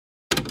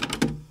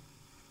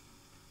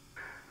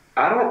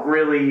I don't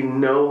really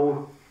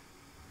know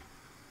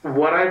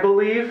what I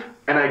believe,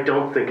 and I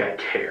don't think I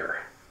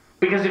care.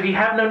 Because if you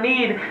have no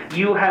need,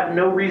 you have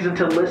no reason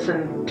to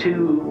listen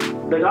to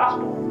the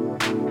gospel.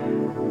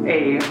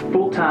 A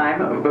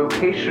full-time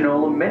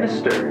vocational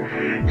minister.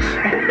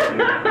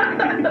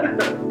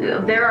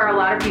 There are a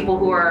lot of people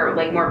who are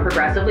like more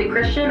progressively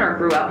Christian or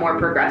grew up more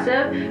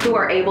progressive who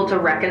are able to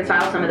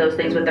reconcile some of those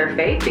things with their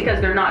faith because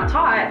they're not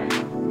taught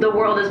the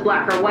world is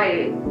black or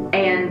white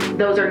and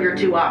those are your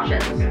two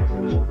options.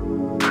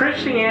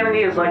 Christianity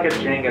is like a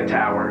Jenga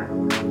tower.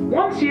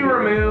 Once you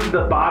remove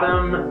the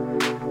bottom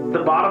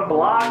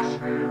blocks,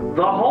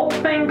 the whole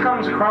thing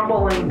comes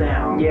crumbling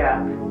down.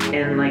 Yeah,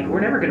 and like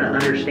we're never gonna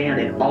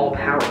understand an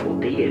all-powerful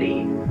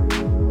deity.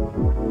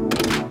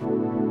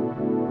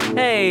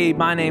 Hey,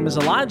 my name is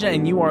Elijah,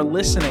 and you are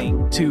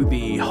listening to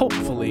the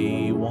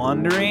Hopefully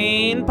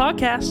Wandering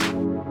podcast.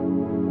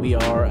 We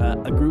are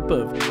a group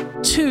of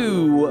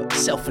two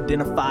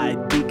self-identified,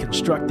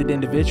 deconstructed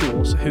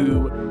individuals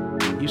who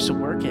used to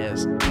work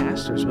as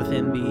pastors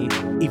within the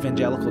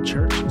evangelical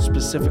church,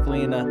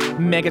 specifically in a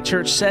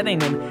megachurch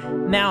setting,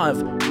 and now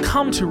have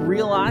come to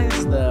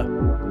realize the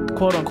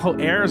quote-unquote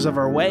errors of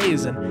our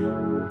ways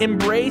and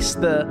embrace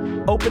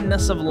the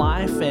openness of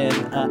life and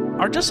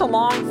are just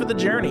along for the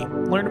journey.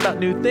 Learn about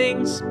new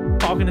things,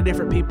 talking to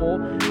different people,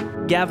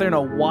 gathering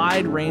a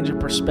wide range of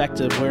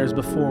perspective, whereas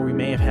before we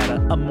may have had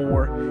a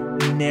more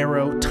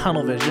narrow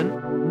tunnel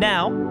vision.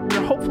 Now,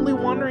 we're hopefully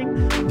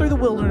wandering through the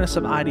wilderness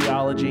of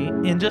ideology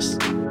and just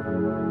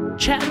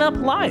chatting up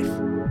life.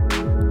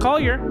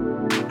 Collier,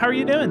 how are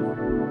you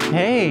doing?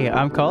 Hey,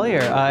 I'm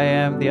Collier. I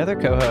am the other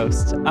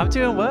co-host. I'm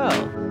doing well.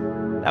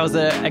 That was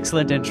an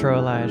excellent intro,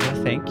 Elijah.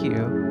 Thank you.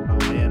 Oh,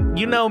 man.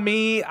 You know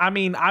me. I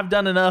mean, I've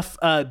done enough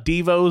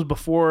Devos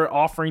before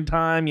offering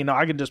time. You know,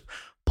 I can just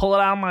pull it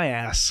out of my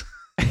ass.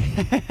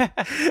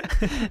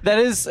 That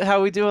is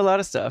how we do a lot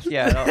of stuff.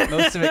 Yeah,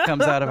 most of it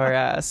comes out of our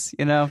ass,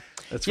 you know?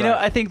 That's right. You know,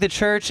 I think the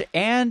church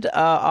and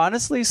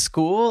honestly,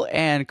 school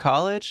and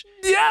college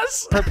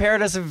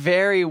prepared us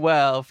very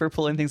well for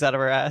pulling things out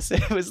of our ass.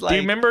 It was like... Do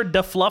you remember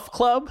the Fluff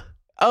Club?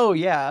 Oh,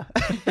 yeah.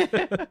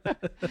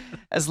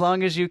 As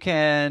long as you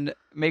can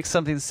make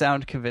something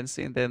sound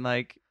convincing, then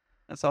like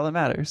that's all that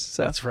matters.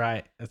 So That's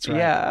right.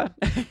 Yeah.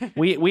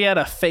 we had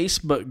a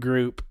Facebook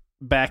group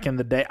back in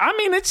the day. I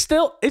mean, I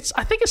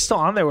think it's still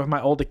on there with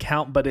my old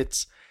account, but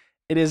it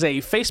is a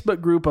Facebook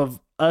group of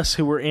us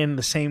who were in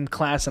the same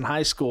class in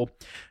high school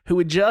who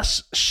would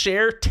just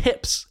share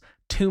tips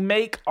to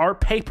make our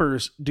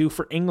papers due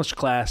for English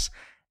class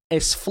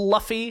as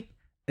fluffy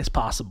as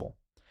possible.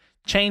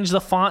 Change the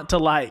font to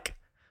like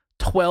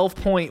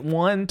 12.1,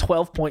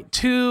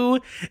 12.2,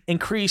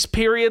 increase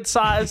period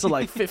size to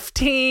like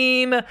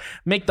 15,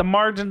 make the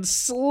margins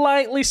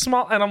slightly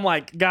small. And I'm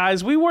like,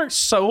 guys, we worked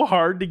so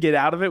hard to get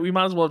out of it. We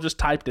might as well have just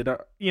typed it,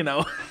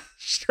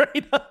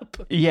 straight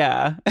up.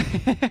 Yeah.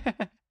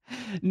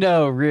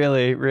 No,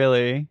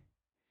 really.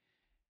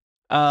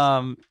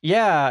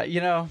 Yeah,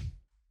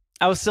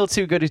 I was still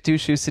too good at two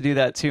shoes to do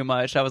that too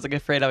much. I was like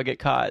afraid I would get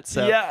caught.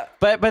 So yeah,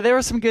 but there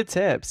were some good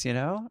tips,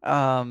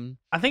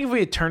 I think if we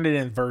had turned it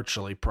in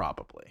virtually,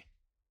 probably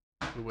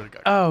we would have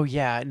got caught. Oh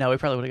yeah, no, we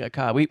probably would have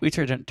got caught. We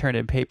turned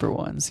in paper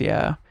ones.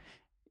 Yeah.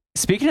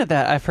 Speaking of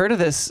that, I've heard of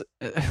this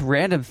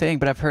random thing,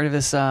 but I've heard of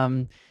this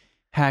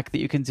hack that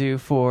you can do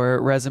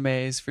for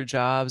resumes for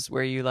jobs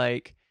where you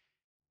like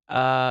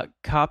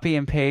copy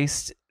and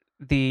paste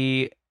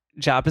the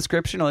job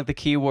description or like the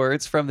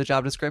keywords from the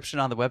job description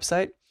on the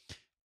website.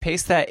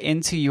 Paste that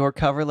into your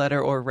cover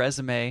letter or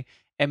resume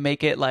and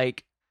make it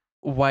like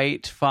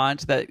white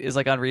font that is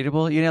like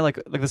unreadable,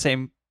 like the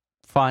same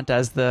font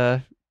as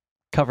the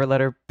cover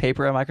letter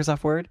paper on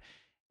Microsoft Word.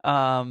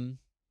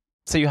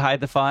 So you hide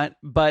the font,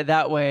 but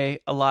that way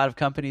a lot of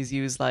companies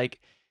use like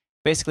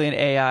basically an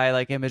AI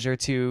like imager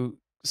to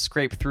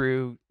scrape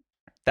through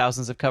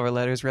thousands of cover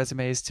letters,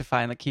 resumes to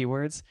find the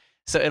keywords.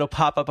 So it'll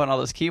pop up on all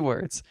those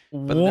keywords,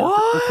 but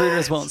the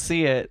recruiters won't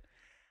see it.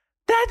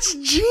 That's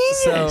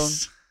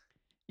genius. So,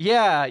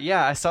 yeah,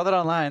 I saw that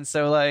online.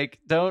 So like,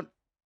 don't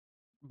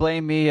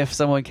blame me if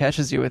someone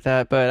catches you with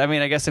that. But I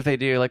mean, I guess if they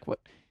do, like, what,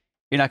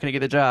 you're not going to get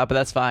the job, but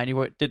that's fine.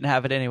 You didn't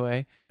have it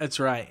anyway. That's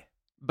right.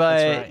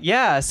 But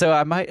yeah, so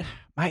I might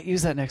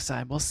use that next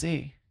time. We'll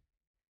see.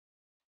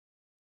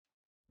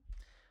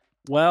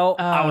 Well,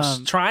 I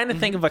was trying to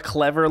think of a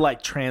clever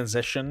like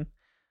transition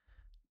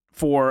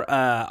for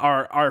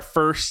our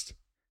first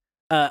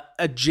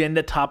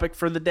agenda topic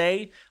for the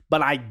day,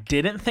 but I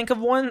didn't think of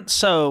one.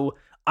 So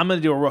I'm going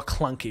to do a real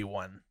clunky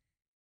one.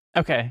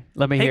 Okay,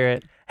 let me hear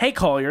it. Hey,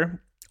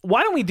 Collier,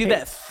 why don't we do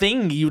that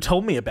thing you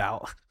told me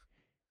about?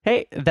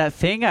 Hey, that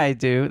thing I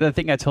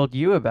told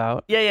you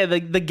about. Yeah, the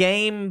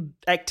game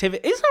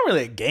activity. It's not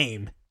really a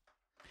game.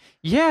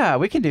 Yeah,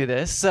 we can do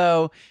this.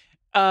 So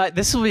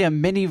this will be a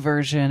mini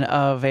version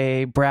of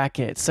a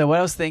bracket. So what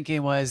I was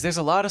thinking was there's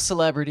a lot of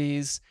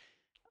celebrities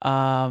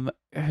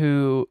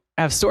who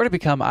have sort of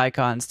become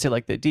icons to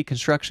like the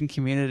deconstruction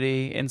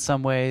community in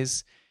some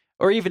ways,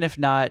 or even if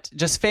not,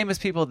 just famous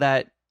people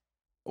that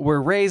were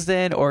raised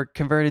in or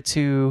converted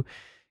to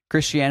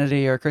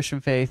Christianity or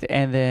Christian faith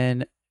and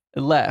then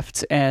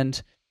left,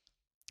 and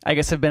I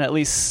guess have been at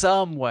least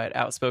somewhat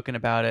outspoken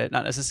about it,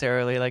 not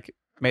necessarily like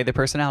made their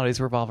personalities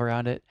revolve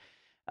around it.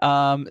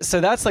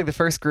 So that's like the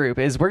first group.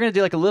 Is we're gonna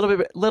do like a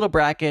little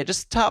bracket,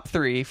 just top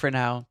 3 for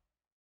now,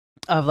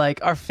 of like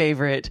our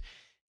favorite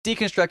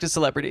deconstructed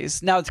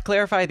celebrities. Now, to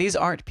clarify, these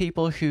aren't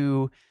people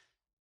who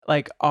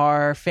like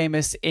are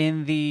famous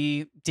in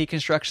the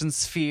deconstruction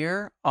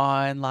sphere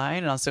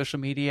online and on social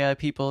media.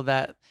 People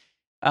that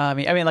I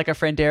mean, like our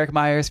friend Derek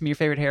Myers from Your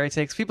Favorite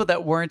Heretics. People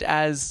that weren't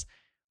as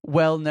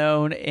well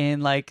known in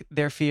like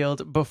their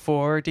field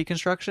before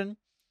deconstruction.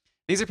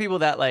 These are people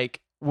that like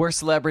were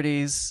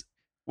celebrities,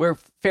 were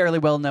fairly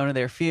well known in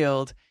their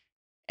field,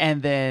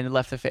 and then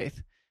left the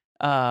faith,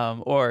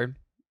 or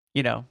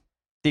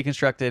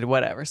deconstructed,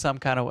 whatever, some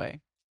kind of way.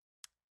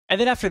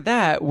 And then after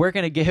that, we're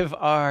going to give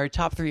our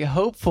top 3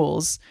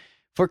 hopefuls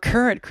for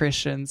current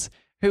Christians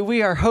who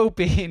we are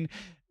hoping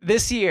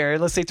this year,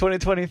 let's say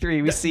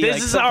 2023, we see this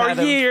like is some our kind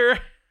of year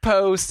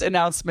post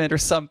announcement or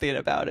something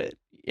about it.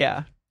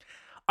 Yeah.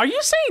 Are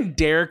you saying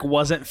Derek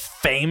wasn't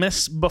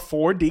famous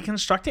before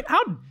deconstructing?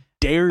 How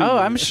dare you? Oh,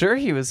 I'm sure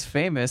he was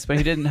famous, but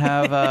he didn't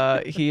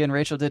have he and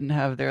Rachel didn't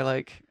have their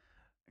like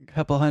a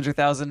couple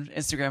 100,000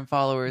 Instagram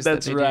followers.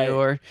 That's that they right. do,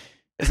 or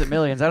is it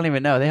millions? I don't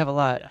even know. They have a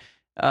lot.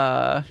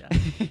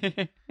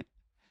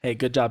 Hey,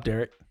 good job,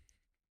 Derek.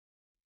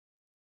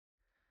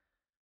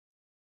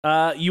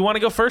 You want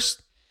to go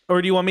first,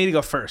 or do you want me to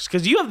go first?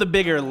 Because you have the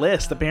bigger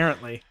list,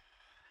 apparently.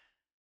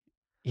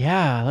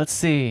 Yeah, let's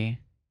see.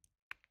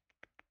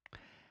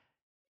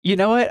 You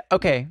know what?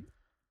 Okay.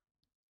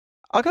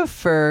 I'll go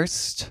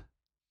first.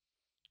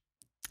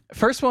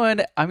 First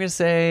one I'm going to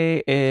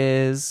say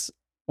is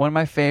one of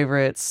my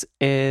favorites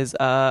is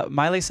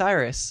Miley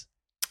Cyrus.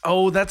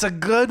 Oh, that's a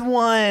good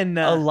one.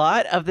 A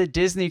lot of the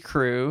Disney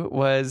crew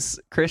was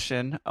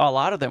Christian. A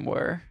lot of them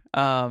were.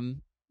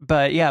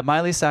 But yeah,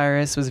 Miley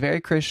Cyrus was very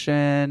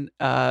Christian,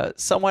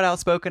 somewhat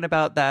outspoken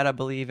about that, I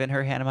believe, in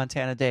her Hannah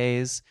Montana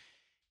days.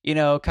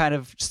 Kind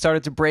of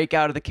started to break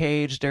out of the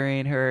cage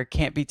during her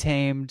Can't Be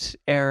Tamed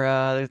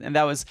era. And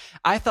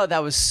I thought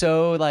that was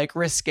so like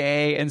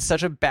risque and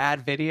such a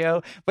bad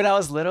video. When I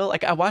was little,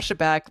 like I watched it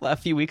back a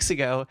few weeks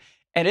ago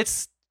and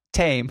it's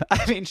tame.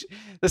 I mean,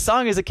 the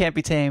song is It Can't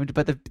Be Tamed,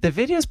 but the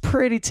video is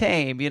pretty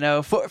tame,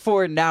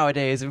 for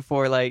nowadays, and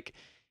for like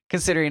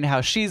considering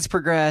how she's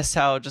progressed,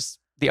 how just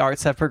the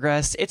arts have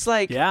progressed. It's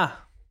like, yeah,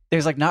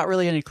 there's like not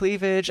really any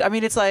cleavage. I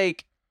mean, it's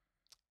like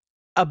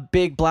a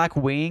big black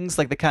wings,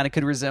 like that kind of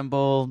could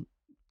resemble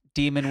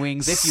demon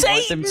wings if you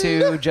want them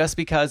to, just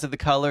because of the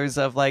colors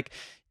of like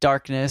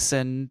darkness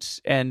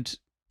and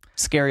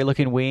scary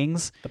looking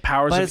wings. The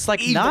powers but of it's like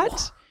evil.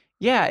 not.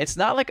 Yeah, it's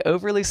not like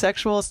overly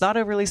sexual. It's not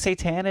overly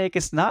satanic.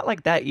 It's not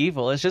like that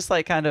evil. It's just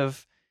like kind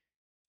of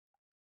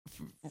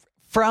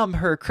from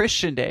her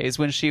Christian days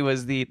when she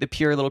was the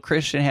pure little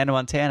Christian Hannah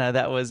Montana.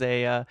 That was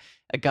a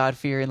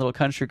God-fearing little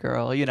country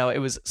girl. It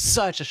was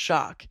such a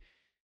shock.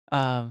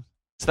 So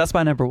that's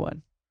my number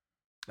 1.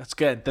 That's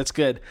good. That's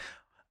good.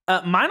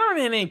 Mine aren't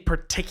in any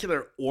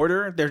particular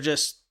order. They're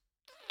just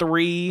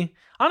 3.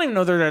 I don't even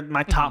know they're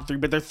my top 3,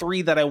 but they're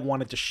 3 that I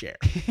wanted to share.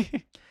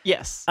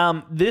 Yes.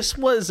 This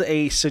was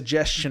a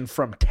suggestion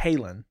from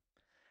Talon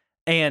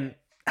and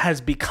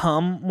has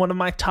become one of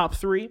my top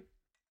 3.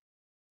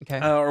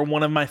 Okay. Or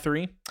one of my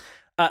 3.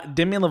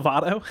 Demi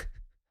Lovato.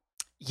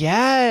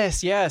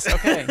 Yes.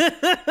 Okay.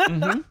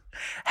 Mm-hmm.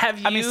 Have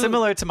you? I mean,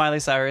 similar to Miley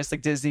Cyrus,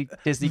 like Disney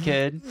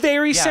kid.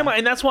 Very similar,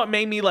 and that's what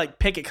made me like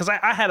pick it, because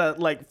I had a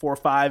like 4 or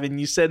 5, and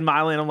you said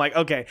Miley, and I'm like,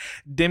 okay,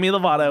 Demi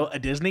Lovato, a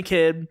Disney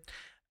kid.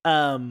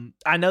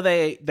 I know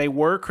they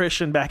were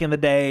Christian back in the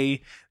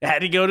day. They had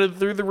to go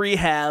through the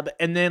rehab,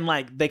 and then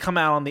like they come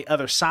out on the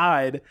other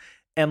side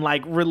and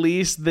like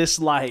release this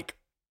like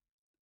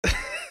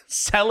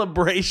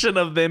celebration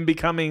of them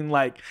becoming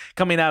like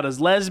coming out as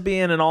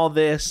lesbian and all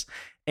this,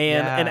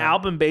 and an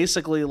album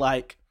basically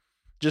like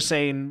just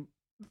saying,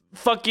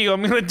 fuck you,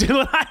 I'm gonna do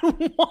what I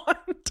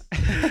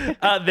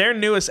want. Their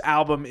newest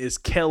album is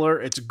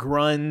killer. It's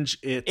grunge.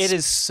 It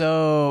is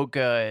so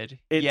good.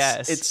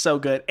 It's so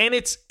good. And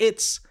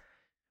it's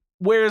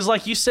whereas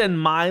like you said,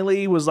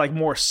 Miley was like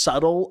more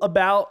subtle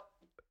about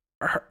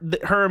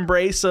her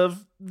embrace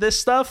of this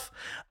stuff.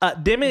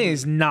 Demi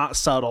is not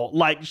subtle,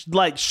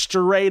 like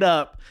straight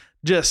up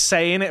just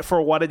saying it for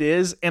what it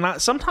is.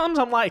 And sometimes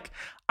I'm like,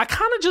 I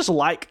kind of just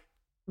like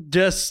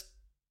just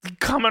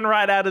coming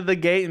right out of the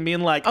gate and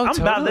being like, I'm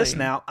totally about this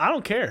now. I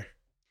don't care.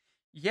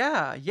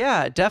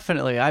 Yeah,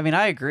 definitely. I mean,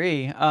 I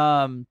agree.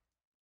 Yeah,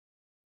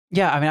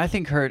 I mean, I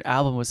think her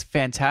album was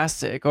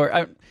fantastic. Or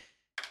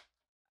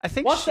I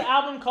think what's the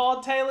album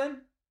called,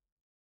 Talon?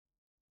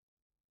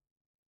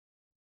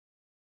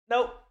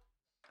 Nope.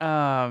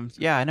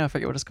 Yeah, I know. I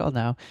forget what it's called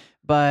now.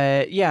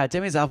 But yeah,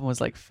 Demi's album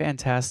was like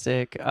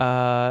fantastic.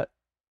 It's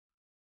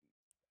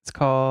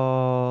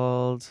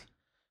called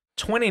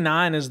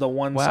 29 is the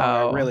one song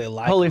I really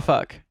like. Holy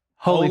fuck.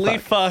 Holy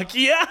fuck.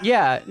 Yeah.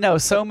 Yeah. No,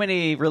 so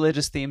many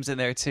religious themes in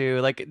there too.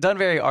 Like done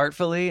very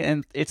artfully,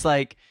 and it's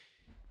like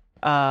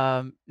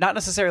not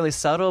necessarily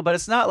subtle, but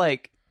it's not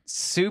like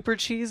super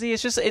cheesy.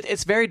 It's just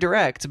it's very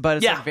direct, but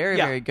it's like very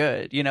very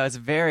good. You know,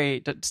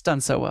 it's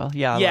done so well.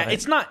 Yeah, I love it.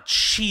 It's not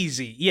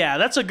cheesy. Yeah,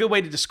 that's a good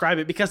way to describe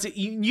it because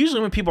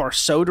usually when people are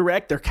so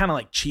direct, they're kind of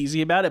like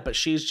cheesy about it. But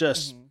she's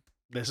just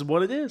this is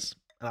what it is,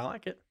 and I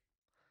like it.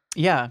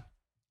 Yeah,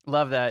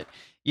 love that.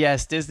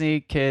 Yes, Disney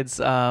kids.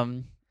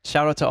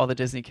 Shout out to all the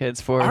Disney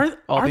kids for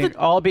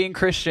all being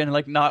Christian,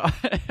 like not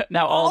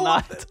now all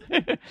not.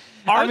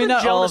 Are the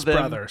Jonas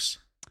Brothers?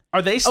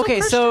 Are they still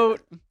Christian? So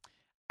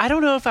I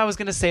don't know if I was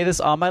going to say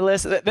this on my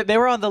list. They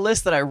were on the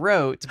list that I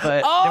wrote,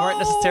 but they weren't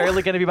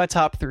necessarily going to be my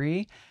top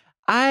 3.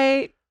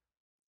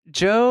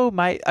 Joe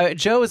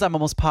is, I'm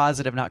almost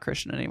positive, not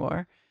Christian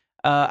anymore.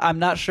 I'm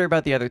not sure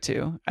about the other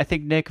 2. I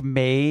think Nick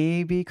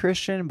may be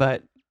Christian,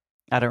 but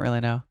I don't really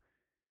know.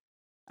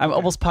 I'm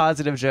almost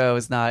positive Joe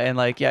is not, and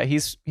like, yeah,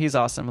 he's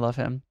awesome. Love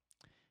him.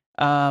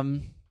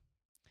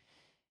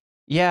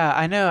 Yeah,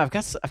 I know. I've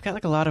got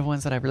like a lot of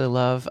ones that I really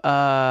love.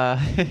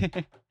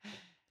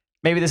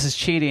 Maybe this is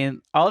cheating.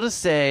 I'll just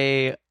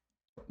say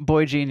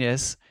Boy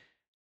Genius.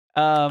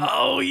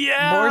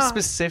 More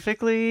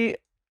specifically,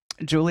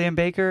 Julian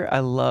Baker. I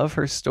love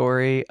her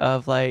story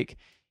of like,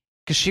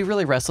 because she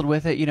really wrestled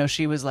with it. You know,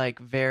 she was like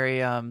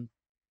very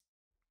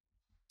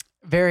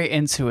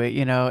into it,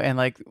 you know, and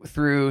like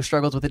through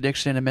struggles with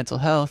addiction and mental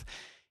health,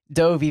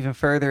 dove even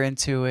further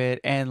into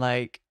it and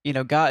like, you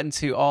know, got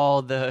into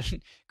all the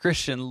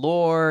Christian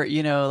lore,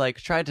 you know, like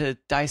tried to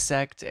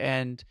dissect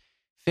and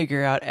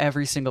figure out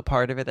every single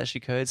part of it that she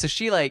could. So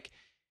she like,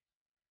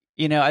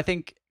 you know, I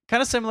think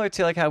kind of similar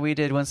to like how we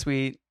did once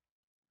we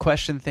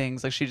questioned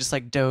things, like she just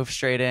like dove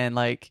straight in,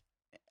 like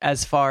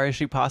as far as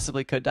she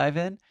possibly could dive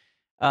in.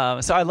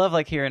 So I love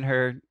like hearing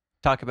her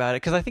talk about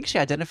it because I think she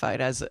identified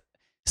as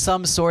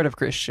some sort of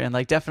Christian,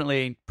 like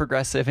definitely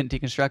progressive and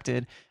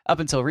deconstructed up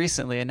until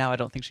recently, and now I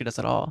don't think she does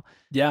at all.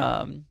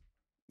 Yeah.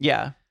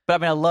 Yeah. But I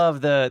mean, I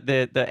love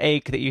the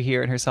ache that you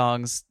hear in her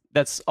songs.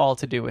 That's all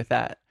to do with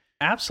that.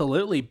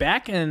 Absolutely.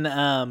 Back in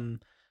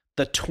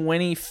the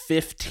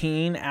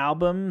 2015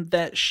 album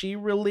that she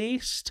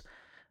released.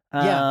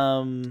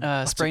 Sprained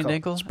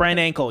Ankle. Sprained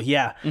Ankle,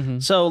 yeah. Mm-hmm.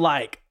 So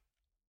like,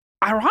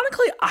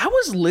 ironically, I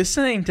was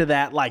listening to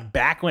that like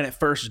back when it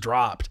first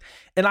dropped,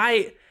 and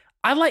I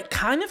like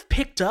kind of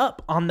picked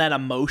up on that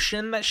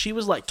emotion that she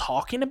was like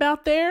talking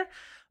about there,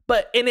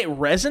 and it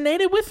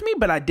resonated with me,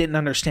 but I didn't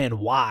understand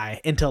why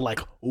until like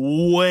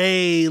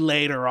way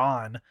later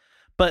on.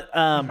 But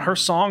her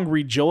song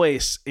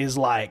Rejoice is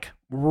like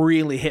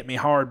really hit me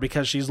hard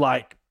because she's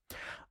like,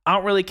 I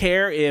don't really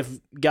care if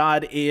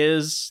God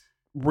is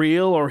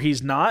real or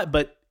he's not,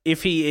 but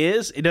if he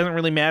is, it doesn't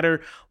really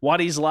matter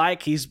what he's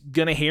like. He's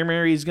going to hear me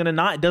or he's going to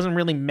not. It doesn't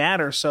really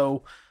matter.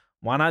 So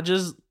why not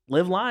just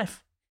live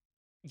life?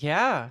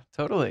 Yeah,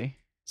 totally.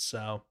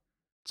 So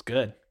it's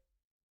good.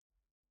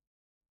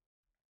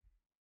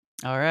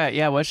 All right.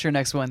 Yeah. What's your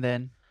next one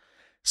then?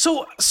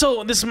 So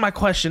this is my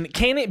question.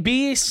 Can it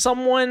be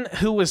someone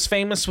who was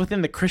famous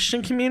within the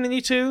Christian community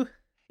too?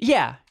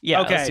 Yeah.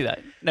 Yeah. Okay. Let's do that.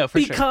 No, for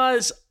sure.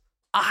 Because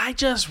I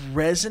just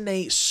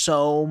resonate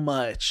so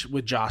much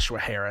with Joshua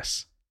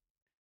Harris.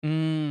 Okay.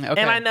 And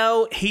I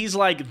know he's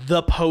like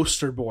the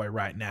poster boy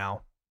right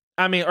now.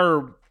 I mean,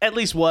 or at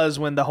least was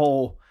when the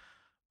whole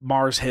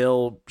Mars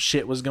Hill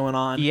shit was going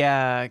on.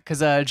 Yeah,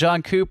 because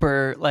John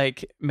Cooper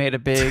like made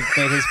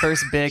his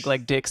first big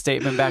like dick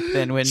statement back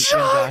then when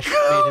Josh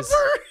made his.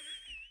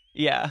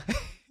 Yeah.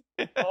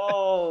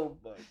 Oh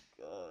my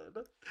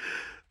god.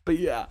 But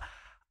yeah,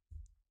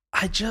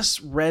 I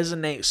just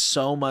resonate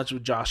so much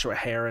with Joshua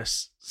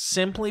Harris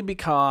simply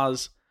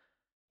because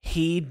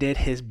he did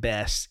his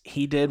best.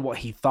 He did what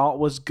he thought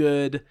was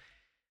good,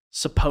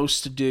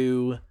 supposed to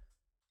do,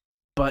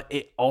 but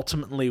it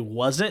ultimately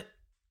wasn't,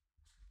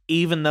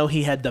 even though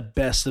he had the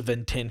best of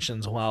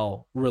intentions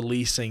while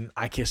releasing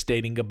I Kiss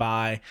Dating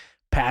Goodbye,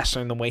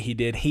 pastoring the way he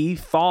did. He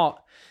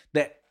thought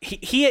that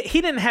he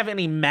didn't have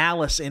any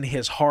malice in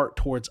his heart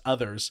towards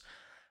others,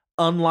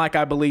 unlike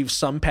I believe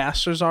some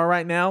pastors are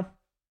right now,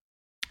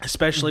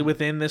 especially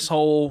within this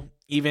whole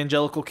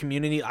evangelical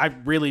community. I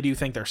really do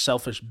think they're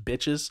selfish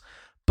bitches.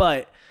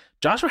 But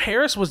Joshua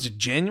Harris was a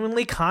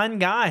genuinely kind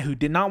guy who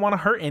did not want to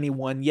hurt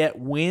anyone, yet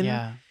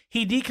when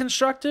he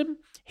deconstructed,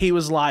 he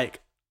was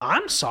like,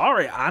 I'm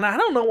sorry, and I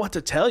don't know what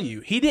to tell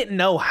you. He didn't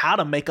know how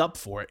to make up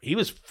for it. He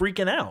was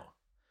freaking out.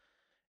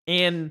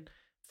 And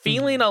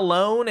feeling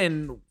alone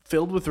and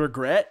filled with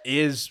regret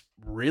is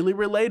really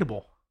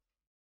relatable.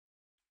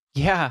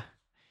 Yeah.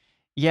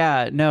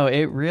 Yeah, no,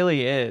 it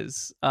really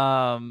is.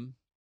 Yeah,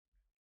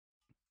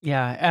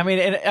 I mean,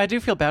 and I do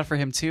feel bad for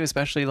him too,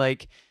 especially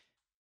like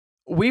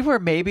we were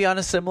maybe on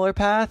a similar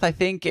path. I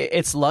think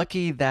it's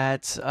lucky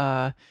that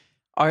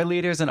our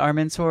leaders and our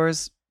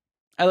mentors,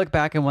 I look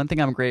back and one thing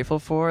I'm grateful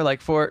for,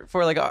 like for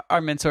like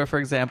our mentor, for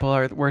example,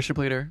 our worship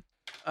leader,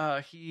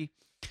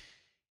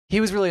 he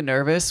was really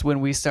nervous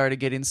when we started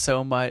getting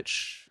so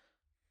much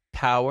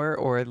power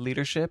or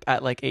leadership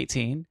at like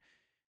 18.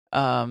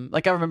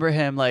 Like I remember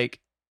him like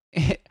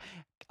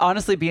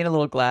honestly being a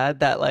little glad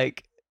that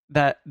like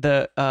that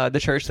the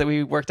church that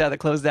we worked at that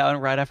closed down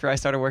right after I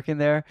started working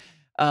there,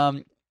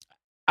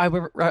 I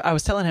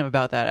was telling him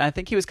about that, and I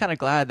think he was kind of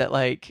glad that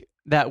like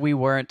that we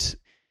weren't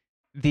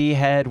the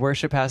head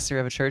worship pastor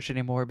of a church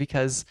anymore,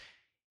 because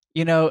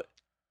you know,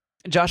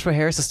 Joshua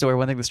Harris's story,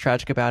 one thing that's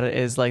tragic about it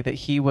is like that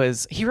he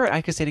wrote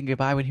I Could Say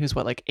Goodbye when he was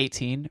what, like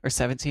 18 or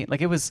 17. Like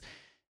he was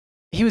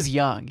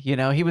young, you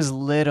know, he was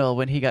little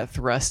when he got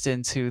thrust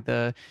into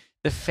the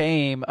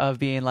fame of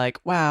being like,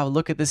 wow,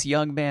 look at this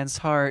young man's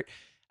heart.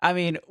 I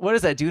mean, what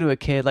does that do to a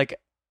kid? Like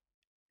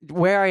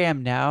where I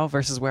am now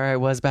versus where I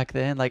was back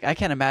then, like I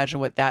can't imagine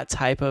what that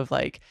type of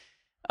like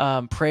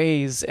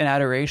praise and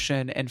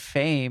adoration and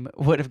fame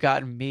would have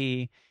gotten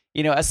me,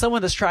 you know, as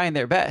someone that's trying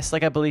their best.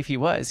 Like I believe he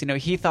was, you know,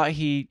 he thought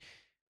he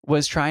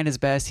was trying his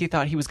best. He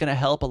thought he was going to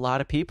help a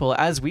lot of people,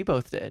 as we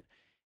both did.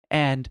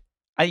 And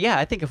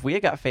I think if we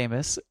had got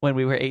famous when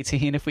we were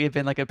 18, if we had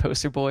been like a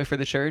poster boy for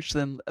the church,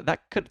 then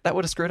that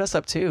would have screwed us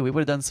up too. We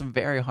would have done some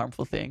very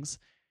harmful things.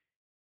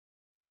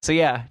 So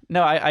yeah,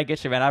 no, I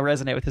get you, man. I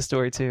resonate with his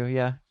story too.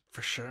 Yeah,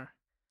 for sure.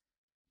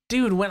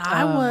 Dude, when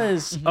I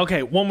was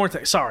okay, one more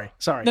thing. Sorry.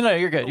 No,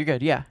 you're good. You're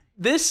good. Yeah.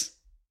 This,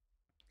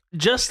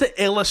 just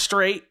to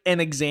illustrate an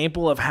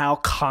example of how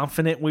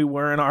confident we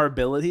were in our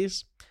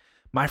abilities,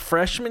 my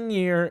freshman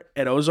year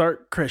at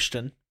Ozark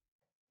Christian,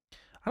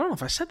 I don't know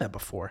if I said that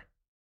before.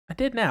 I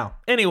did now.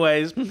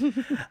 Anyways,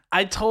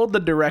 I told the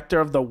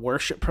director of the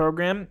worship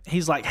program,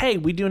 he's like, hey,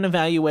 we do an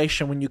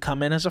evaluation when you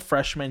come in as a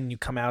freshman and you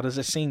come out as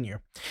a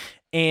senior.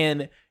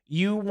 And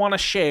you want to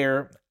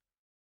share,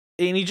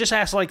 and he just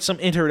asked like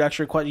some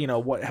introductory questions, you know,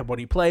 what do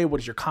you play?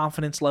 What is your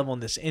confidence level in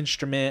this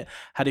instrument?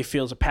 How do you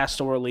feel as a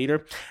pastoral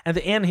leader? At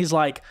the end, he's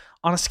like,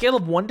 on a scale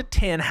of 1 to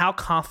 10, how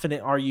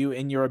confident are you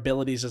in your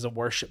abilities as a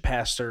worship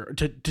pastor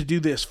to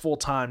do this full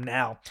time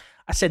now?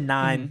 I said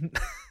 9.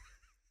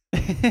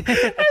 It's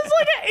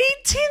like an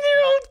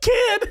 18-year-old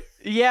kid.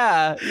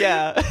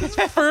 Yeah.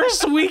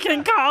 First week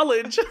in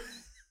college.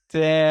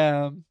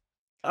 Damn.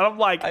 And I'm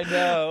like, I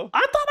know. I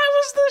thought I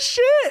was the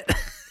shit.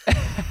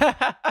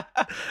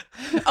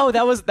 Oh,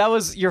 that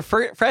was your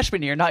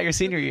freshman year, not your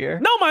senior year.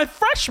 No, my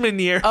freshman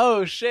year.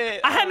 Oh shit.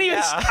 I hadn't even.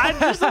 I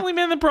just only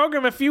been in the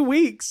program a few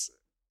weeks.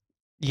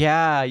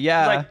 Yeah. I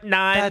was like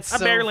 9. That's I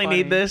so barely funny.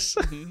 need this.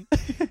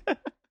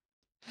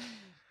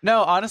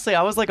 No, honestly,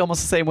 I was like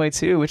almost the same way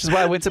too, which is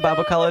why I went to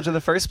Bible college in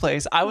the first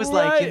place. I was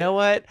like, you know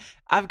what?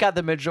 I've got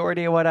the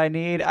majority of what I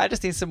need. I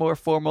just need some more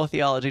formal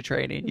theology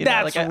training. You know?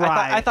 That's like,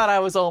 right. I thought I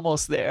was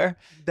almost there.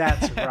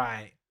 That's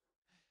right.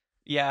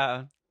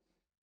 Yeah.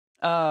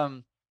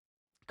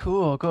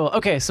 Cool.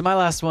 Okay, so my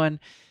last one.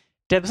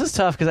 Deb, this is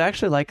tough because I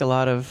actually like a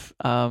lot of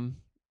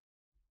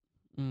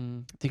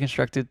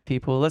deconstructed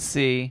people. Let's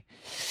see.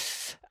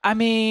 I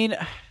mean,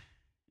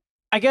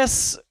 I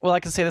guess, well, I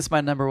can say this is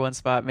my number one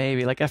spot,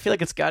 maybe. Like, I feel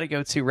like it's got to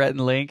go to Rhett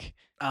and Link.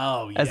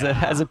 Oh, yeah.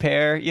 As a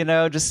pair, you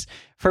know, just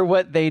for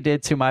what they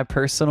did to my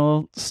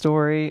personal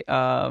story,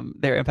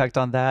 their impact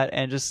on that,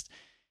 and just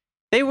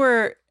they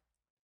were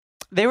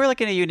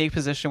like in a unique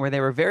position where they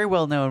were very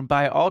well known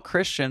by all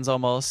Christians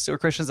almost, or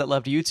Christians that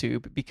loved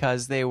YouTube,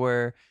 because they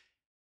were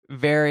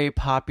very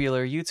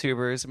popular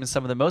YouTubers. I mean,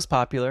 some of the most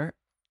popular,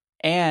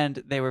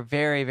 and they were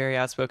very, very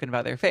outspoken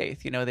about their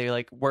faith. You know, they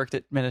like worked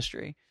at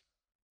ministry.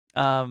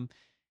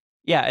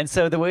 Yeah, and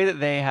so the way that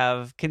they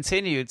have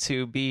continued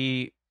to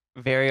be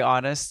very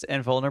honest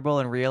and vulnerable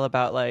and real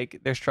about like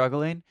they're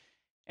struggling,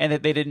 and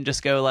that they didn't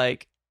just go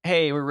like,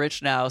 hey, we're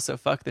rich now, so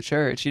fuck the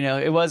church. You know,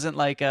 it wasn't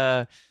like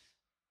a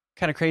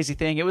kind of crazy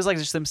thing. It was like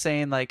just them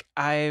saying like,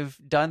 I've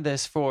done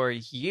this for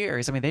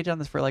years. I mean, they've done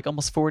this for like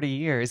almost 40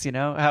 years, you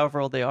know,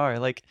 however old they are.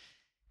 Like,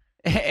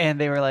 and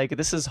they were like,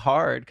 this is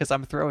hard because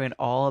I'm throwing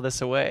all of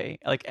this away.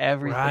 Like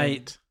everything,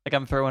 Right. like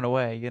I'm throwing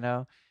away, you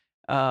know?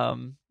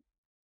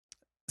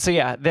 So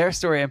yeah, their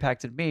story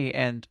impacted me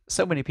and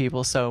so many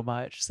people so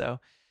much. So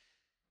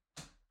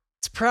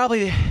it's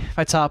probably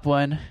my top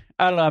one.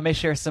 I don't know. I may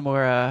share some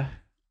more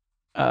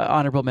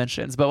honorable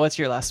mentions, but what's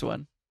your last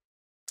one?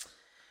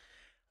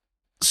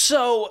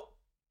 So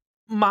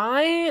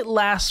my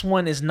last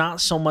one is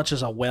not so much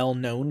as a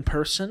well-known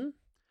person,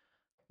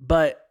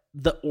 but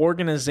the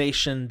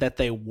organization that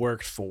they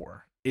worked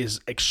for is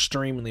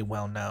extremely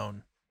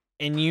well-known.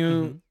 And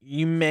you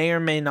may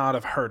or may not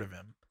have heard of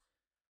him.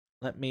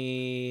 Let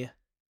me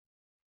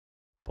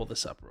pull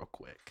this up real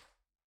quick.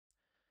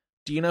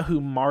 Do you know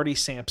who Marty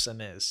Sampson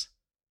is?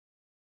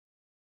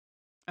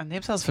 That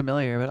name sounds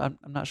familiar, but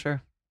I'm not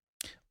sure.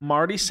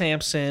 Marty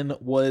Sampson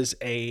was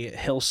a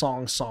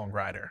Hillsong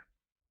songwriter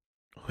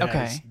who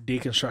has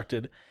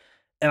deconstructed.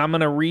 And I'm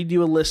going to read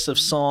you a list of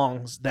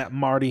songs that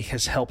Marty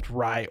has helped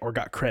write or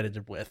got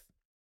credited with.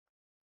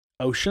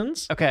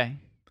 Oceans. Okay.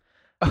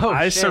 Oh,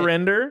 I shit.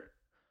 Surrender.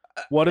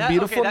 What a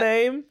beautiful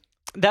name.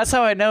 That's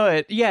how I know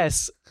it.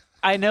 Yes.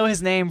 I know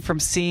his name from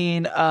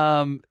seeing it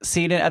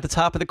at the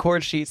top of the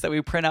chord sheets that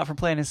we print out from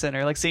Planning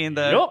Center, like seeing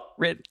the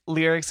written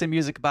lyrics and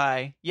music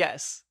by.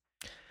 Yes.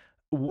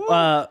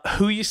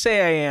 Who You Say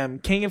I Am,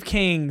 King of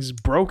Kings,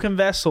 Broken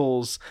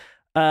Vessels,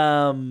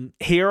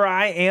 Here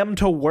I Am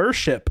to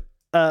Worship,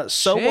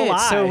 So Will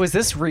I. So was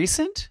this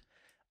recent?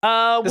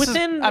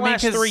 Within the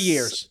last 3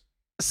 years.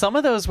 Some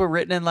of those were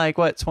written in like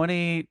what,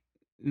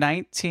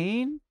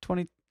 2019,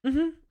 20.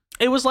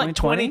 It was like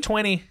 2020?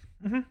 2020.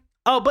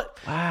 Oh, but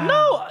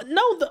Wow.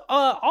 no,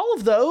 all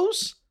of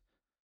those,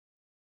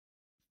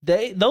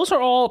 those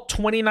are all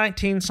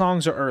 2019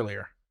 songs or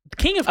earlier.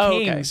 King of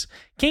Kings,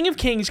 King of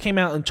Kings came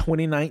out in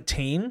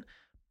 2019,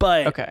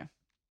 but Okay.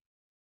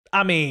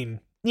 I mean,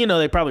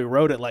 they probably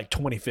wrote it like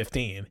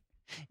 2015.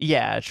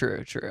 Yeah,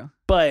 true.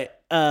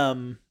 But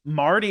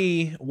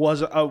Marty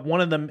was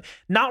one of them,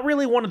 not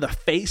really one of the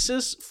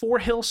faces for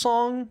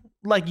Hillsong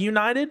like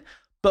United,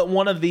 but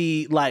one of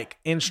the like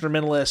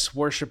instrumentalists,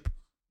 worship,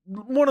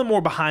 one of the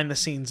more behind the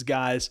scenes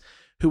guys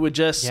who would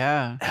just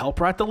help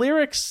write the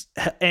lyrics.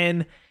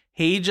 And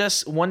he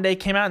just one day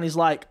came out and he's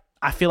like,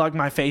 I feel like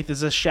my faith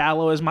is as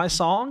shallow as my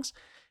songs,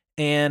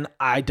 and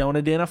I don't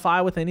identify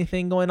with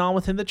anything going on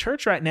within the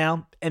church right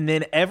now. And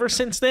then ever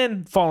since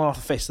then, fallen off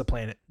the face of the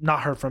planet.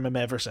 Not heard from him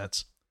ever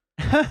since.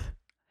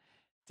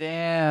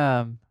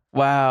 Damn.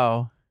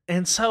 Wow.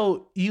 And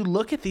so you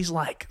look at these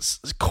like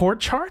chord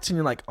charts and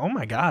you're like, oh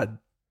my God,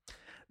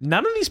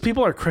 none of these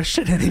people are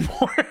Christian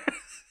anymore.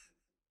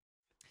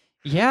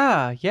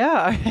 Yeah.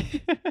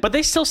 But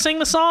they still sing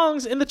the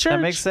songs in the church.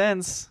 That makes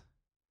sense.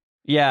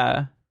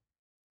 Yeah.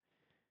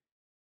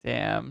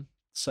 Damn.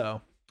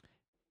 So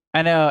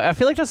I know. I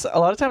feel like that's a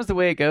lot of times the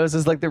way it goes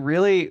is like the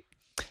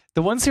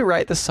ones who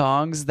write the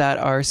songs that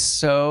are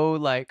so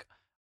like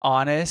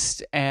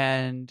honest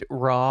and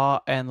raw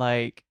and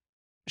like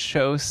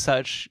show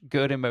such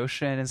good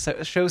emotion and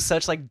so show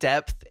such like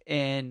depth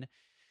in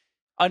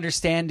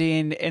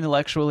understanding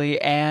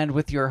intellectually and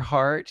with your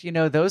heart.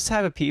 Those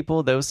type of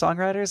people, those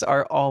songwriters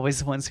are always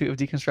the ones who have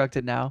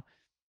deconstructed now.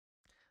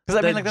 Because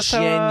I mean, like that's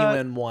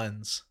genuine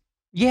ones.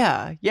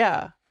 Yeah.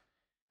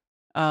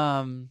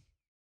 I'm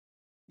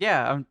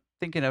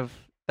thinking of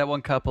that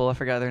one couple. I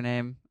forgot their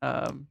name.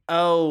 Why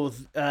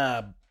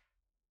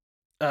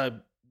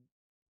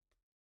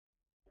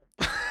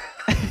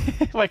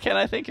can't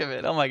I think of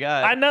it? Oh my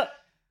God. I know.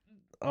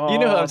 You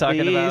know who I'm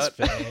talking about.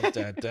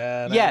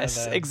 Yes,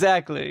 Yes,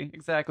 exactly.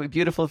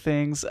 Beautiful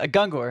things.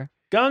 Gungor.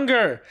 I'm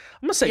gonna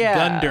say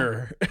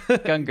Gunder.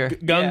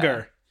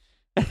 Gunger.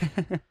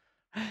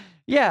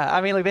 Yeah,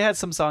 I mean, like they had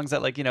some songs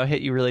that like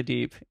hit you really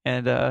deep,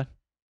 and I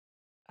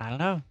don't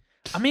know.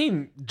 I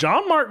mean,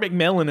 John Mark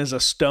McMillan is a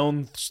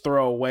stone's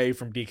throw away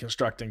from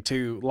deconstructing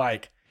too.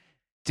 Like,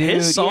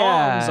 his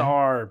songs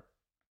are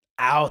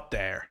out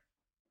there.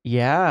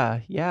 Yeah.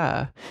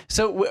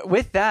 So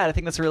with that, I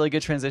think that's a really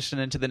good transition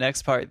into the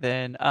next part.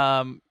 Then,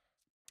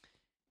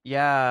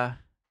 yeah.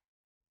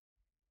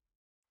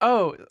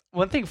 Oh,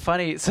 one thing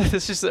funny. So this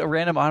is just a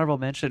random honorable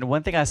mention.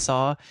 One thing I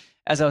saw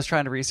as I was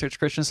trying to research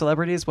Christian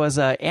celebrities was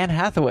Anne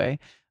Hathaway.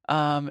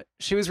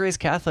 She was raised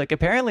Catholic.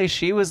 Apparently,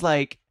 she was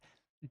like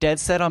dead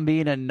set on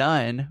being a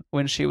nun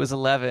when she was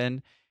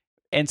 11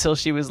 until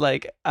she was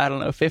like, I don't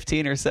know,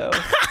 15 or so.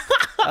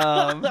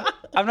 I'm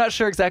not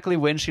sure exactly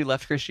when she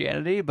left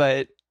Christianity,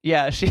 but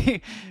yeah,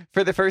 she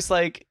for the first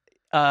like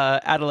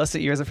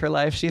adolescent years of her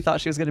life, she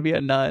thought she was going to be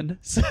a nun.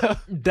 So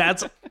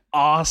that's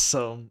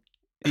awesome.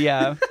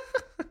 Yeah.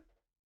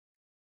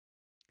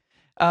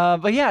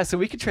 But yeah, so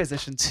we could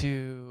transition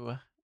to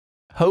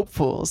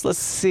hopefuls. Let's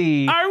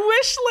see. Our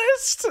wish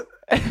list.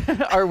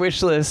 Our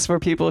wish list for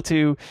people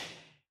to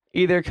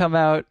either come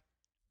out,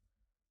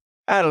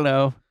 I don't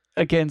know,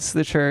 against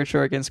the church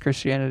or against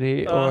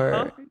Christianity,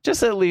 or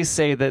just at least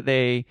say that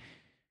they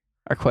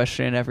are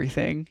questioning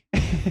everything.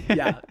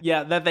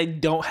 yeah, that they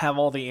don't have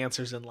all the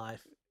answers in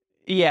life.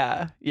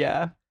 Yeah.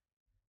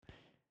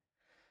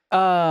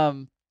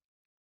 I'll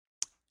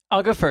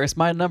go first.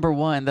 My number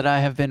one that I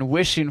have been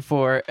wishing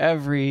for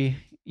every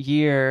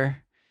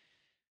year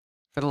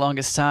for the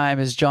longest time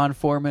is John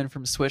Foreman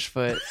from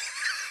Switchfoot.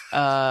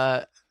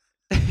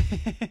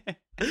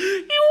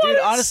 Dude,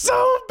 honestly,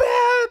 so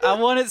bad. I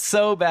want it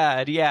so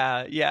bad.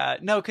 Yeah.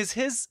 No, because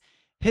his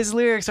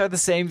lyrics are the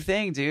same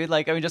thing, dude.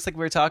 Like, I mean, just like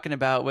we were talking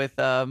about with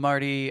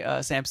Marty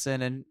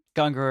Sampson and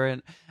Gungor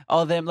and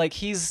all of them. Like,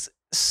 he gets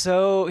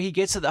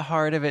to the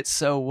heart of it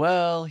so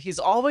well. He's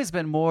always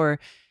been a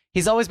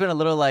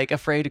little like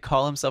afraid to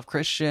call himself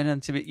Christian,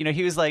 and to be,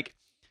 he was like,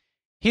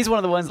 he's one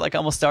of the ones that, like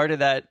almost started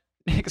that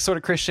sort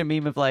of Christian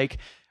meme of like,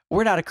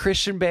 we're not a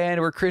Christian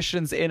band, we're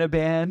Christians in a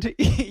band.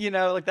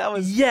 Like that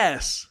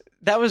was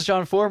that was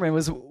John Foreman,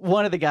 was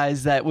one of the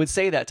guys that would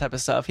say that type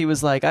of stuff. He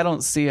was like, I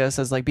don't see us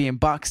as like being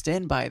boxed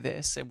in by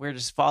this, and we're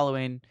just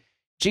following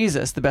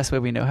Jesus the best way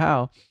we know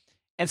how.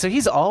 And so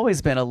he's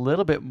always been a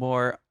little bit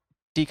more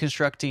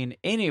deconstructing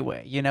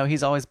anyway.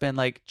 He's always been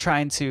like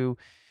trying to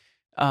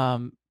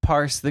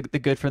parse the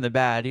good from the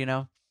bad,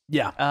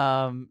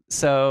 Yeah.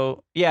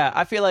 So yeah,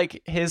 I feel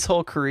like his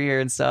whole career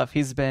and stuff,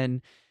 he's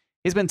been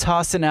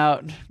tossing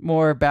out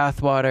more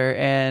bathwater,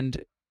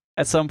 and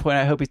at some point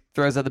I hope he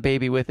throws out the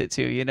baby with it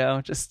too,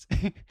 just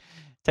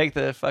take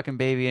the fucking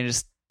baby and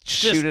just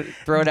shoot it,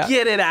 throw it out.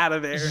 Get it out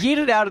of there. Yeet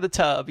it out of the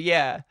tub.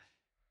 Yeah.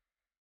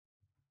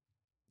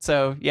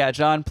 So yeah,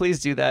 John, please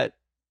do that.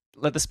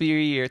 Let this be your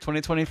year,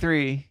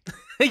 2023.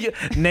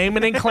 Name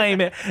it and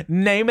claim it.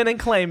 Name it and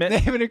claim it.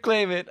 Name it and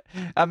claim it.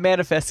 I'm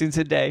manifesting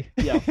today.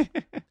 Yeah.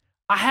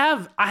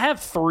 I have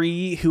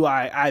three who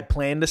I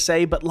plan to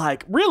say, but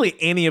like really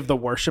any of the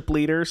worship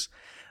leaders.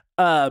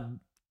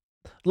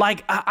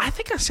 Like I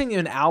think I sent you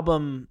an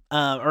album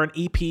or an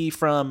EP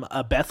from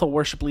a Bethel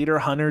worship leader,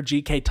 Hunter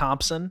G.K.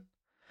 Thompson.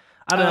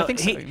 I don't know. I think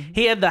so.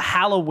 He had the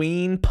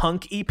Halloween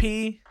punk EP.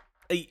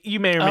 You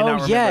may or may not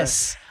remember.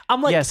 Yes.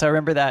 I'm like, yes, I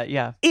remember that.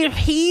 Yeah. if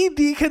he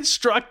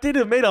deconstructed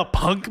and made a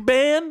punk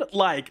band,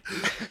 like,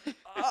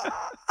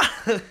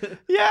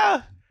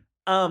 Yeah.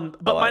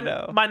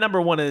 But my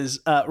number one is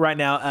right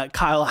now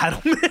Kyle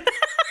Heidelman.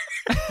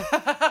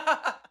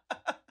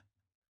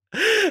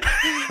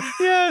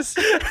 Yes.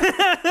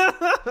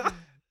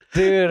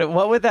 Dude,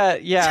 what would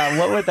that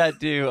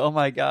do? Oh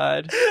my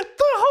God. The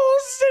whole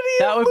city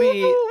That of would be-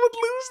 Louisville would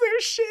lose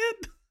their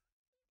shit.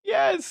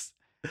 Yes.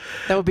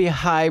 That would be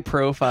high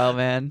profile,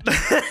 man.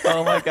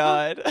 Oh my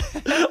God.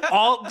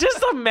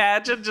 Just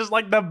imagine just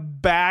like the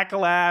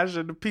backlash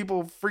and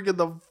people freaking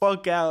the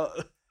fuck out.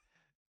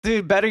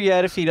 Dude, better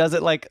yet if he does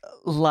it like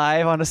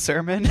live on a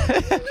sermon.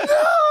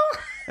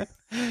 No.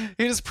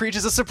 He just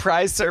preaches a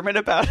surprise sermon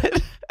about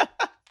it.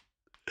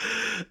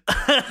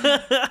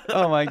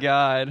 Oh my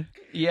God.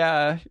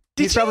 Yeah.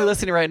 He's probably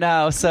listening right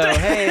now. So,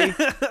 hey,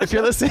 if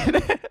you're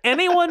listening.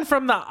 Anyone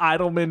from the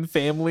Idleman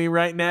family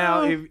right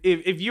now,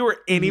 if you were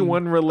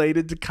anyone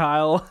related to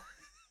Kyle,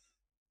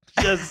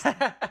 just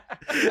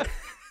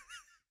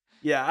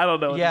yeah, I don't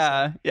know.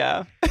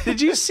 Yeah.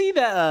 Did you see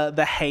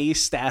the Hay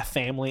Staff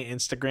family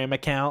Instagram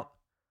account?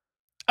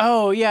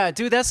 Oh yeah,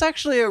 dude, that's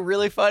actually a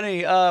really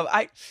funny.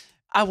 I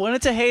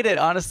wanted to hate it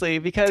honestly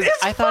because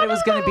I thought it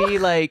was gonna be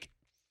like,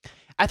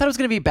 I thought it was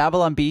gonna be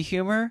Babylon Bee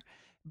humor,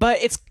 but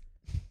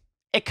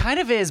it kind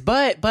of is,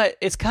 but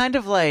it's kind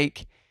of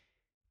like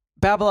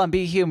Babylon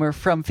Bee humor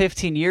from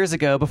 15 years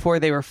ago before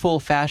they were full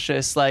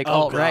fascists, like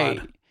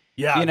alt-right.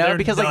 Yeah, you know,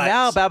 because nuts. like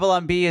now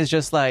Babylon Bee is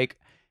just like,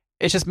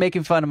 it's just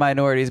making fun of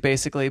minorities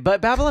basically.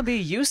 But Babylon Bee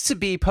used to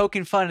be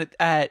poking fun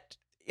at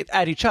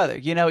each other.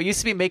 You know, it used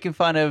to be making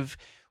fun of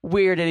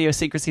weird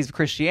idiosyncrasies of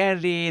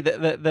Christianity,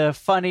 the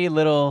funny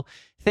little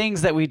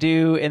things that we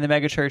do in the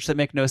megachurch that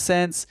make no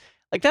sense.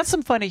 Like that's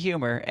some funny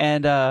humor,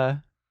 and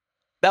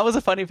that was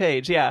a funny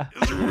page. Yeah, it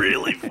was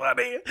really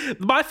funny.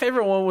 My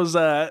favorite one was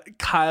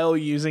Kyle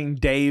using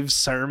Dave's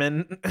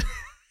sermon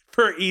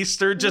for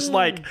Easter. Just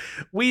like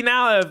we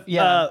now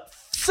have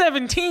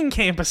 17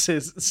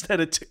 campuses instead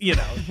of 2. You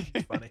know,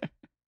 it's funny.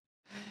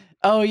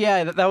 Oh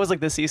yeah, that was like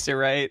this Easter,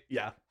 right?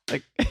 Yeah.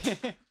 Like,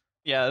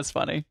 yeah, that's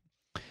funny.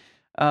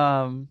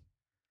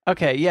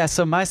 Okay, yeah.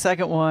 So my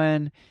second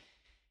one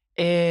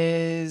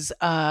is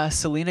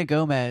Selena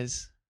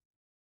Gomez.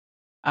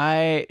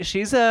 Is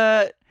she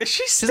still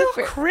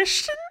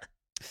Christian?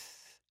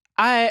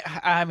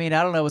 I mean,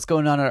 I don't know what's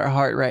going on in her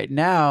heart right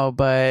now,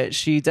 but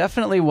she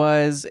definitely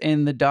was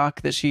in the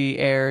doc that she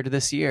aired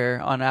this year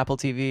on Apple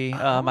TV.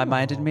 My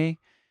Mind and Me.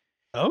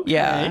 Okay.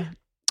 Yeah.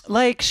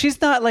 Like, she's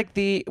not like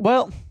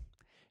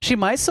she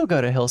might still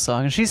go to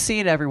Hillsong, and she's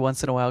seen every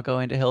once in a while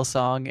going to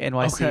Hillsong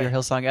NYC or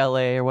Hillsong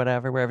LA or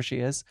whatever, wherever she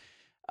is.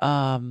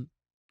 And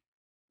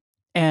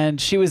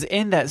she was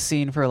in that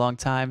scene for a long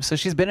time. So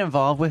she's been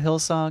involved with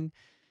Hillsong,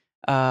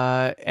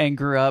 and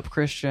grew up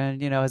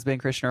Christian, you know, has been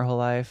Christian her whole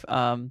life.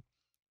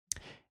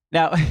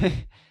 Now,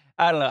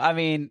 I don't know. I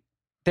mean,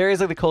 there is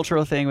like the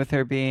cultural thing with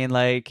her being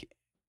Latina.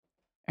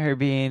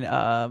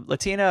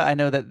 I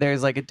know that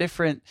there's like a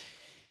different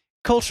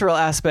cultural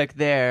aspect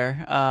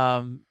there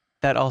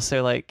that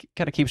also like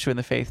kind of keeps you in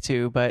the faith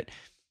too. But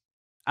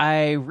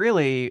I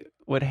really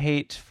would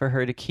hate for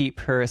her to keep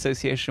her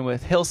association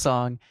with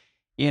Hillsong,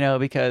 you know,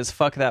 because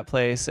fuck that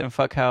place and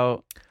fuck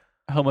how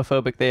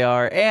homophobic they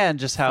are and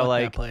just how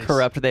like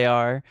corrupt they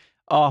are.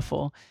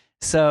 Awful.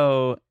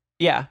 So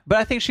yeah, but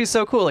I think she's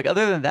so cool. Like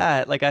other than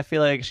that, like I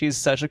feel like she's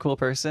such a cool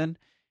person,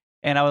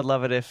 and I would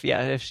love it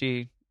if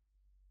she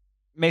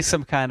makes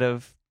some kind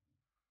of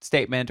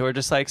statement or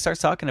just like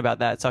starts talking about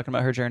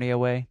her journey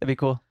away. That'd be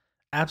cool.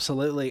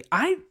 Absolutely.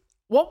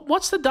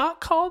 What's the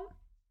doc called?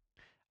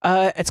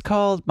 It's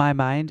called My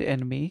Mind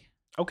and Me.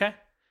 Okay.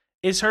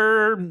 Is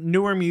her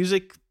newer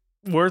music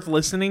worth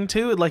listening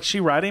to? Like she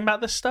writing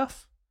about this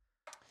stuff?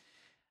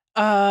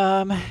 She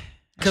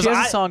has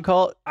a song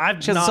called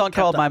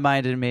My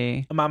Mind and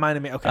Me. My Mind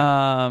and Me. Okay.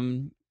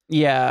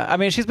 Yeah. I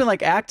mean, she's been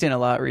like acting a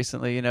lot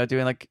recently, you know,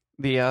 doing like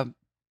the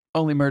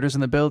Only Murders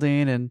in the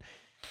Building and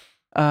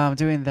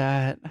doing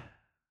that.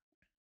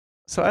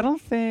 So I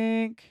don't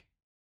think.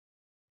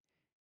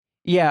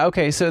 Yeah.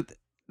 Okay. So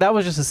that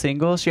was just a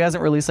single. She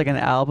hasn't released like an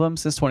album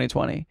since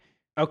 2020.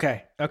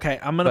 Okay.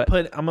 I'm gonna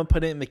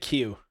put it in the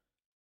queue.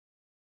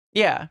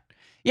 Yeah.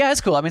 Yeah,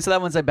 it's cool. I mean, so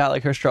that one's about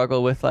like her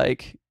struggle with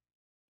like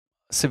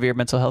severe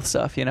mental health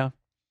stuff, you know?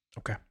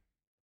 Okay.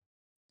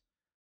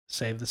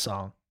 Save the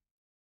song.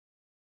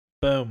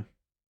 Boom.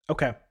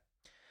 Okay.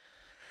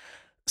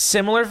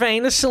 Similar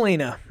vein to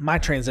Selena, my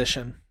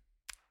transition.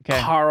 Okay.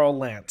 Carl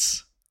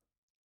Lentz.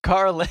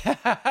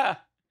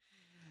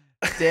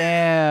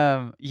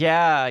 Damn.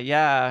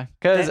 Yeah.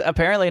 Because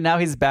apparently now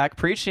he's back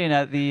preaching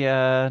at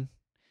the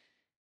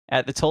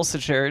at the Tulsa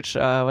Church,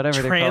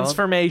 whatever they're called.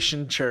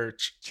 Transformation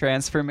Church.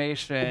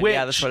 Transformation. Which,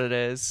 yeah, that's what it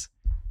is.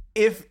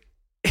 If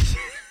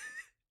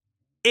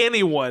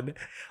anyone,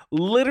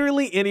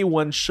 literally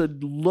anyone,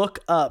 should look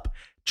up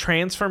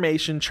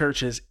Transformation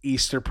Church's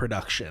Easter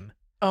production.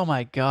 Oh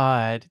my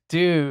God,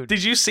 dude.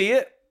 Did you see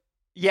it?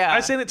 Yeah.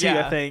 I sent it to you,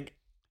 I think.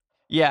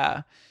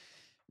 Yeah.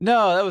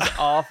 No, that was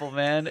awful,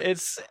 man.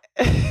 It's...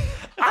 I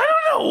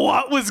don't know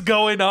what was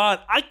going on.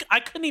 I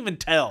couldn't even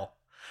tell.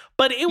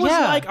 But it was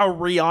like a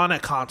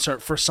Rihanna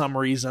concert for some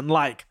reason.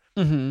 Like...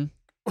 Mm-hmm.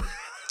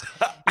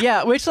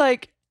 Yeah, which,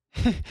 like...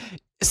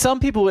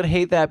 Some people would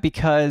hate that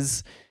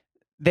because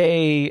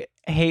they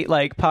hate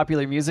like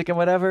popular music and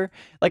whatever.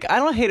 Like, I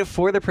don't hate it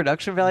for the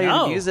production value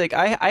of the music.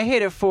 I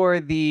hate it for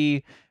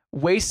the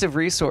waste of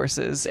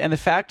resources and the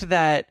fact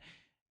that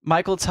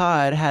Michael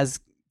Todd has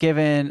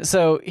given.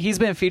 So he's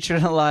been featured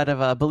in a lot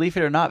of Believe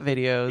It or Not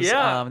videos.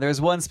 Yeah.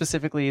 There's one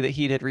specifically that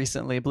he did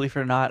recently, Believe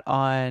It or Not,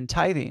 on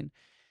tithing.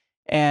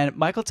 And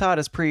Michael Todd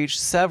has preached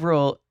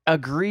several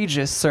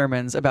egregious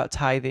sermons about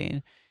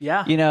tithing.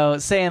 Yeah. You know,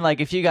 saying like,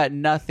 if you got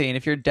nothing,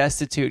 if you're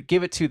destitute,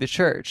 give it to the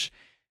church.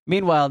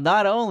 Meanwhile,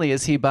 not only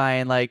is he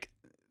buying like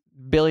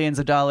billions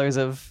of dollars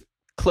of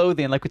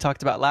clothing, like we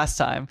talked about last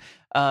time,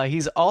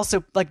 he's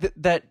also like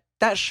that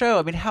show.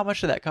 I mean, how much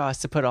did that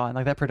cost to put on,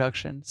 like that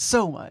production?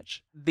 So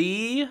much.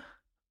 The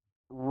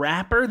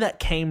rapper that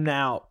came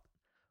out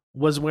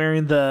was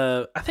wearing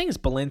I think it's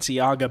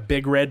Balenciaga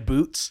big red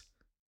boots.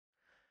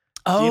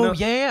 Oh, you know?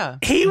 yeah.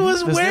 He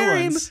was Those new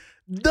wearing ones.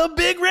 the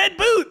big red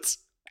boots.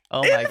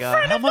 Oh my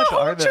God. How much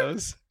are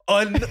those?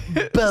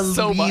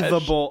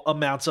 Unbelievable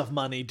amounts of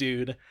money,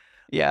 dude.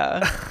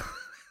 Yeah.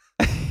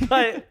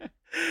 But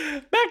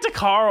back to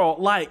Carl,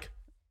 like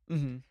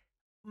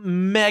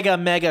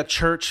mega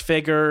church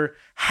figure,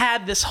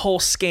 had this whole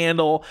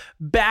scandal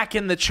back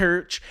in the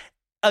church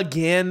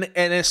again,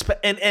 and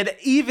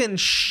even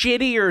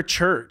shittier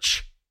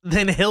church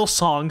than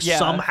Hillsong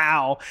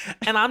somehow.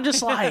 And I'm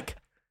just like,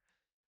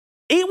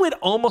 it would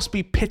almost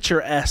be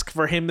picturesque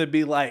for him to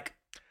be like,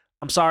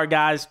 I'm sorry,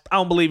 guys, I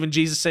don't believe in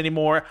Jesus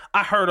anymore.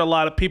 I hurt a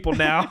lot of people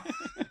now.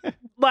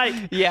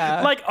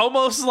 Like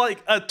almost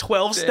like a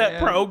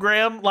 12-step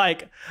program.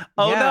 Like,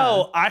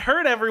 no, I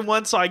hurt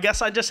everyone, so I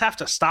guess I just have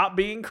to stop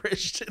being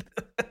Christian.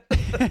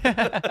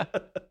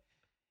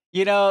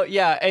 You know,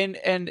 yeah,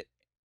 and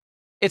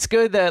it's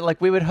good that like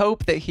we would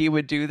hope that he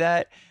would do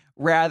that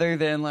rather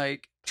than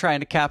like trying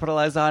to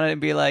capitalize on it and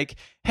be like,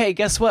 hey,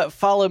 guess what?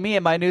 Follow me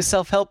in my new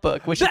self-help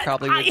book, which he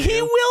probably would do.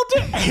 He will do.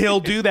 He'll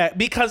do that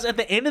because at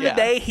the end of the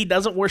day, he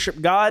doesn't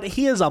worship God.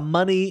 He is a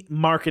money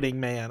marketing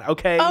man.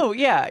 Okay. Oh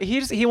yeah,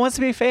 he wants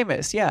to be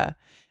famous. Yeah,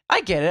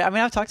 I get it. I mean,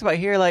 I've talked about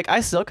here. Like,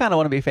 I still kind of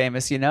want to be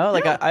famous. You know,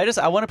 like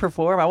I want to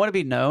perform. I want to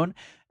be known,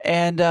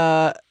 and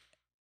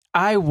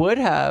I would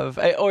have,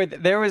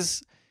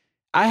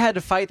 I had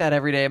to fight that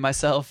every day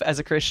myself as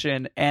a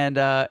Christian. And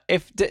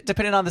if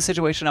depending on the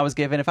situation I was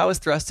given, if I was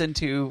thrust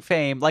into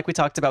fame, like we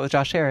talked about with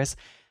Josh Harris,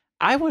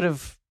 I would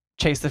have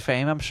chased the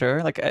fame, I'm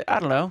sure. Like, I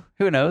don't know.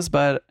 Who knows?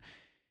 But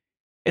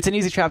it's an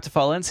easy trap to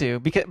fall into.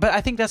 But I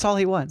think that's all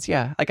he wants.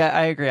 Yeah. Like,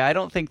 I agree. I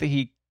don't think that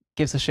he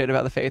gives a shit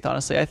about the faith,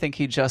 honestly. I think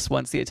he just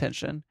wants the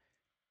attention.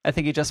 I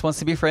think he just wants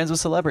to be friends with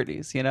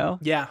celebrities, you know?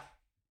 Yeah.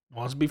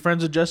 Wants to be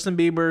friends with Justin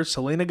Bieber,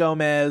 Selena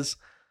Gomez.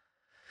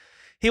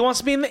 He wants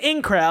to be in the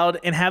in crowd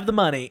and have the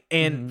money,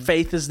 and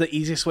faith is the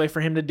easiest way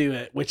for him to do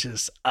it, which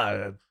is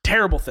a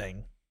terrible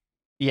thing.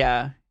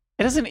 Yeah,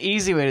 it is an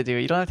easy way to do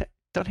it. You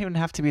don't even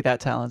have to be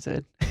that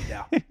talented.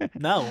 Yeah,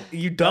 no,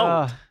 you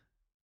don't.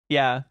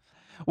 Yeah.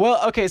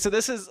 Well, okay, so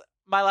this is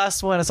my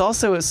last one. It's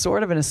also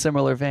sort of in a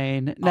similar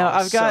vein. Now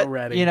I've got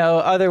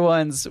other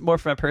ones more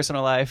from my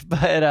personal life,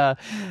 but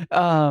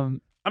I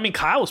mean,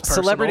 Kyle was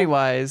personal. Celebrity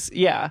wise,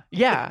 yeah.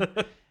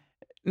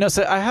 No,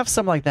 so I have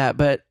some like that,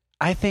 but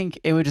I think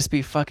it would just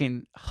be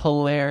fucking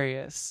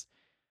hilarious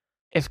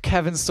if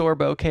Kevin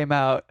Sorbo came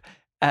out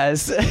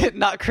as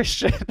not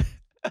Christian.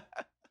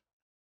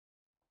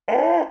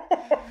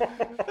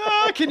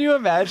 Can you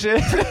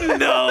imagine?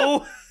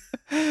 No.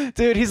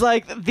 Dude, he's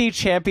like the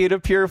champion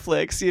of pure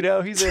flicks, you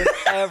know? He's in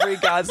every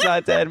God's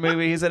Not Dead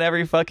movie. He's in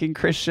every fucking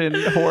Christian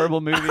horrible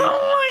movie.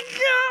 Oh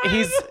my God.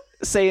 He's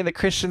saying that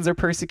Christians are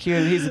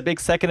persecuted. He's a big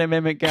Second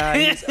Amendment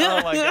guy.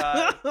 Oh my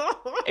God.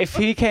 If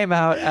he came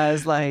out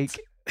as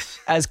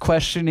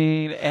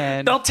questioning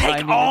and they'll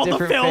take all the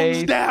films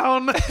faith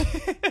down.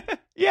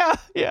 Yeah.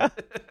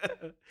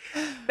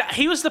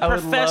 He was the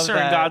professor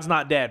in God's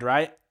Not Dead,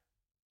 right?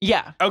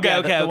 Yeah.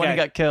 Okay. The one who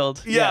got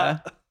killed. Yeah.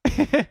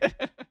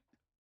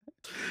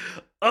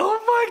 Oh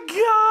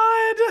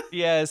my God.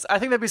 Yes, I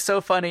think that'd be so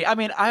funny. I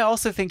mean, I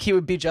also think he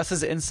would be just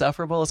as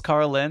insufferable as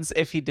Carl Lentz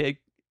if he did,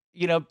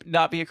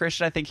 not be a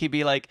Christian. I think he'd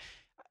be like,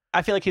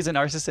 I feel like he's a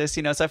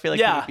narcissist, so I feel like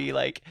he would be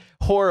like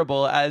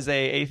horrible as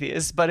a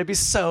atheist, but it'd be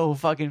so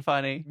fucking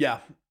funny. Yeah.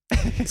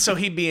 So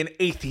he'd be an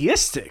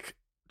atheistic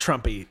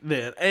Trumpy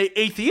then,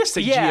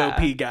 atheistic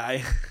GOP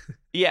guy.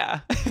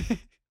 Yeah.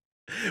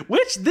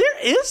 Which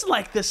there is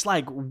like this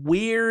like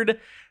weird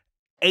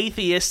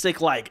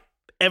atheistic like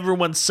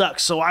everyone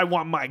sucks, so I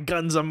want my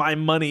guns and my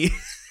money.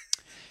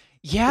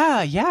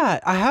 Yeah.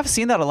 I have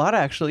seen that a lot,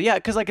 actually. Yeah,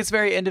 because like it's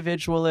very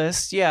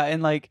individualist. Yeah,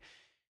 and like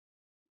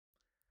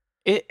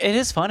it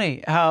is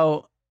funny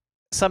how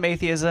some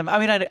atheism. I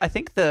mean, I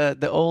think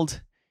the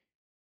old,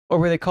 or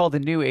were they called the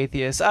new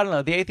atheists? I don't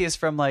know. The atheists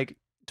from like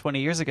 20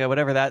 years ago,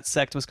 whatever that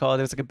sect was called.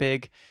 There was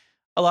like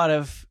a lot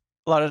of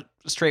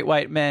straight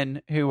white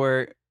men who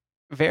were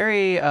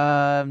very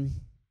a-holes.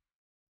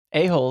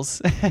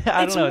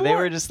 I don't know. They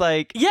were just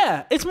like,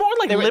 yeah, it's more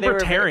like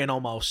libertarian they were,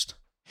 almost.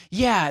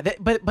 Yeah,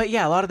 but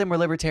yeah, a lot of them were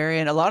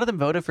libertarian. A lot of them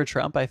voted for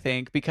Trump, I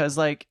think, because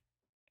like,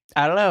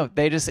 I don't know,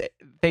 they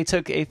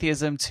took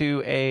atheism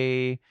to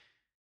a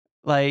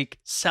like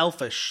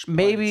selfish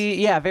maybe place.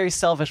 Yeah, very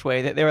selfish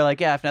way. They were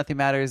like, yeah, if nothing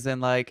matters, then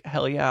like,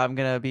 hell yeah, I'm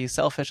gonna be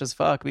selfish as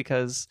fuck,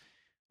 because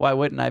why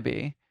wouldn't I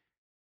be?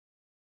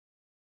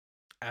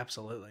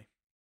 Absolutely.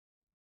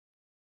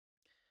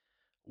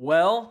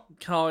 Well,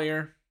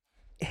 Collier,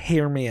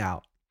 hear me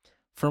out.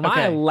 For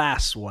my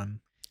last one,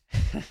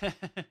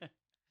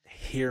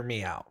 hear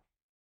me out.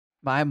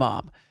 My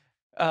mom.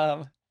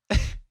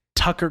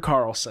 Tucker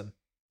Carlson.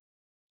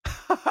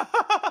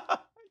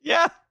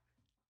 Yeah.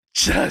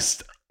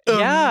 Just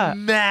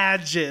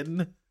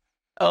imagine.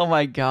 Oh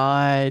my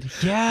God.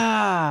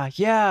 Yeah.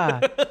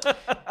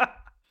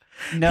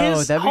 No,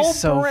 His that'd be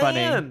so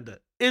brand funny.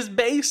 Is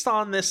based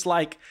on this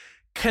like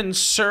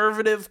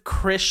conservative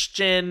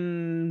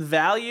Christian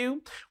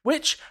value,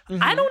 which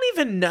I don't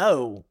even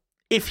know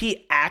if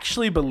he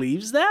actually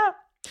believes that.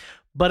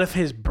 But if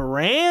his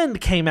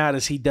brand came out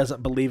as he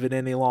doesn't believe it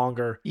any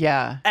longer,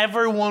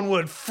 everyone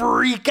would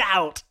freak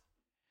out.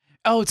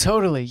 Oh,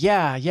 totally.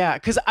 Yeah.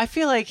 Because I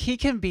feel like he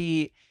can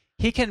be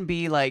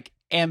like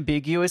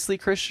ambiguously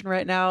Christian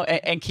right now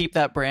and keep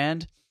that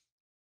brand.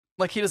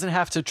 Like he doesn't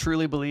have to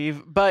truly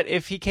believe. But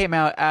if he came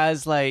out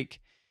as like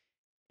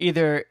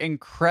either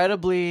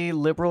incredibly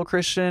liberal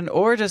Christian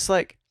or just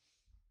like,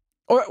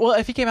 or well,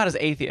 if he came out as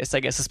atheist, I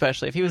guess,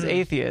 especially if he was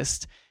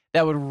atheist,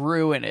 that would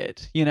ruin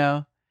it, you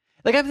know?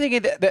 Like I'm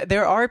thinking that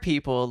there are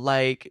people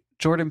like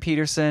Jordan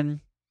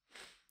Peterson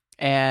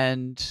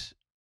and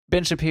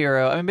Ben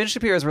Shapiro. I mean, Ben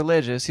Shapiro's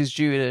religious; he's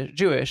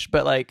Jewish,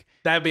 but like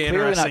that'd be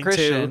clearly interesting not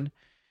Christian. Too.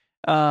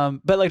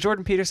 But like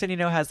Jordan Peterson, you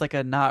know, has like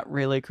a not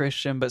really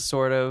Christian but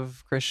sort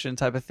of Christian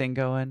type of thing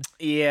going.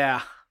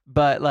 Yeah,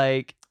 but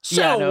like,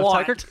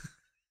 Tucker.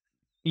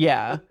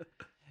 Yeah,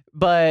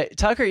 but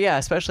Tucker,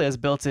 especially has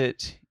built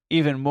it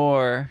even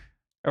more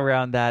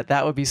around that.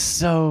 That would be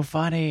so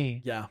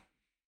funny. Yeah.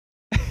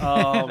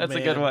 Oh, that's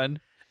man. A good one.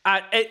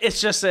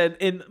 It's just said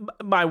in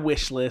my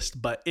wish list,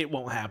 but it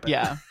won't happen.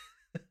 Yeah.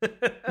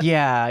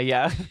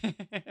 Yeah.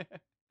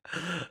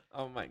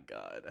 Oh my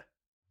God.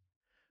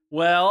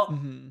 Well,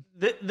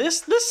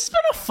 this has been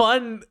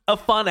a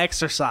fun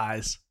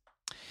exercise.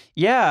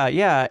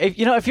 Yeah.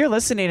 If you're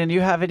listening and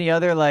you have any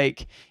other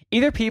like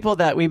either people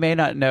that we may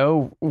not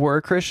know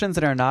were Christians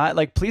and are not,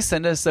 like please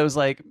send us those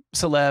like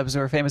celebs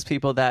or famous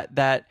people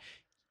that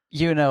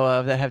you know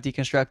of that have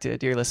deconstructed,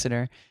 dear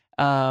listener.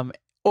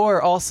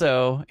 Or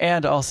also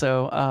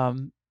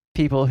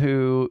people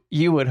who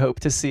you would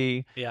hope to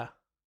see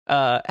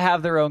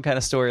have their own kind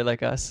of story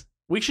like us.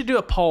 We should do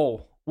a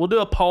poll. We'll do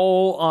a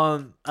poll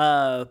on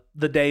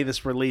the day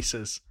this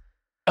releases.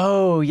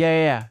 Oh,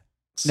 yeah.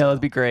 So. No,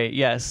 that'd be great.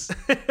 Yes.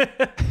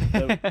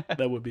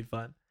 that would be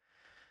fun.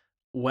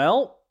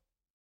 Well,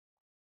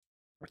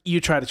 you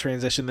try to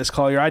transition this,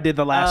 Collier. I did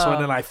the last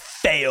one and I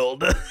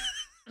failed.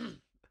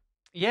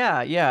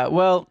 Yeah.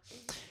 Well,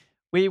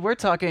 we were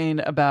talking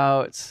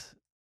about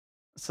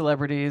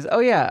celebrities. Oh,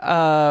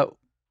 yeah.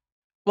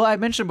 Well, I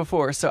mentioned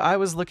before, so I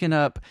was looking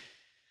up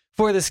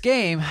for this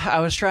game.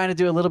 I was trying to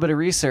do a little bit of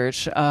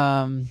research,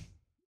 and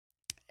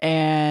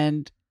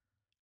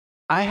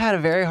I had a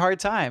very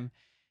hard time.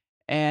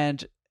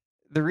 And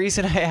the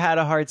reason I had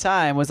a hard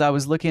time was I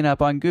was looking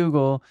up on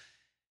Google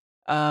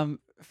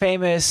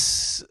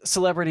famous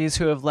celebrities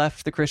who have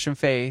left the Christian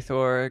faith,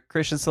 or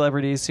Christian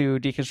celebrities who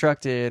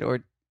deconstructed,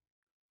 or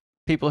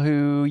people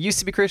who used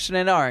to be Christian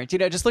and aren't. You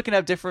know, just looking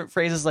up different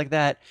phrases like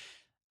that.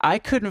 I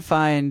could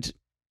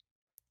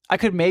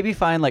maybe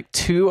find like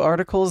 2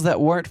 articles that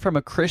weren't from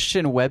a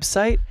Christian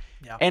website.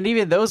 Yeah. And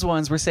even those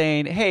ones were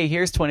saying, hey,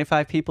 here's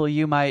 25 people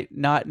you might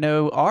not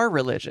know are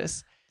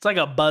religious. It's like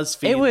a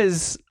BuzzFeed. It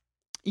was,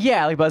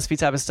 like BuzzFeed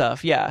type of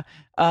stuff. Yeah.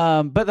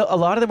 But a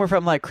lot of them were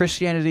from like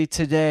Christianity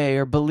Today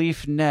or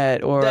Belief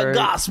Net or the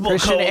Gospel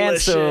Christian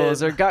Coalition.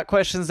 Answers or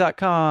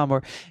GotQuestions.com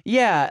or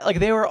like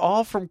they were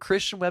all from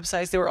Christian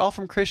websites. They were all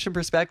from Christian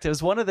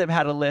perspectives. One of them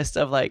had a list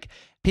of like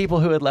people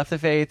who had left the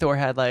faith or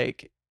had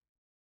like,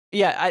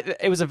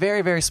 it was a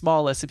very, very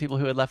small list of people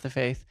who had left the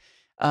faith.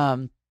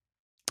 And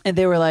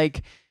they were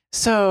like,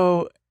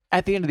 so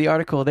at the end of the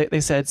article, they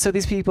said, so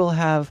these people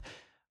have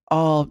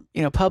all,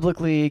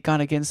 publicly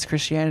gone against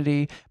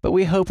Christianity, but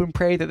we hope and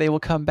pray that they will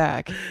come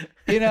back.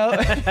 They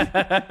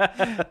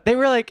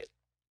were like,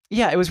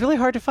 it was really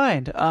hard to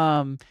find.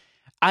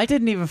 I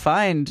didn't even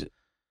find,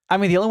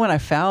 the only one I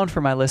found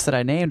for my list that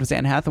I named was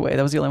Anne Hathaway.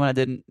 That was the only one I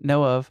didn't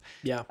know of.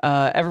 Yeah.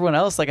 Everyone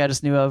else, like I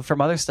just knew of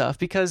from other stuff,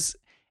 because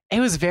it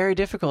was very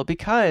difficult,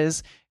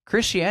 because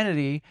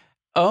Christianity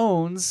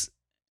owns.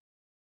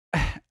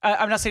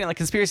 I'm not saying like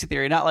conspiracy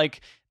theory, not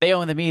like they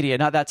own the media,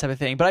 not that type of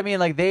thing. But I mean,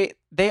 like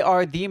they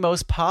are the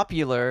most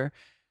popular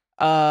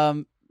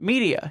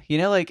media. You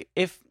know, like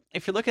if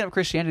you're looking up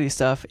Christianity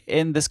stuff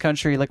in this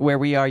country, like where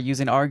we are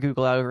using our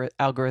Google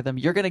algorithm,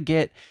 you're gonna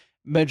get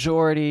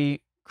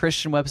majority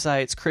Christian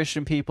websites,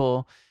 Christian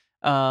people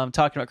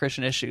talking about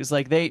Christian issues.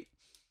 Like it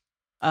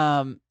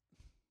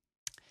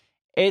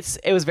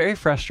was very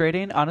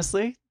frustrating,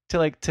 honestly,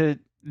 to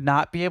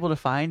not be able to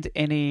find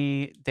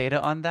any data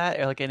on that,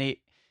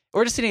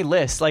 or just any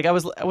lists. Like I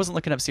wasn't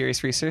looking up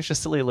serious research,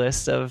 just silly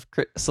lists of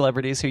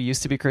celebrities who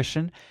used to be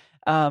Christian.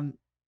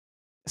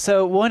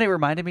 So one, it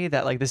reminded me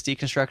that like this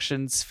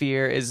deconstruction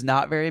sphere is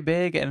not very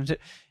big, and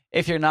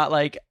if you're not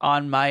like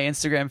on my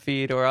Instagram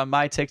feed or on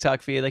my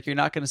TikTok feed, like you're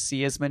not going to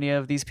see as many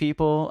of these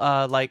people.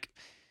 All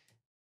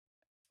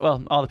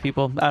the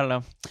people, I don't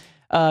know.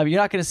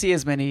 You're not going to see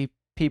as many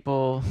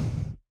people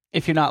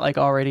if you're not like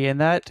already in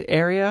that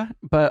area.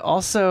 But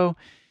also,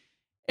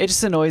 it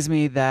just annoys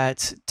me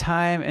that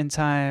time and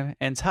time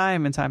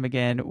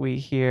again, we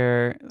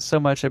hear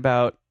so much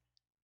about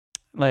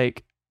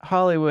like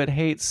Hollywood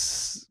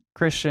hates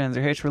Christians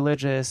or hates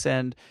religious,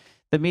 and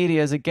the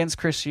media is against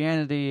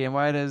Christianity, and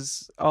why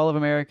does all of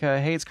America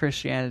hates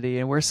Christianity,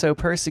 and we're so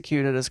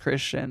persecuted as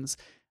Christians.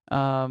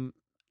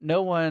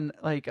 No one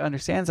like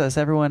understands us.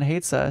 Everyone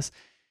hates us.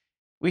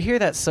 We hear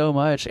that so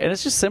much, and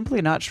it's just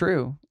simply not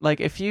true. Like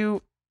if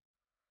you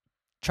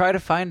try to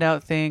find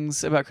out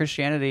things about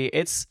Christianity,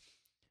 it's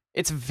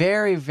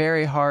very,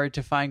 very hard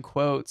to find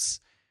quotes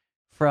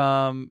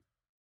from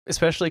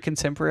especially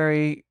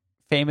contemporary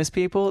famous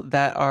people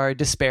that are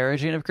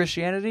disparaging of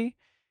Christianity.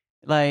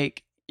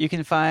 Like you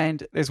can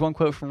find, there's one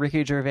quote from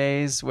Ricky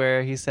Gervais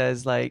where he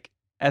says like,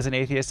 as an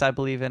atheist, I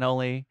believe in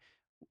only,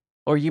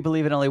 or you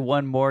believe in only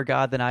one more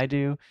God than I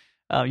do.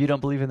 You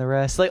don't believe in the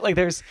rest. Like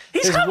there's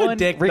one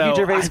dick, Ricky though,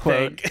 Gervais I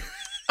quote. think.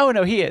 Oh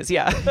no, he is.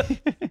 Yeah.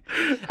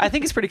 I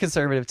think he's pretty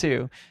conservative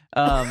too.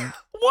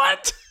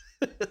 What?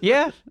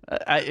 Yeah,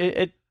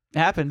 it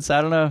happens.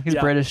 I don't know. He's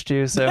British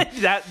too, so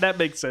that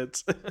makes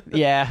sense.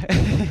 Yeah.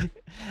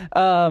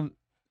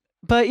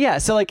 But yeah,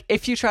 so like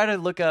if you try to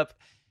look up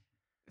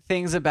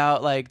things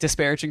about like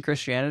disparaging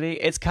Christianity,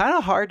 it's kind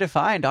of hard to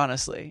find,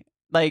 honestly.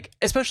 Like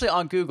especially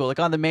on Google, like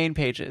on the main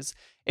pages.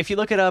 If you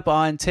look it up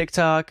on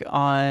TikTok,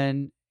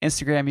 on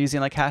Instagram using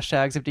like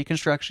hashtags of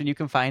deconstruction, you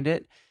can find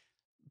it.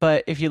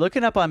 But if you look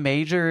it up on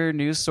major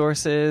news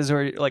sources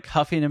or like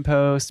Huffington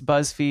Post,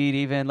 BuzzFeed,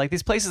 even like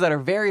these places that are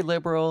very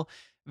liberal,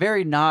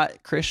 very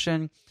not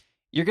Christian,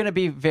 you're going to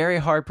be very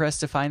hard pressed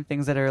to find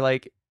things that are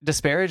like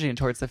disparaging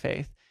towards the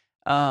faith.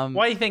 Why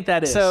do you think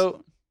that is?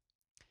 So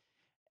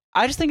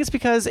I just think it's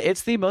because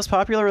it's the most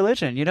popular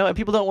religion, you know, and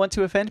people don't want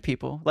to offend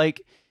people.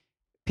 Like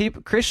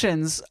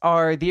Christians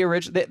are the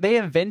original. They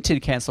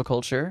invented cancel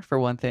culture, for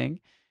one thing.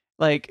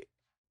 Like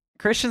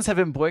Christians have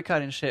been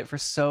boycotting shit for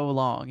so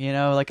long, you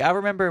know. Like I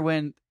remember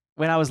when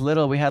I was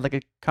little, we had like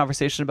a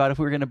conversation about if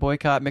we were going to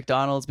boycott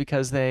McDonald's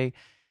because they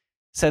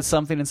said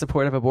something in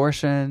support of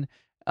abortion,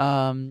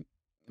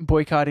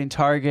 boycotting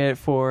Target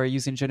for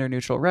using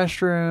gender-neutral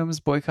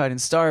restrooms, boycotting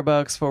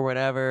Starbucks for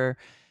whatever.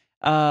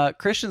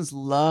 Christians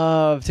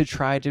love to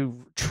try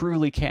to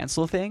truly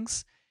cancel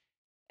things,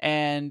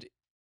 and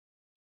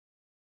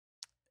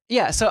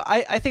yeah, so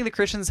I think the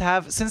Christians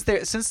have,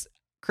 since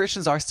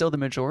Christians are still the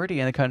majority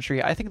in the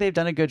country, I think they've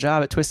done a good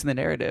job at twisting the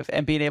narrative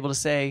and being able to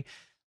say,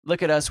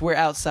 look at us, we're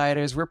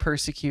outsiders, we're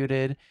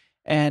persecuted.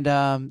 And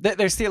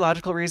there's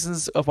theological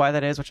reasons of why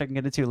that is, which I can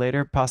get into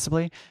later,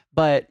 possibly.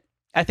 But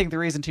I think the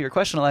reason to your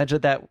question, Elijah,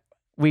 that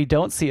we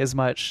don't see as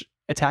much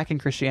attacking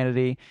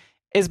Christianity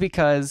is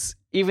because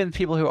even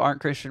people who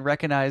aren't Christian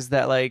recognize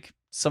that like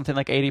something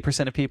like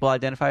 80% of people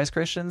identify as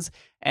Christians.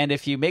 And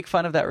if you make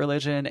fun of that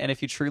religion and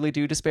if you truly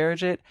do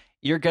disparage it,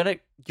 you're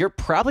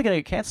probably going to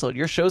get canceled.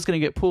 Your show's going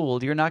to get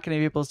pulled. You're not going to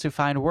be able to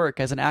find work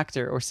as an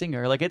actor or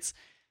singer. Like it's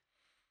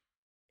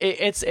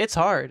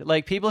hard.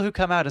 Like people who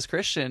come out as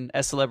Christian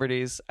as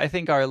celebrities, I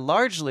think are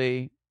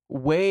largely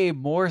way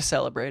more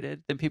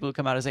celebrated than people who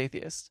come out as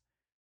atheists.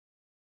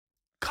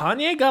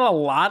 Kanye got a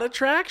lot of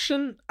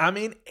traction. I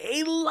mean,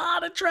 a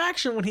lot of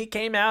traction when he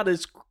came out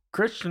as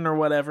Christian or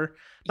whatever.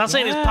 Not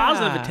saying it's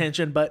positive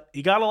attention, but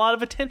he got a lot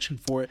of attention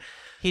for it.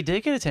 He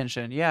did get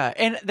attention, yeah.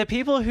 And the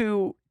people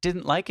who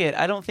didn't like it,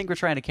 I don't think were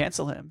trying to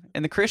cancel him.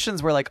 And the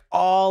Christians were like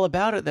all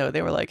about it, though.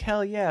 They were like,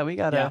 hell yeah, we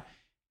got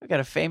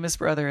a famous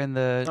brother in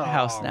the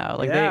house now.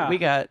 Like we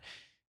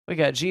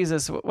got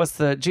Jesus. What's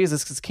the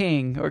Jesus is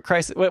King or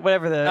Christ?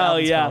 Whatever the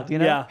album's called, you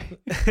know?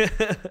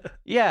 Yeah.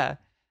 Yeah.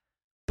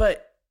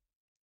 But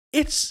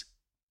it's,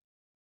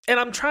 and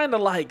I'm trying to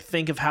like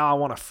think of how I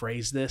want to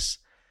phrase this.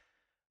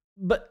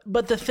 But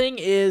the thing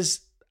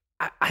is,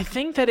 I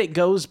think that it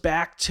goes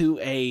back to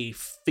a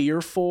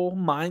fearful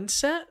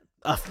mindset,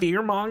 a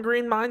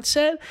fear-mongering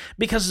mindset,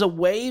 because the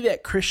way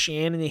that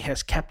Christianity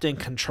has kept in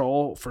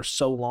control for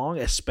so long,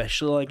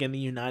 especially like in the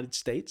United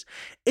States,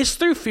 is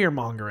through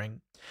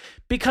fear-mongering.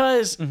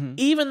 Because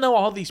even though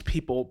all these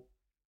people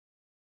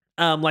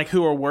like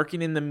who are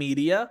working in the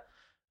media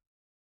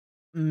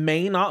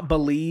may not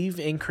believe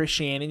in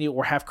Christianity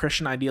or have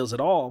Christian ideals at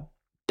all,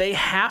 they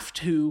have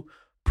to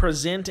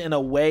present in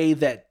a way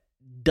that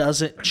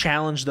doesn't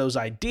challenge those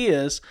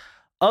ideas.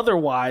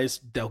 Otherwise,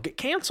 they'll get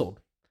canceled.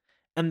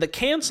 And the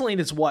canceling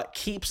is what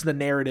keeps the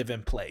narrative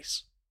in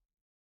place.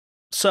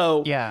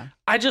 So Yeah.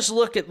 I just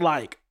look at,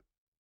 like,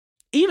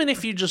 even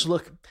if you just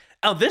look,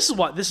 oh, this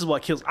is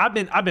what kills. I've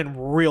been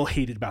real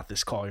heated about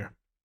this, Collier.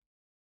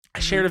 I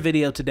shared a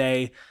video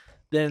today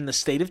that in the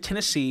state of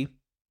Tennessee,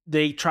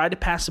 they tried to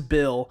pass a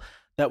bill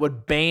that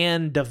would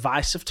ban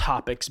divisive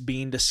topics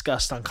being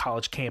discussed on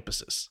college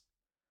campuses.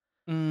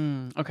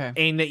 Okay.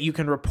 And that you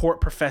can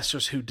report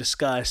professors who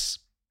discuss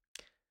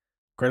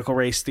critical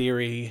race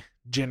theory,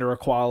 gender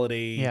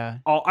equality,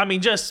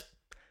 just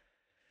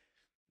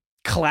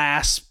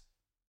class,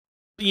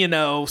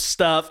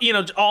 stuff,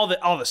 all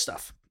the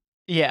stuff.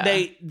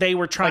 Yeah. They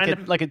were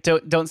trying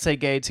don't say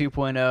gay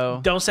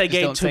 2.0. Don't say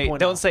gay 2.0.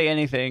 Don't say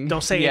anything.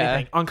 Don't say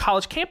anything on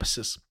college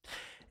campuses.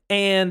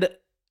 And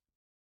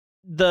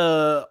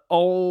the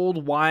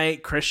old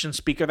white Christian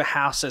Speaker of the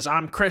House says,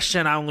 I'm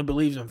Christian, I only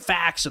believe in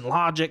facts and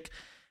logic.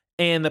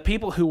 And the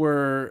people who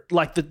were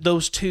like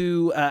those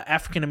two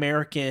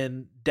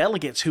African-American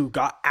delegates who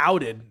got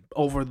outed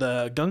over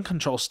the gun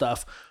control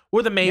stuff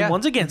were the main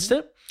ones against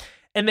it.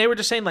 And they were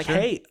just saying, like,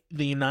 hey,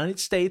 the United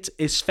States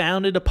is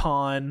founded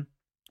upon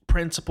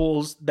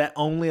principles that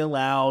only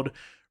allowed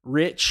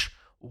rich,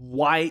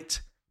 white,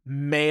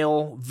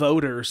 male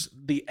voters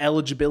the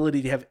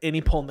eligibility to have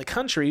any poll in the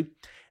country.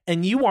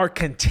 And you are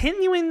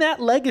continuing that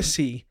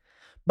legacy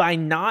by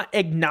not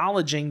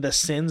acknowledging the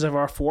sins of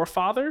our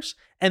forefathers.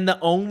 And the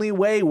only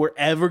way we're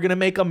ever going to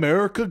make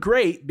America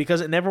great, because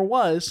it never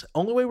was,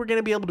 only way we're going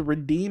to be able to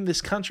redeem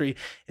this country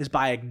is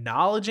by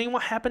acknowledging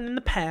what happened in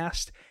the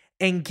past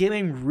and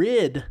getting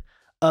rid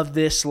of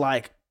this,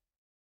 like,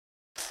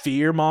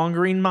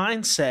 fear-mongering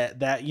mindset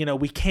that,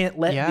 we can't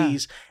let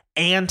these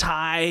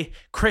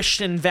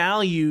anti-Christian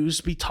values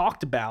be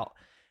talked about.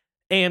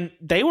 And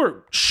they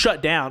were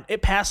shut down.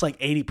 It passed like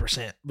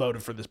 80%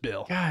 voted for this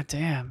bill. God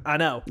damn. I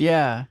know.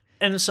 Yeah.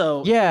 And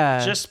so,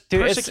 just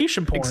dude,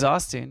 persecution porn.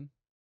 Exhausting.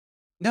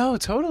 No,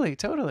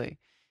 totally.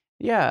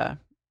 Yeah.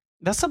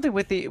 That's something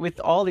with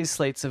all these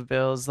slates of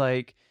bills,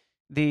 like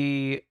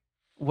the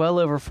well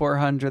over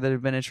 400 that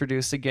have been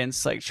introduced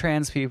against, like,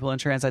 trans people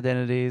and trans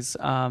identities,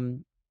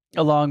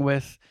 along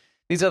with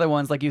these other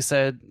ones, like you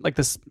said, like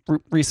this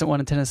recent one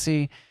in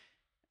Tennessee.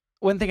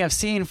 One thing I've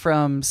seen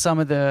from some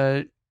of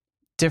the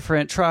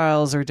different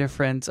trials or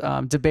different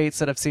debates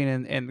that I've seen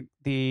in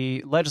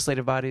the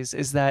legislative bodies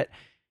is that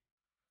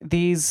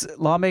these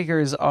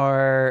lawmakers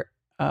are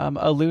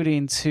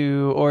alluding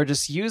to or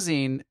just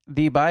using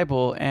the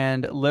Bible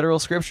and literal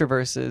scripture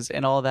verses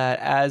and all that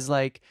as,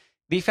 like,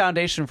 the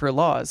foundation for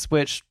laws,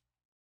 which,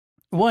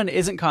 one,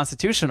 isn't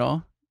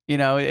constitutional.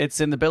 It's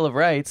in the Bill of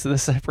Rights, the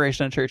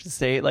separation of church and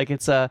state. Like,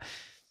 it's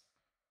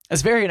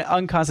very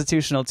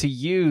unconstitutional to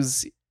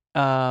use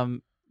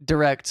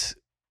direct,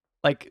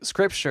 like,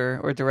 scripture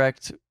or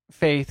direct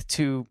faith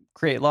to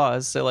create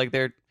laws. So, like,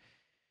 they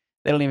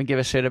don't even give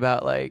a shit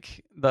about,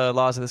 like, the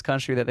laws of this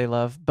country that they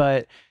love.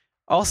 But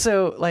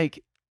also,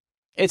 like,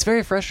 it's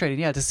very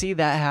frustrating, to see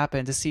that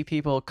happen, to see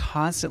people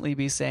constantly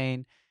be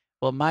saying,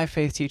 well, my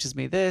faith teaches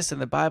me this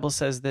and the Bible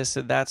says this,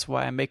 so that's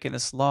why I'm making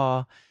this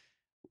law.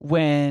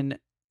 When,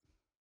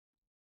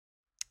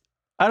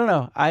 I don't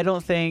know. I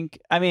don't think,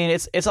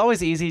 it's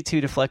always easy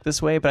to deflect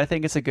this way, but I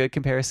think it's a good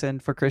comparison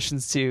for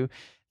Christians to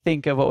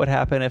think of what would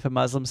happen if a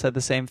Muslim said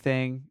the same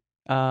thing.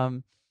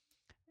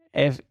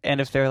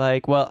 If they're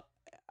like, well,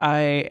 I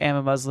am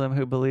a Muslim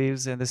who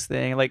believes in this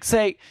thing, like,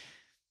 say,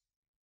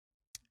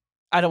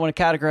 I don't want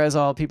to categorize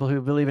all people who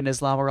believe in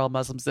Islam or all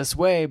Muslims this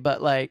way, but,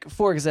 like,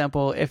 for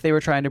example, if they were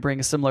trying to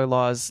bring similar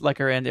laws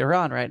like are in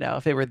Iran right now,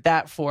 if they were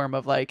that form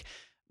of, like,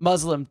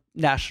 Muslim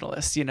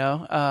nationalists,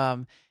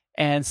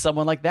 and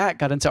someone like that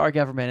got into our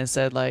government and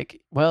said,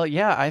 like, well,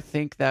 yeah, I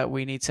think that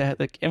we need to,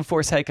 like,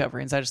 enforce head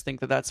coverings. I just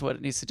think that that's what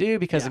it needs to do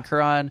because in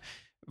Quran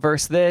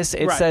verse this,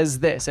 it says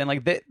this. And,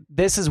 like,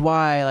 this is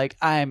why, like,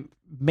 I'm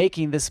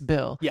making this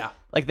bill. Yeah.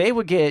 Like, they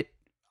would get,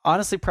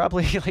 honestly,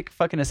 probably, like,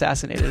 fucking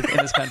assassinated in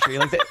this country.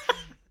 Like,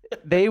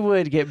 they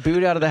would get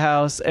booed out of the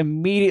house,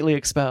 immediately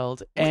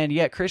expelled. And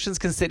yet Christians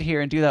can sit here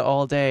and do that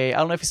all day. I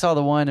don't know if you saw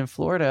the one in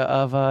Florida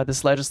of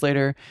this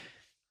legislator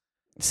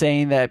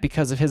saying that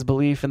because of his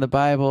belief in the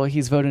Bible,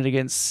 he's voted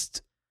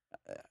against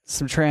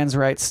some trans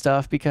rights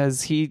stuff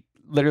because he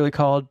literally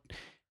called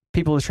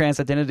people with trans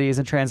identities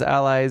and trans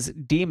allies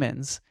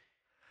demons.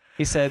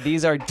 He said,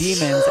 these are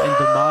demons and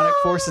demonic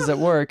forces at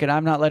work, and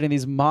I'm not letting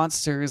these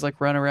monsters,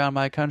 like, run around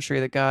my country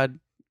that God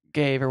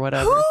gave or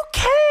whatever. Who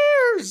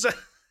cares?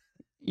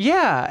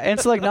 Yeah. And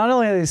so, like, not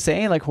only are they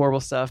saying, like,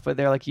 horrible stuff, but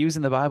they're, like,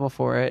 using the Bible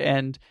for it.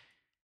 And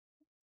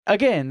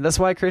again, that's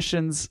why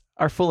Christians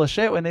are full of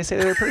shit when they say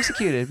they're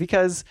persecuted,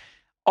 because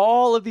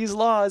all of these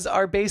laws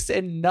are based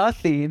in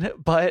nothing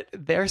but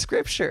their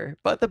scripture,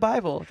 but the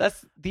Bible.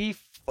 That's the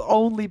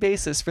only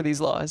basis for these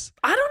laws.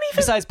 I don't even,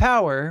 besides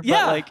power,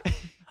 but, like,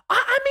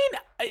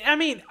 I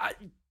mean,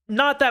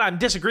 not that I'm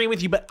disagreeing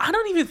with you, but I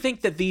don't even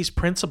think that these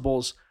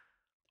principles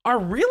are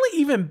really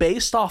even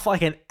based off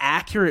like an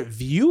accurate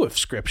view of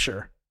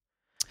Scripture.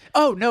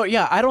 Oh no,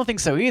 yeah, I don't think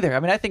so either. I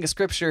mean, I think of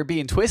Scripture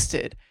being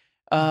twisted.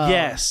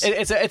 Yes,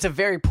 it's a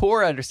very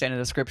poor understanding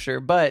of Scripture.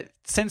 But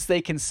since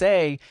they can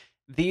say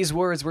these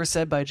words were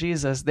said by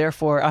Jesus,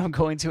 therefore I'm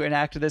going to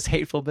enact this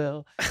hateful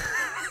bill.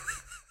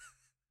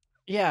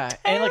 Yeah,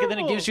 and then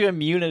it gives you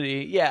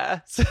immunity.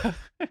 Yeah. So.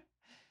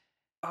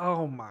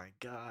 Oh my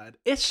God,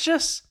 it's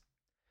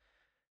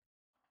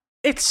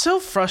so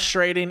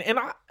frustrating, and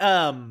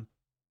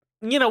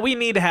we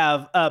need to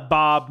have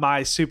Bob,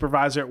 my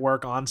supervisor at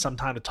work, on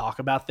sometime to talk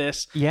about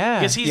this.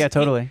 Yeah,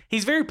 totally.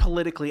 He's very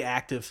politically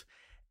active,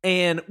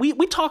 and we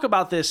talk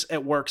about this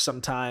at work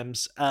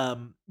sometimes.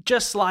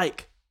 Just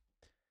like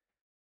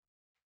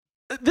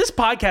this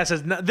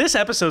podcast this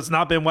episode's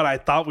not been what I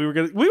thought we were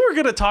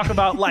gonna talk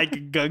about,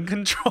 like gun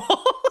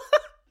control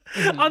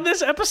on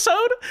this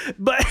episode,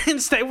 but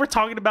instead we're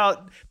talking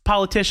about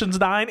politicians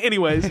dying.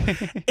 Anyways,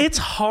 it's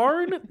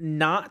hard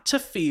not to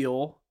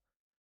feel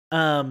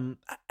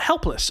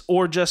helpless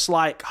or just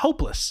like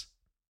hopeless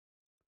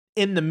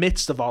in the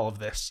midst of all of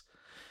this,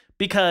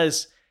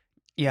 because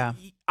you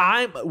and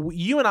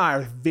I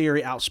are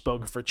very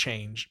outspoken for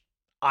change.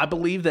 I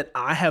believe that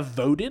I have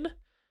voted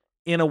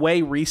in a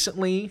way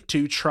recently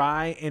to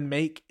try and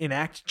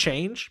enact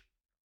change.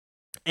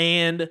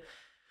 And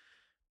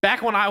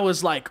back when I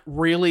was like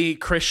really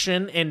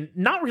Christian and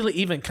not really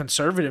even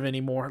conservative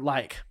anymore,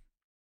 like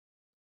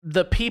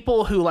the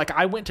people who like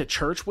I went to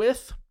church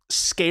with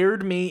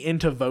scared me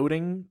into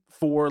voting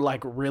for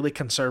like really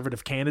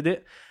conservative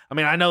candidate. I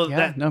mean, I know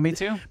that. No, me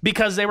too.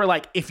 Because they were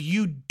like, if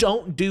you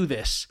don't do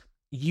this,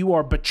 you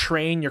are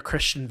betraying your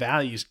Christian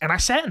values. And I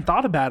sat and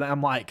thought about it.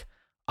 I'm like,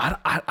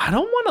 I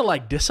don't want to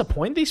like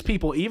disappoint these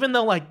people, even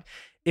though like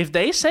if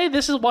they say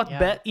this is what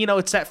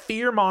it's that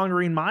fear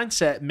mongering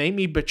mindset made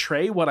me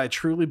betray what I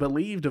truly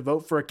believe to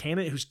vote for a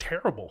candidate who's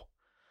terrible.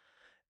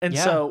 And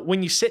so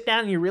when you sit down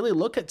and you really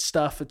look at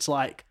stuff, it's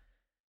like,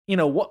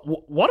 what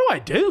do I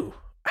do?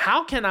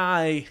 How can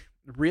I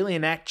really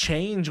enact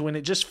change when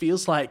it just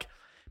feels like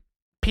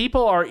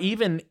people are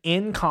even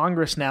in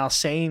Congress now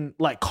saying,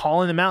 like,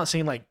 calling them out,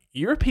 saying like,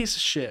 you're a piece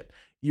of shit.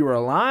 You are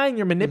lying.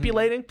 You're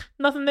manipulating.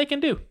 Nothing they can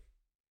do.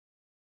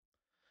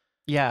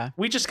 Yeah.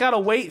 We just got to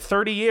wait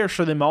 30 years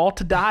for them all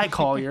to die,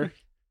 Collier.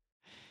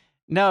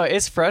 No,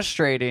 it's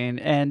frustrating.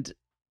 And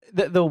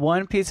the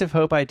one piece of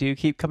hope I do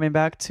keep coming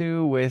back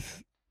to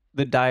with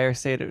the dire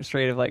state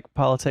of like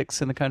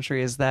politics in the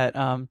country is that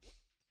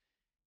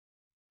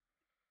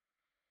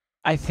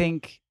I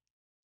think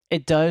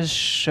it does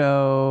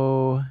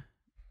show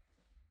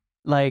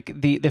like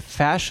the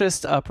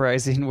fascist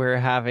uprising we're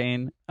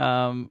having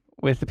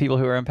with the people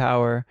who are in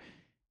power,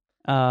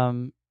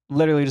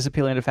 literally just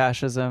appealing to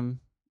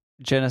fascism,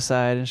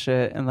 genocide and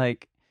shit, and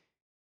like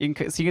you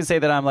can say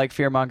that I'm like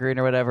fear mongering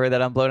or whatever,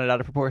 that I'm blowing it out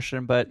of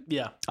proportion, but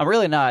I'm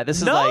really not.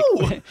 This is like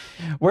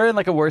we're in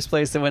like a worse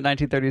place than what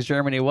 1930s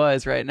Germany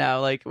was right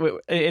now. Like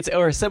it's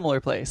or a similar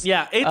place.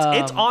 Yeah,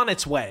 it's on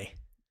its way.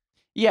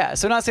 Yeah,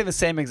 so not saying the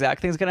same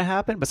exact thing is going to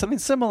happen, but something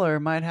similar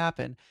might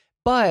happen.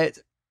 But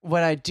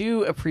what I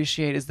do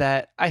appreciate is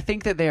that I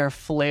think that they are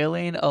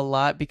flailing a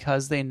lot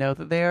because they know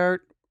that they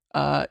are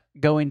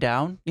going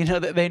down. They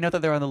know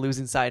that they're on the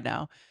losing side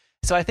now.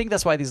 So I think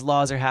that's why these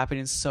laws are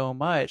happening so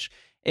much.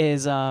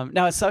 Is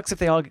now it sucks if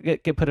they all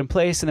get put in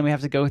place and then we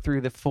have to go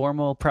through the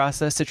formal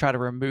process to try to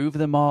remove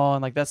them all,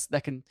 and like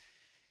that can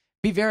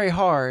be very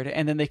hard.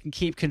 And then they can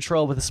keep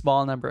control with a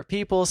small number of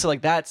people. So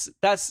like that's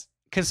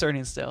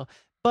concerning still.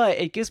 But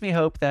it gives me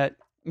hope that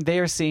they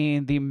are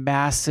seeing the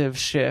massive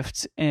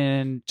shift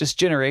in just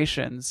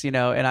generations, in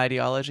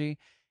ideology,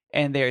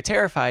 and they are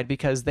terrified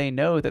because they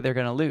know that they're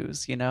going to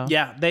lose.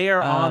 Yeah, they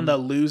are on the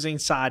losing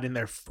side and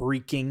they're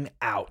freaking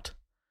out.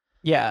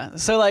 Yeah.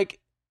 So like,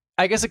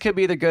 I guess it could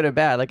be either good or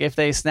bad. Like if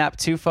they snap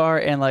too far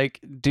and like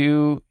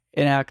do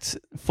enact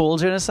full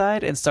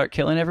genocide and start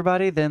killing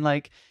everybody, then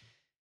like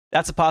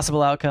that's a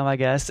possible outcome, I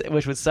guess,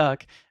 which would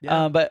suck.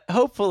 Yeah. But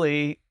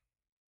hopefully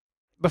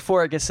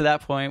before it gets to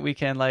that point, we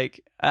can like,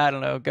 I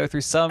don't know, go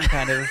through some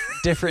kind of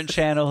different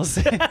channels.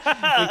 We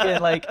can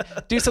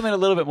like do something a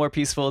little bit more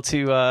peaceful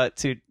to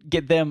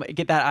get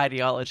that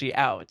ideology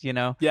out,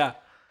 Yeah.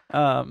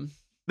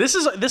 This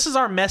is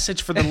our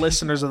message for the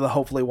listeners of the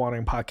Hopefully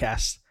Wandering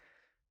podcast.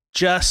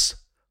 Just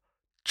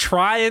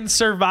try and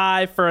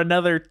survive for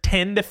another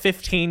 10 to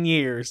 15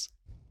 years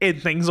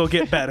and things will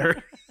get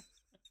better.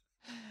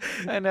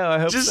 I know. I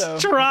hope so.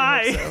 Just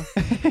try.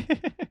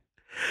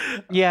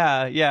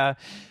 Yeah.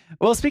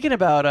 Well, speaking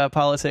about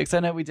politics, I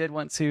know we did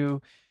want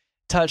to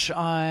touch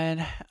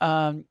on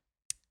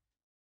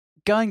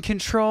gun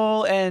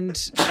control,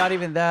 and not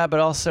even that, but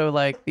also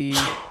like the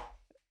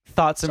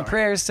thoughts and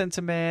prayers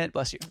sentiment.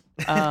 Bless you.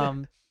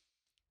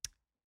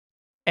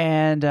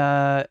 And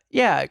kind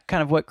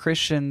of what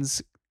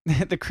Christians,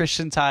 the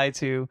Christian tie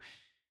to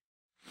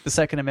the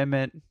Second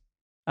Amendment.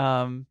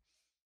 But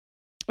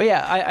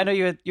yeah, I know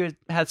you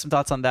had some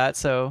thoughts on that.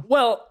 So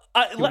well,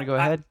 you want to go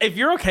ahead? If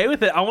you're okay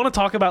with it, I want to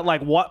talk about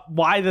like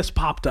why this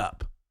popped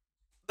up.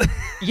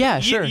 Yeah,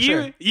 sure,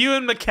 sure. You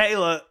and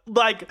Michaela,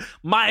 like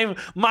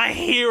my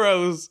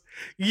heroes.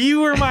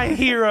 You were my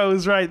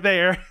heroes right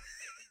there.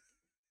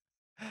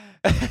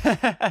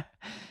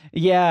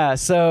 Yeah,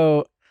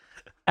 so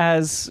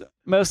as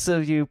most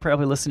of you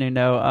probably listening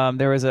know,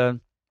 there was a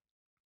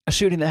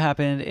shooting that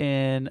happened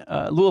in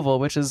Louisville,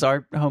 which is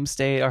our home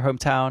state, our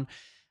hometown.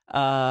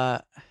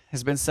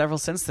 There's been several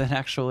since then,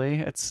 actually.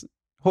 It's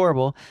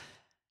horrible.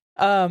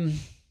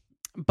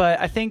 But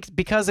I think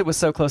because it was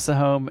so close to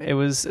home, it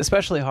was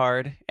especially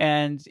hard.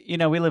 And, you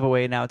know, we live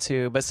away now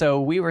too. But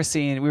so we were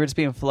just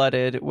being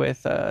flooded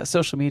with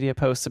social media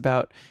posts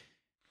about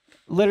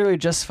literally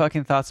just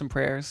fucking thoughts and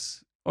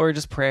prayers, or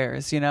just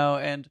prayers, you know?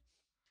 And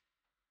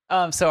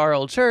so our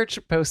old church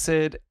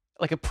posted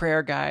like a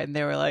prayer guide, and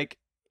they were like,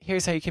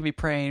 here's how you can be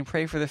praying.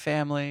 Pray for the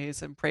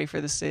families, and pray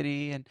for the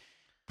city, and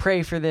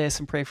pray for this,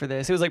 and pray for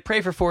this. It was like, pray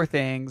for 4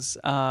 things.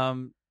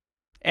 And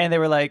they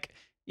were like,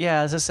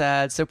 yeah, this is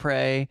sad, so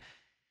pray.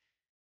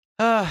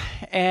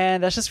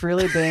 And that's just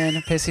really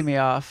been pissing me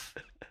off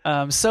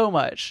so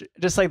much.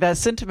 Just like that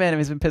sentiment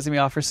has been pissing me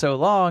off for so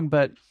long,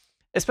 but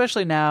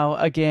especially now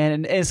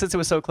again, and since it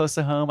was so close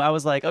to home, I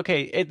was like,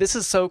 okay, this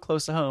is so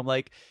close to home.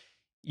 Like,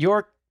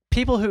 your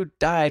people who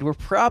died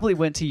probably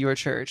went to your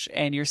church,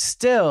 and you're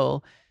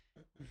still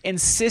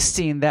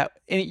insisting that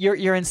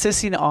you're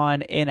insisting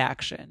on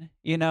inaction,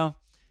 you know?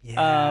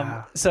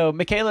 Yeah. So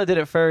Michaela did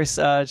it first.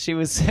 She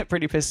was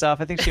pretty pissed off.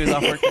 I think she was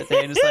off work that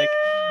day and just like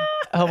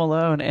home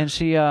alone, and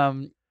she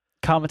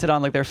commented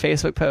on like their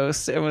Facebook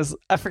post. It was,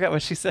 I forgot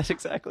what she said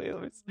exactly.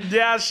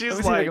 Yeah, she's let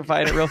me see if I can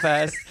find it real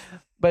fast.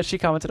 But she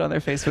commented on their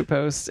Facebook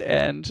post,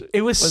 and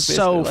it was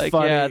so like,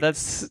 funny. yeah,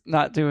 that's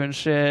not doing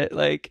shit.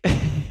 Like,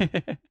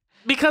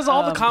 because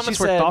all the comments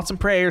were said, thoughts and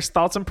prayers,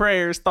 thoughts and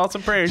prayers, thoughts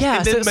and prayers. Yeah,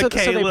 and then so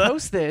Michaela, they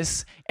post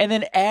this, and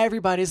then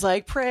everybody's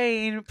like,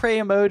 pray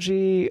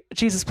emoji,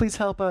 Jesus, please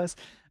help us.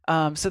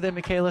 So then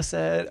Michaela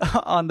said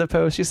on the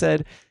post, she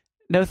said,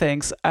 no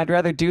thanks, I'd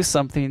rather do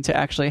something to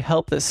actually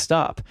help this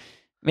stop.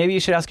 Maybe you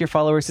should ask your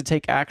followers to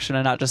take action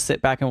and not just sit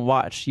back and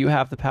watch. You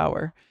have the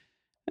power.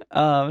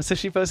 So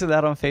she posted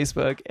that on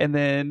Facebook, and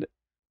then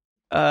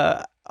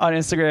on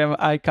Instagram,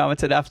 I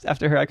commented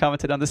after her. I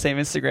commented on the same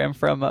Instagram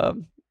from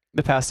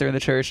the pastor in the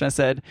church, and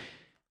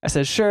I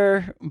said,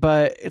 sure,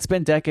 but it's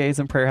been decades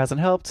and prayer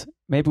hasn't helped.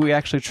 Maybe we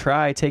actually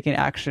try taking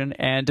action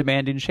and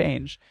demanding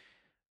change.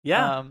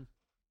 Yeah,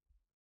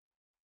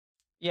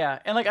 yeah,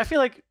 and like I feel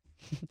like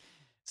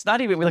it's not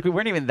even like we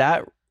weren't even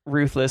that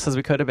ruthless as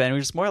we could have been. We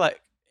were just more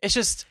like, it's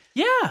just,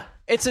 yeah.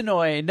 It's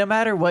annoying. No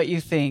matter what you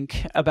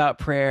think about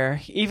prayer,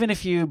 even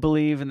if you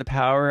believe in the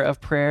power of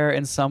prayer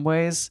in some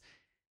ways,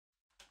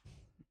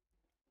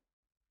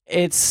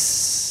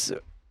 it's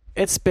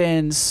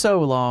been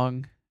so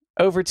long,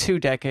 over 2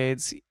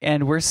 decades,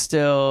 and we're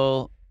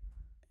still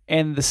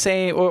in the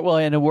same, or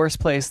in a worse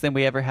place than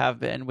we ever have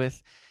been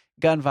with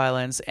gun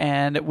violence,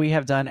 and we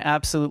have done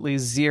absolutely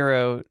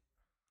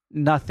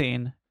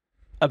nothing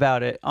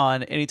about it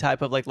on any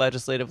type of like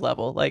legislative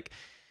level. Like,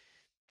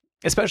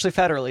 especially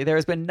federally, there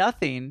has been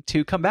nothing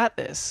to combat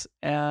this.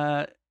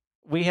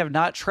 We have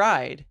not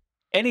tried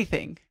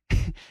anything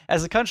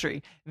as a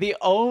country. The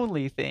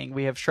only thing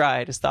we have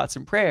tried is thoughts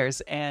and prayers.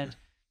 And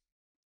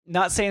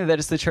not saying that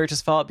it's the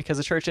church's fault, because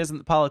the church isn't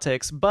the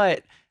politics,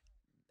 but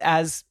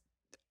as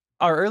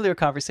our earlier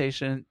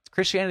conversation,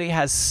 Christianity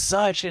has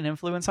such an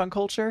influence on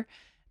culture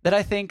that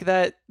I think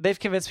that they've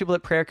convinced people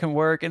that prayer can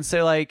work. And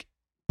so like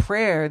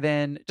prayer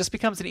then just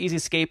becomes an easy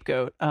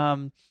scapegoat.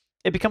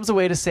 It becomes a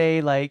way to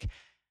say like,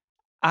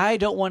 I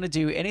don't want to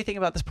do anything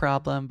about this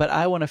problem, but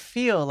I want to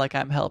feel like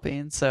I'm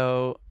helping,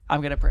 so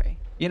I'm going to pray,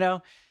 you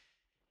know?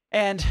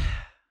 And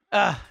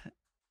that's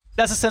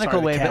a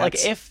cynical way, but like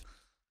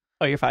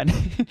you're fine.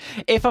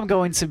 If I'm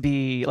going to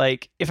be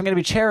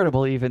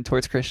charitable even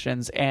towards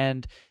Christians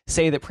and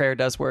say that prayer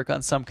does work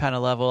on some kind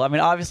of level, I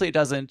mean, obviously it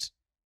doesn't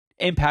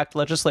impact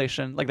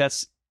legislation. Like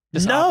that's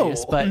just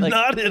obvious, but like,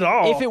 not at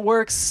all. If it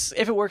works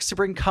to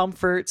bring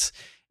comfort,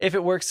 if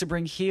it works to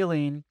bring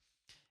healing,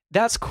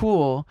 that's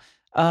cool.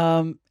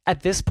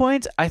 At this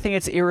point, I think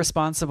it's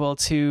irresponsible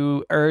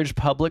to urge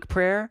public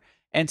prayer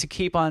and to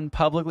keep on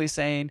publicly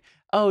saying,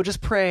 oh,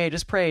 just pray,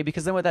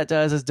 because then what that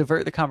does is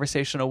divert the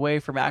conversation away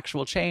from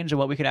actual change and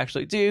what we can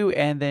actually do.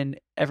 And then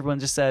everyone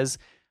just says,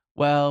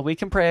 well, we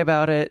can pray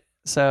about it,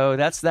 so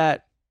that's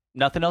that.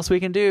 Nothing else we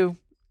can do.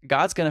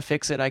 God's going to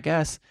fix it, I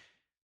guess.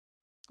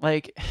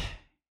 Like,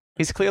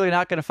 he's clearly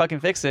not going to fucking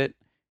fix it,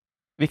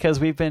 because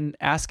we've been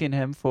asking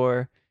him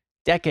for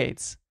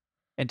decades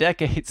and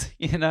decades,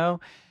 you know?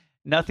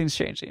 Nothing's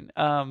changing.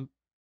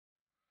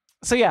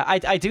 So yeah,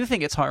 I do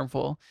think it's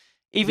harmful.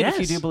 Even if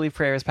you do believe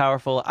prayer is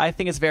powerful, I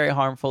think it's very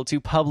harmful to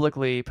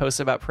publicly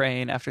post about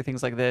praying after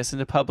things like this, and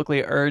to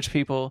publicly urge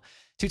people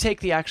to take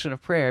the action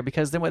of prayer,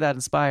 because then what that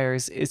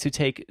inspires is to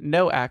take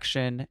no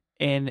action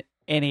in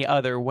any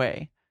other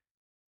way.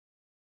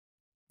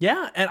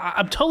 Yeah, and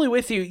I'm totally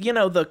with you. You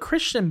know, the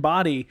Christian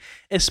body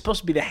is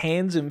supposed to be the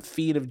hands and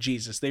feet of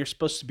Jesus. They're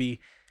supposed to be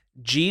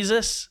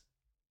Jesus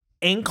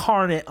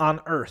incarnate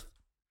on earth.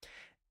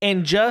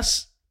 And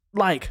just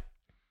like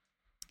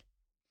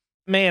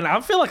Man, I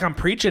feel like I'm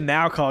preaching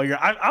now, Collier.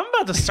 I'm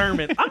about to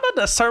sermon. I'm about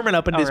to sermon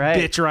up in this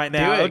bitch right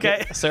now. Do it.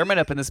 Okay, Sermon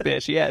up in this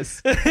bitch.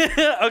 Yes.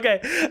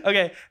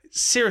 Okay.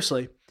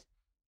 Seriously,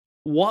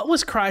 what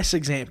was Christ's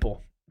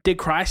example? Did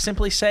Christ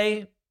simply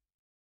say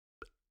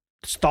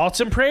thoughts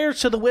and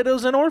prayers to the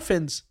widows and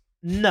orphans?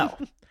 No.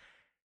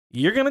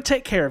 You're going to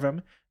take care of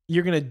them.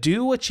 You're going to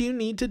do what you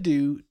need to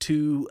do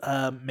to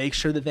make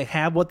sure that they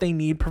have what they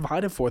need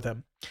provided for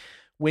them.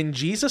 When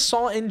Jesus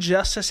saw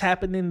injustice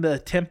happen in the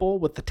temple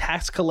with the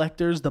tax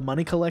collectors, the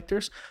money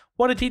collectors,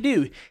 what did he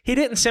do? He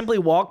didn't simply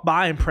walk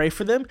by and pray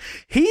for them.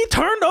 He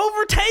turned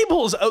over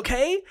tables,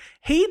 okay?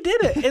 He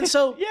did it. And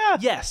so,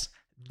 yes,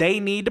 they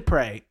need to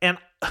pray. And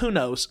who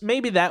knows?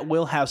 Maybe that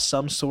will have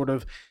some sort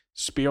of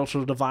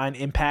spiritual divine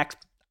impact.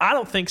 I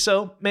don't think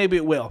so. Maybe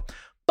it will.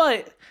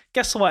 But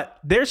guess what?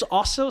 There's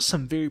also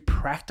some very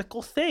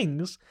practical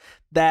things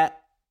that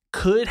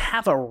could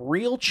have a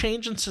real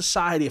change in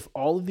society if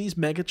all of these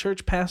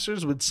megachurch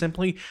pastors would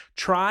simply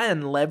try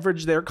and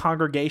leverage their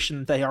congregation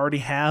that they already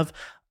have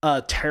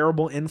a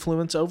terrible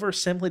influence over,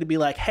 simply to be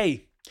like,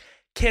 hey,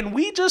 can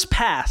we just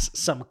pass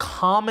some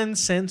common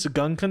sense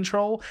gun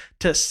control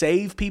to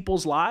save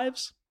people's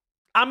lives?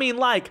 I mean,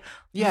 like,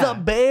 the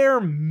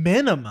bare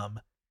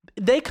minimum.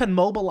 They can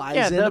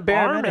mobilize an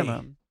army.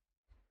 Minimum.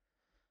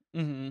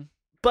 Mm-hmm.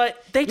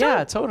 But they don't.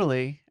 Yeah,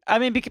 totally. I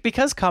mean,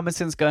 because common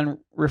sense gun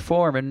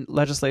reform and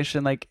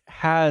legislation like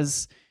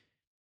has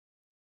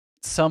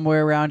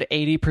somewhere around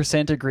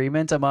 80%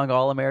 agreement among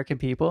all American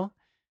people.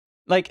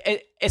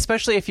 Like,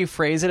 especially if you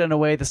phrase it in a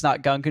way that's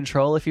not gun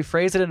control, if you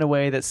phrase it in a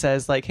way that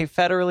says like, hey,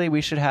 federally,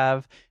 we should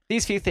have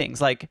these few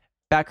things like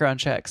background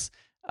checks,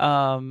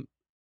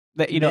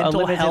 that, you know,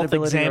 mental health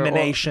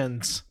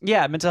examinations.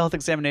 Mental health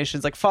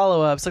examinations, like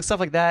follow-ups, like stuff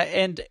like that.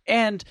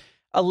 And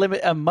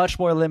a much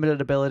more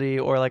limited ability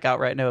or like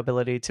outright no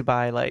ability to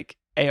buy like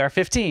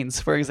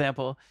AR-15s, for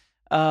example.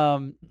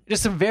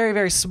 Just some very,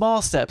 very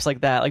small steps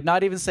like that. Like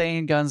not even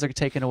saying guns are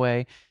taken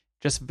away,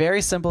 just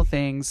very simple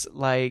things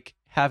like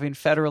having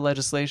federal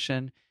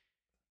legislation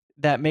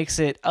that makes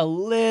it a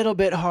little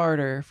bit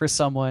harder for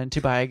someone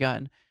to buy a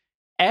gun.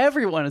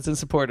 Everyone is in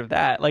support of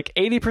that. Like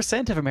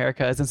 80% of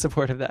America is in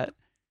support of that.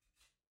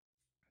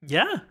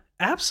 Yeah,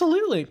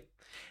 absolutely.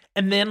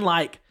 And then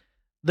like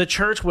the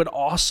church would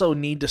also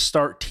need to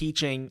start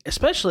teaching,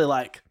 especially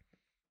like,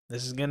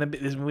 this is gonna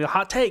be a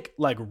hot take,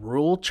 like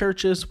rural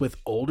churches with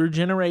older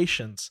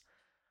generations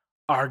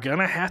are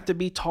gonna have to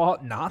be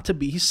taught not to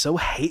be so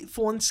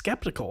hateful and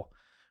skeptical,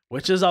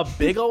 which is a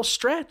big old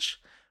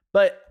stretch.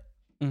 But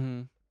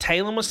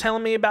Talon was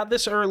telling me about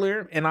this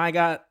earlier, and I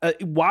got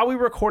while we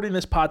were recording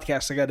this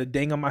podcast, I got a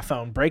ding on my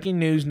phone. Breaking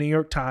news: New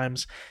York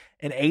Times.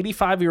 An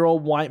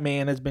 85-year-old white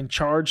man has been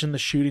charged in the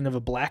shooting of a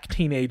black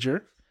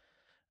teenager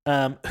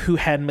who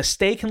had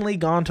mistakenly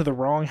gone to the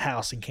wrong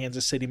house in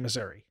Kansas City,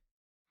 Missouri.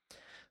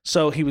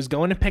 So he was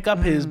going to pick up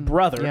his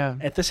brother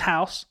at this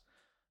house,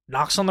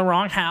 knocks on the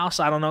wrong house.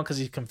 I don't know, because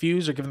he's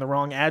confused or given the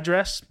wrong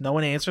address. No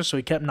one answers, so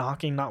he kept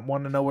knocking, not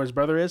wanting to know where his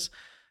brother is.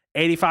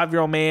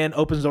 85-year-old man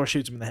opens the door,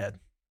 shoots him in the head.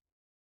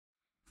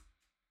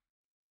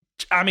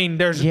 I mean,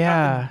 there's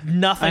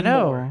nothing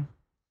more.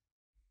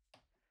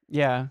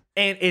 Yeah.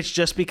 And it's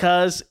just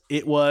because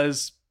it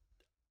was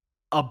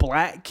a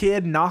black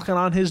kid knocking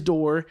on his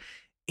door.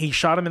 He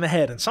shot him in the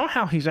head. And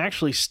somehow he's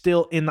actually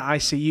still in the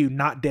ICU,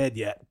 not dead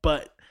yet.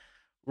 But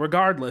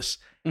regardless,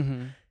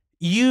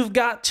 you've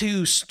got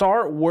to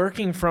start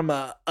working from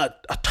a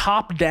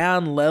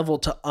top-down level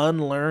to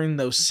unlearn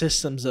those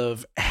systems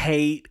of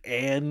hate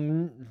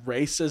and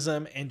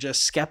racism and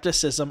just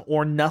skepticism,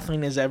 or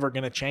nothing is ever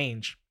going to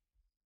change.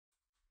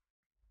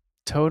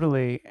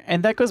 Totally.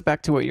 And that goes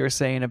back to what you were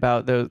saying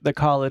about the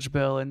college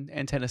bill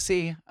in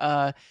Tennessee,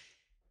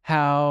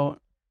 how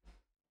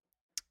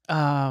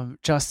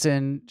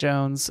Justin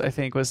Jones, I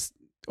think, was,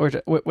 or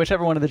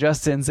whichever one of the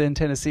Justins in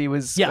Tennessee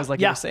was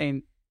like you were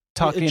saying,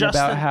 talking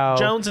about how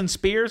Jones and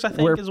Spears, I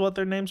think, is what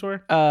their names were.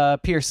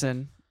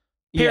 Pearson.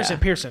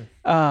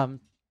 How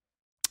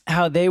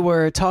they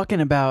were talking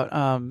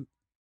about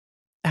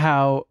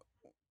how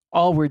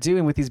all we're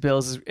doing with these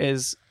bills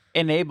is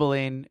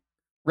enabling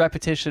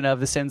repetition of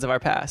the sins of our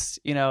past,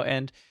 you know,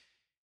 and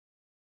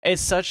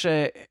it's such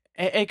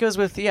it goes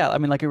with, I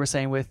mean, like you were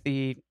saying, with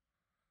the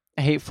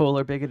hateful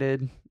or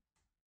bigoted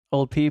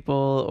old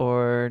people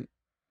or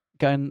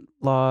gun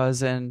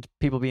laws and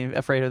people being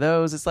afraid of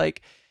those. It's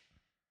like,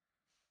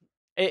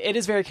 it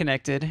is very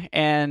connected.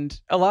 And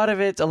a lot of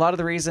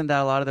the reason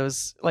that a lot of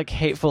those like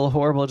hateful,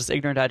 horrible, just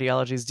ignorant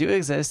ideologies do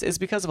exist is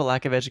because of a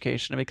lack of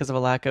education and because of a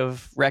lack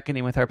of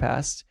reckoning with our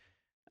past.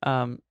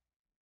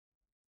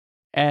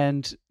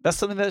 And that's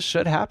something that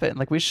should happen.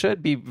 Like we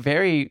should be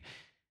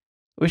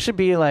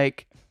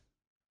like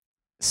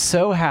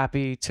so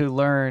happy to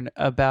learn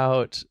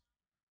about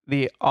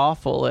the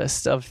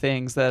awfulest of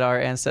things that our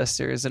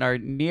ancestors and our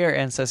near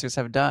ancestors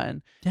have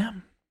done. Yeah.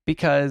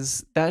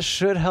 Because that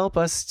should help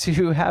us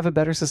to have a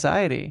better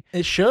society.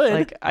 It should.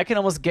 Like I can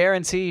almost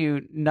guarantee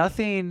you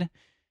nothing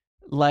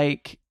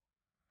like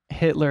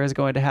Hitler is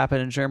going to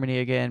happen in Germany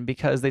again,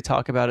 because they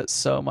talk about it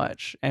so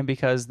much and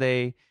because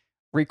they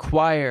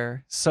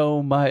require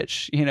so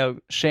much,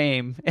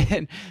 shame,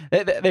 and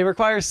they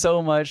require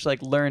so much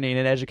like learning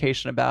and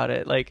education about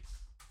it. Like,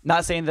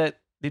 not saying that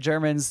the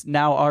Germans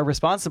now are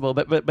responsible,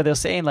 but they're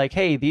saying like,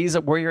 hey, these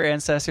were your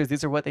ancestors.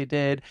 These are what they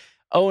did.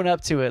 Own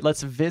up to it.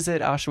 Let's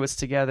visit Auschwitz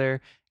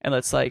together, and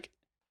let's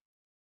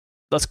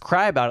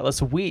cry about it.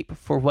 Let's weep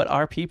for what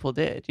our people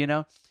did,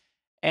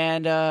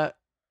 And I'm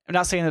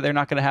not saying that they're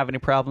not going to have any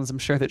problems. I'm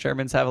sure that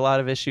Germans have a lot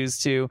of issues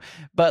too,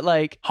 but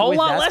like whole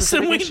lot less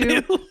than we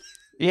do.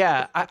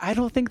 Yeah, I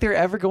don't think they're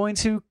ever going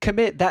to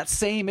commit that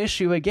same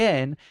issue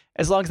again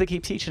as long as they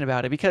keep teaching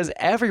about it, because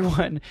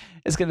everyone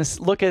is going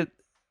to look at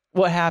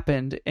what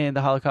happened in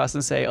the Holocaust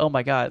and say, oh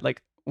my God,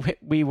 like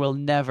we will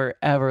never,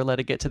 ever let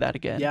it get to that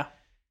again. Yeah.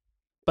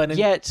 But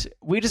yet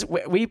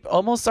we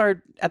almost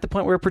are at the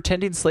point where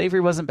pretending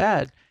slavery wasn't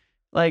bad.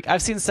 Like,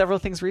 I've seen several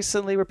things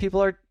recently where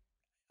people are,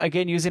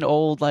 again, using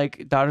old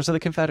like Daughters of the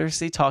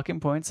Confederacy talking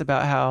points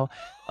about how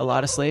a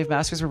lot of slave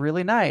masters were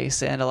really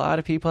nice and a lot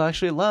of people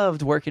actually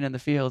loved working in the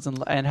fields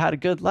and had a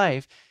good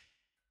life.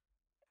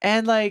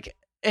 And like,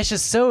 it's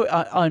just so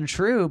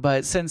untrue.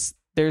 But since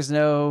there's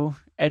no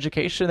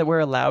education that we're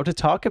allowed to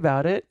talk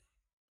about it,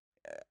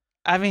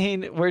 I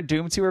mean, we're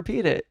doomed to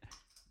repeat it.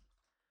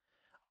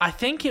 I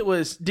think it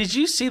was, did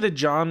you see the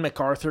John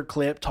MacArthur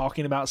clip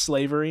talking about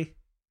slavery?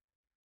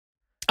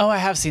 Oh, I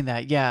have seen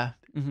that. Yeah.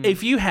 Mm-hmm.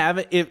 If you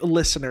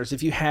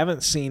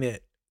haven't seen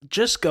it,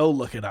 just go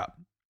look it up.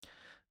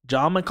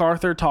 John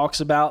MacArthur talks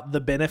about the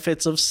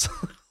benefits of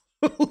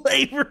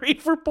slavery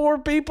for poor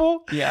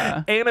people.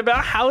 Yeah. And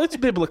about how it's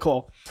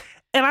biblical.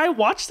 And I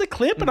watched the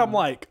clip and I'm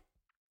like,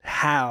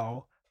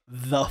 how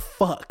the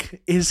fuck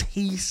is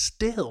he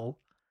still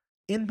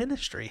in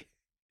ministry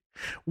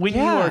when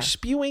you are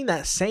spewing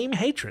that same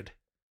hatred?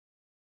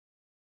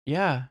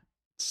 Yeah.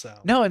 So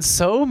no, and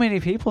so many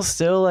people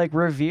still like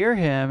revere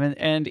him,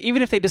 and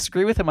even if they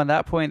disagree with him on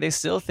that point, they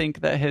still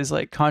think that his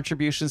like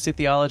contributions to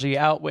theology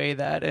outweigh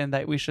that, and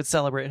that we should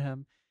celebrate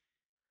him.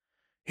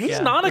 He's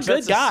not a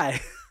good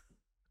guy.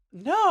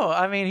 No,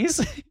 I mean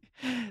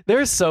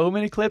there's so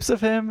many clips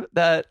of him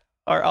that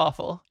are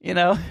awful,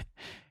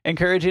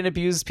 encouraging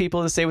abused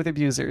people to stay with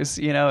abusers,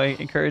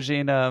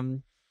 encouraging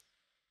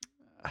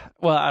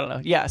well, I don't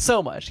know. Yeah,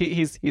 so much.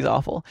 He's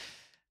awful.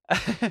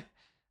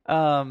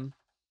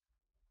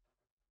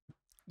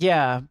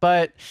 Yeah,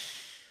 but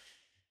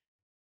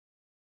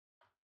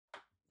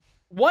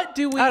what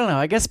do we... I don't know,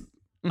 I guess...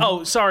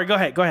 Oh, sorry, go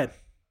ahead.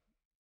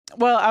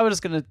 Well, I was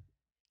just going to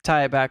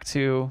tie it back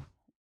to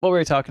what we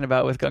were talking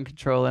about with gun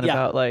control and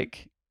about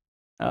like...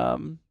 I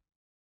don't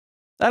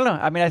know.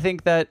 I mean, I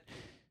think that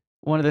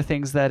one of the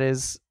things that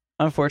is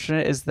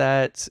unfortunate is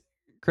that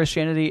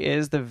Christianity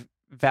is the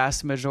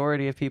vast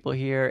majority of people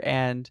here,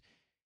 and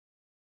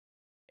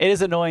it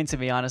is annoying to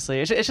me,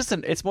 honestly.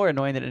 It's more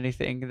annoying than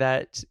anything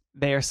that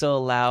they are still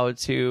allowed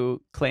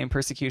to claim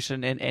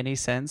persecution in any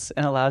sense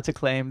and allowed to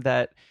claim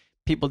that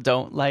people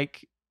don't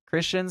like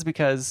Christians,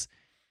 because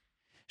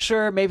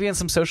sure, maybe in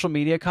some social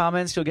media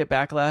comments you'll get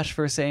backlash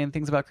for saying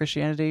things about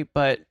Christianity,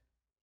 but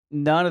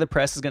none of the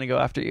press is going to go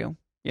after you,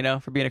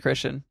 for being a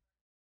Christian.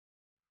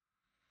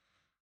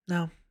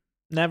 No,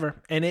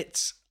 never. And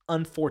it's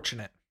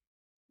unfortunate.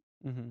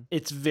 Mm-hmm.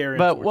 It's very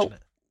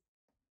unfortunate.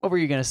 What were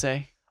you going to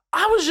say?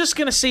 I was just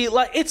going to see,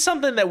 like, it's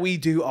something that we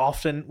do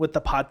often with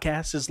the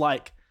podcast is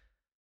like,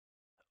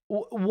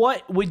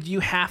 what would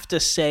you have to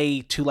say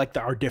to like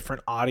our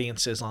different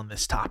audiences on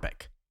this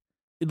topic?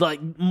 Like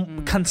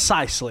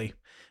concisely,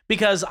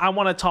 because I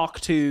want to talk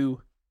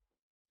to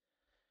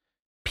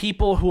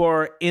people who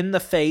are in the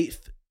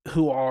faith,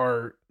 who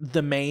are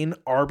the main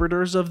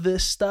arbiters of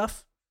this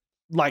stuff,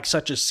 like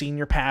such as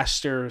senior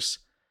pastors,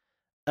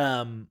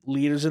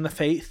 leaders in the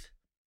faith.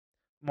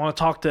 I want to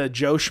talk to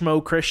Joe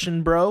Schmo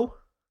Christian bro,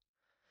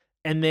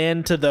 and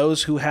then to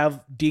those who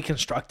have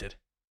deconstructed.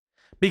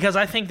 Because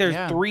I think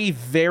there's three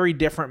very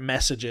different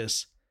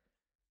messages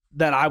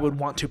that I would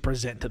want to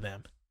present to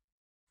them.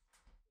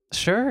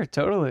 Sure,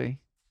 totally.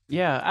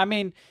 Yeah, I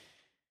mean,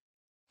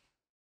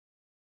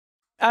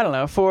 I don't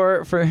know.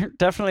 For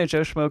definitely a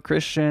Joe Schmo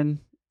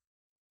Christian,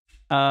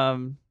 I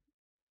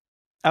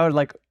would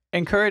like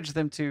encourage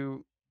them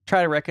to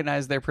try to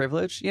recognize their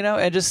privilege,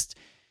 and just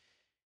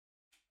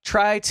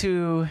try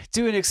to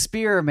do an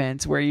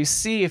experiment where you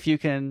see if you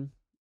can,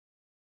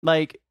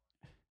 like,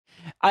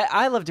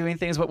 I love doing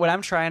things, but when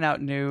I'm trying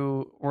out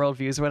new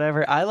worldviews or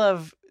whatever, I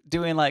love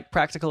doing like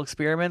practical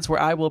experiments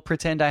where I will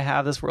pretend I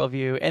have this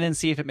worldview and then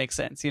see if it makes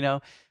sense,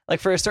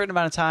 Like for a certain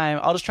amount of time,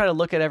 I'll just try to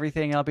look at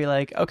everything and I'll be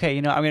like, okay,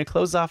 I'm going to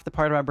close off the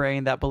part of my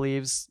brain that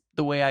believes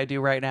the way I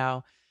do right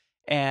now.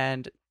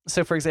 And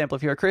so, for example,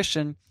 if you're a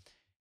Christian,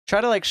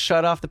 try to like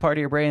shut off the part of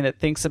your brain that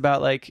thinks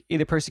about like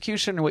either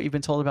persecution or what you've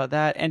been told about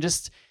that, and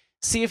just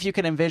see if you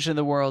can envision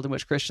the world in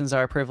which Christians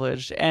are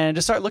privileged and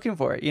just start looking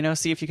for it,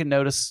 see if you can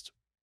notice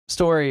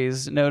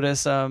stories,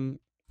 notice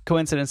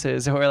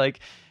coincidences, or like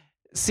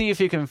see if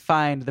you can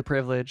find the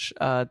privilege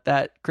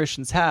that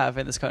Christians have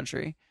in this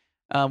country,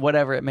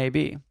 whatever it may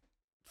be.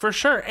 For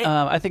sure.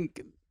 I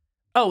think,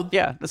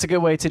 that's a good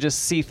way to just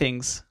see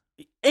things.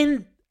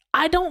 And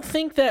I don't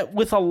think that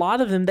with a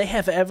lot of them, they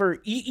have ever,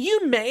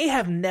 you may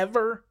have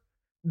never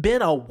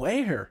been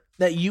aware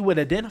that you would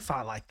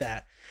identify like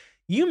that.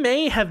 You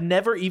may have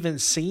never even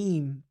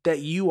seen that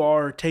you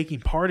are taking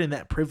part in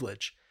that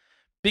privilege.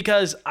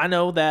 Because I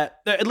know that,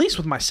 at least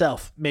with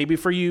myself, maybe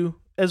for you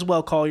as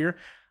well, Collier,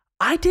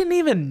 I didn't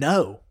even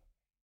know.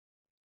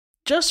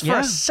 Just for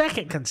a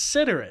second,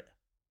 consider it.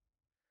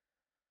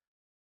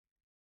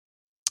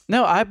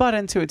 No, I bought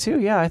into it too.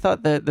 Yeah, I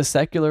thought that the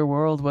secular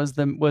world was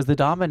the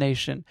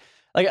domination.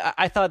 Like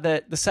I thought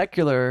that the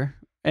secular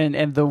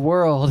and the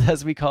world,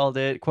 as we called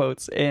it,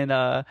 quotes in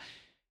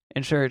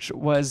church,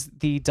 was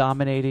the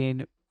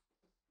dominating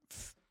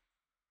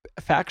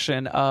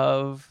faction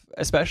of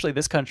especially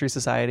this country's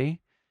society.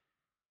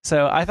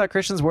 So I thought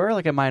Christians were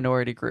like a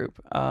minority group.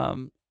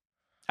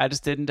 I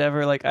just didn't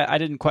ever I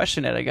didn't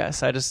question it, I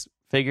guess. I just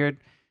figured,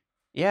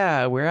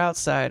 yeah, we're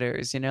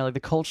outsiders, like the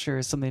culture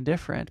is something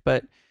different.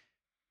 But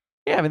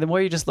yeah, I mean, the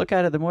more you just look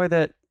at it, the more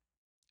that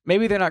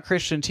maybe they're not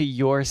Christian to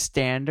your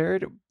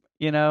standard.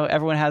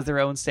 Everyone has their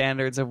own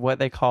standards of what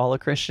they call a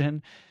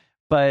Christian,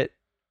 but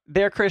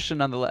they're Christian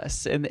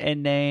nonetheless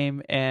in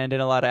name and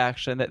in a lot of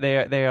action, that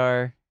they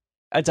are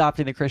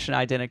adopting the Christian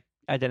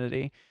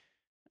identity.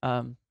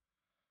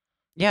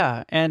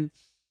 Yeah. And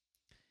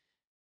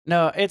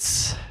no,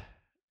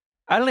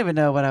 I don't even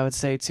know what I would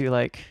say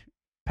to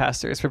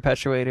pastors,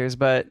 perpetuators,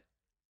 but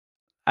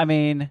I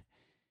mean,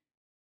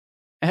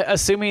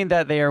 assuming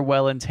that they are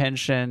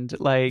well-intentioned,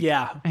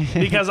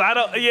 because I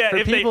don't,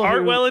 if they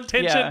aren't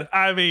well-intentioned,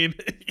 I mean,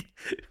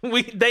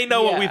 they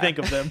know what we think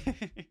of them.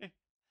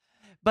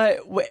 But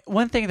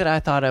one thing that I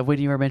thought of when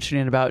you were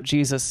mentioning about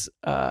Jesus,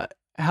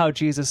 how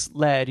Jesus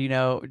led,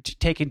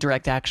 taking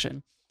direct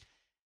action,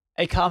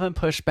 a common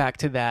pushback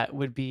to that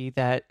would be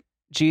that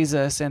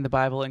Jesus and the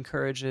Bible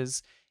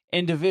encourages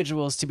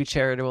individuals to be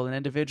charitable and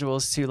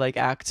individuals to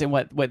act in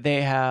what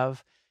they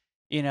have.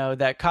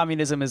 That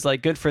communism is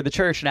good for the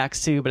church in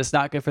Acts 2, but it's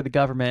not good for the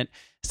government,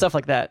 stuff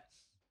like that.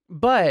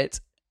 But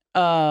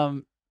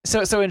so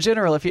in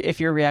general, if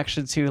your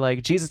reaction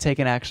to Jesus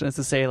taking action is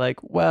to say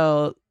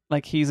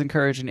he's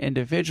encouraging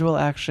individual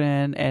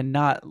action and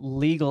not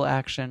legal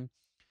action,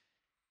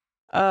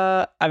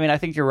 I mean, I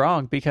think you're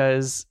wrong,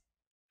 because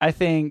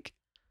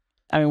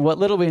what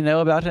little we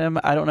know about him,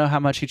 I don't know how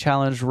much he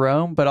challenged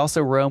Rome, but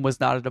also Rome was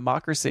not a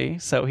democracy,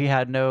 so he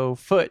had no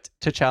foot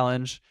to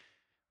challenge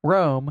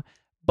Rome.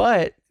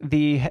 But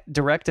the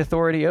direct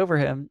authority over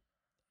him,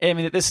 I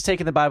mean, this is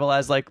taking the Bible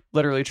as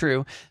literally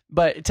true,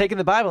 but taking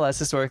the Bible as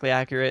historically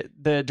accurate,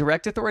 the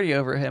direct authority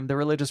over him, the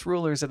religious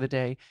rulers of the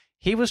day,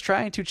 he was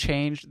trying to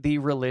change the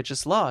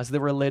religious laws, the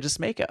religious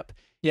makeup.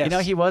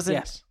 Yes. He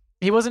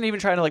wasn't even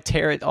trying to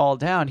tear it all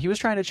down. He was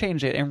trying to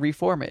change it and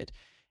reform it.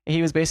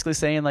 He was basically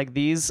saying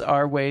these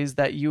are ways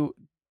that you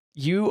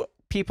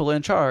people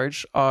in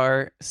charge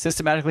are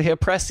systematically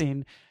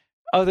oppressing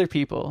other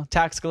people,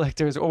 tax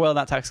collectors, or well,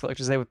 not tax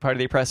collectors, they were part of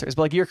the oppressors,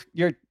 but you're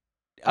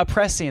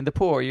oppressing the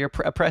poor, you're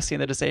oppressing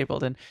the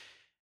disabled,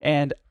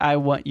 and I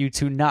want you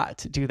to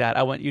not do that.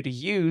 I want you to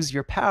use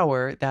your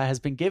power that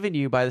has been given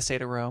you by the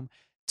state of Rome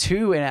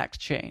to enact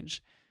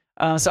change.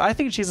 So I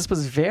think Jesus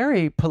was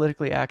very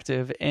politically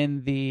active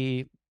in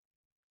the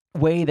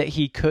way that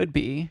he could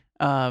be,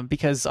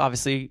 because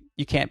obviously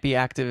you can't be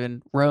active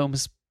in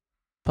Rome's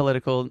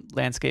political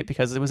landscape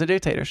because it was a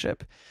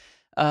dictatorship.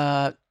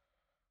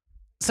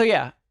 So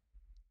yeah,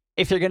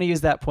 if you're going to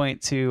use that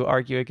point to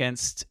argue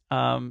against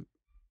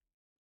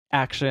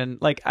action,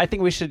 I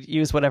think we should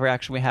use whatever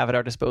action we have at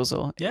our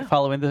disposal,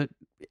 following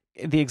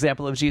the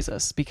example of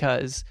Jesus.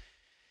 Because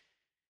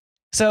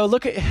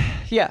look at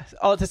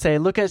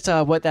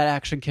what that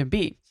action can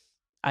be.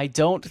 I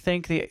don't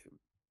think the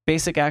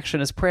basic action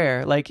is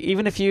prayer.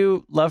 Even if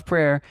you love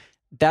prayer,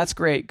 that's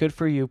great, good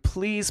for you.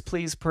 Please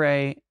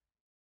pray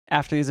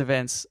after these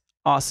events.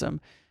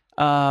 Awesome.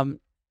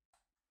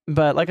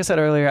 But like I said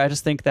earlier, I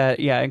just think that,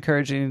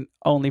 encouraging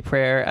only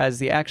prayer as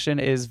the action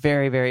is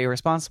very, very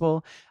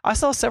irresponsible. I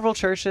saw several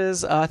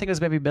churches, I think it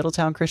was maybe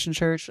Middletown Christian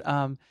Church,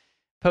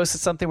 posted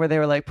something where they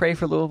were pray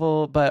for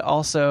Louisville, but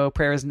also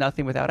prayer is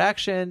nothing without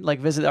action.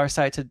 Visit our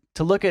site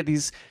to look at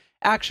these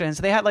actions.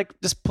 And they had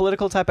just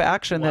political type of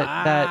action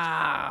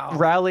that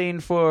rallying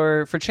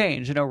for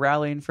change,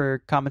 rallying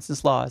for common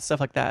sense laws,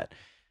 stuff like that.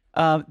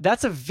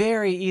 That's a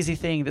very easy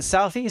thing that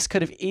Southeast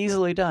could have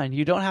easily done.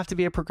 You don't have to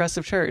be a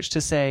progressive church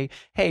to say,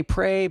 hey,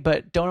 pray,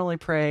 but don't only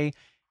pray,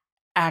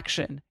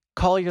 action.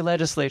 Call your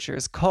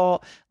legislatures,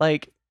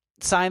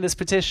 sign this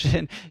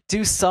petition,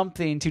 do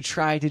something to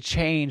try to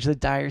change the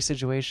dire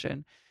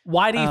situation.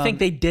 Why do you think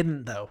they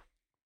didn't, though?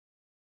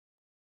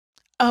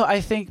 Oh, I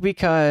think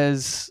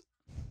because,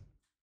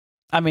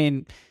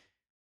 the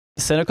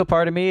cynical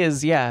part of me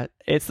is,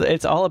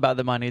 it's all about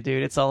the money,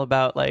 dude. It's all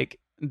about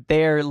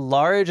their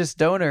largest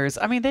donors.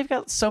 They've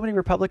got so many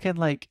Republican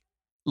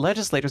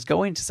legislators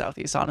going to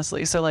Southeast,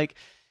 honestly. So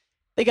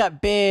they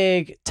got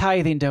big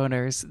tithing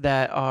donors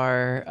that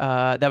are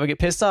that would get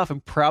pissed off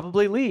and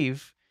probably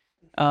leave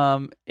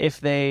if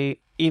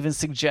they even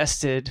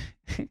suggested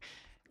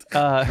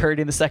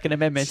hurting the Second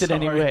Amendment in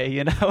any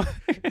way.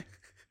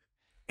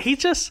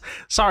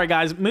 sorry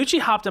guys, Moochie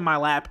hopped in my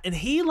lap and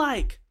he's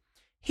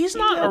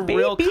not a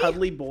real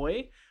cuddly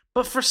boy,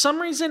 but for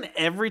some reason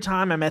every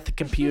time I'm at the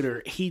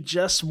computer, he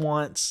just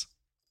wants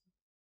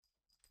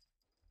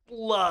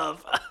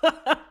love.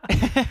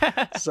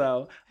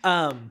 So,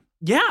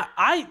 yeah,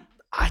 I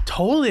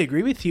totally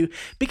agree with you,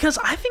 because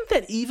I think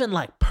that even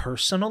like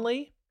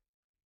personally,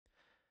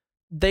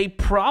 they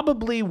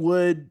probably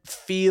would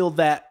feel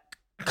that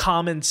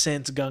common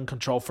sense gun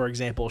control, for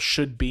example,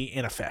 should be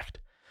in effect.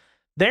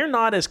 They're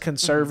not as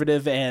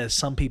conservative as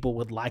some people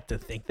would like to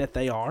think that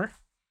they are.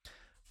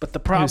 But the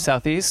problem,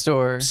 Southeast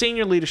or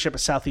senior leadership at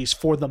Southeast,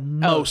 for the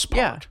most part.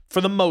 Yeah.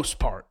 For the most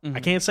part, I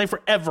can't say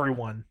for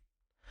everyone.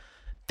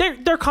 They're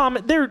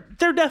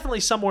definitely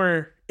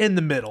somewhere in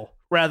the middle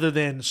rather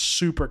than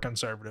super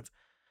conservative.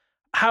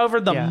 However,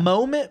 the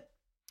moment,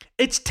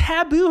 it's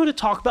taboo to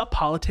talk about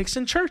politics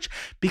in church,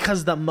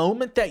 because the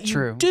moment that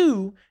you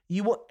do,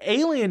 you will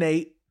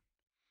alienate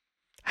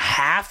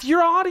half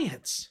your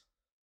audience.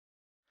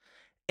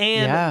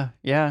 And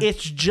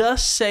it's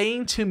just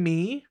saying to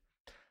me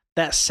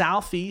that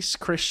Southeast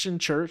Christian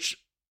Church,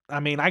 I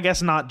mean, I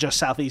guess not just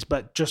Southeast,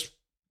 but just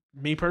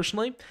me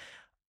personally,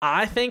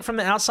 I think from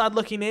the outside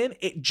looking in,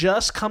 it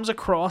just comes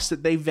across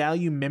that they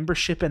value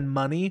membership and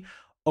money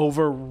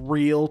over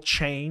real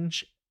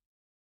change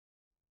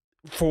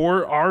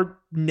for our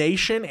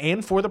nation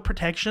and for the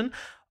protection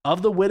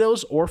of the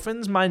widows,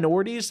 orphans,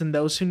 minorities, and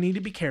those who need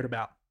to be cared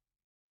about.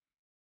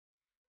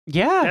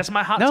 Yeah. That's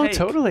my hot take. No,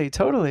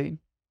 totally.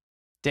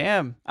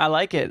 Damn. I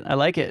like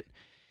it.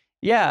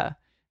 Yeah.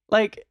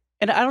 Like,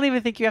 and I don't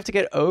even think you have to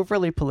get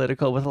overly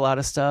political with a lot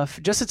of stuff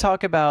just to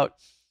talk about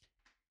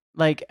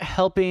like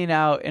helping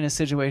out in a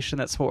situation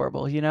that's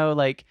horrible. You know,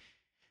 like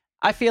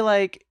I feel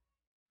like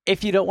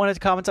if you don't want to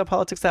comment on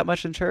politics that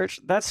much in church,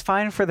 that's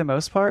fine for the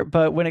most part.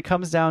 But when it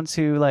comes down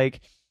to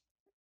like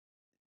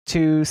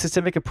to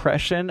systemic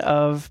oppression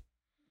of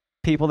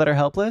people that are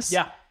helpless,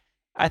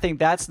 I think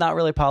that's not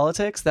really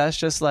politics. That's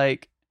just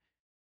like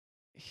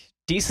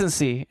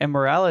decency and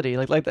morality.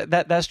 Like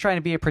that's trying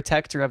to be a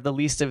protector of the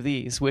least of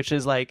these, which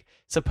is like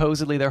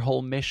supposedly their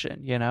whole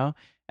mission, you know,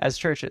 as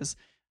churches.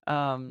 You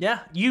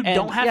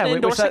don't have to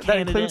endorse a candidate. That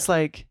includes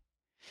like,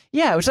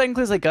 which that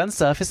includes like gun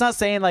stuff. It's not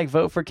saying like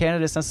vote for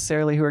candidates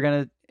necessarily who are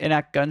going to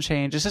enact gun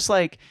change. It's just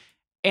like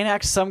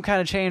enact some kind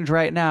of change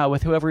right now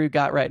with whoever you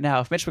got right now.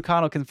 If Mitch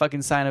McConnell can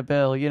fucking sign a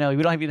bill, you know,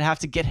 we don't even have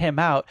to get him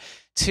out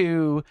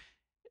to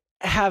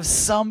have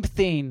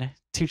something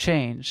to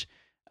change.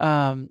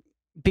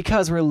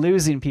 Because we're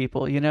losing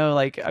people, you know,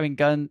 like, I mean,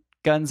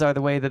 guns are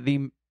the way that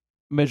the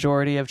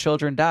majority of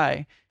children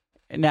die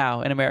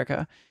now in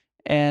America.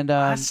 And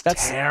that's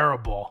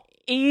terrible.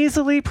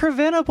 Easily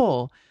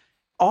preventable.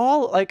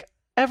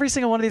 Every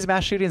single one of these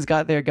mass shootings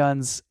got their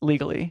guns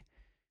legally.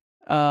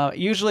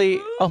 Usually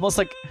almost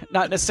like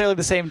not necessarily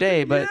the same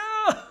day, but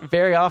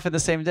very often the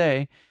same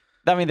day.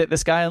 I mean,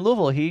 this guy in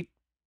Louisville, he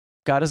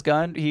got his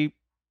gun. He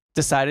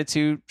decided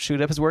to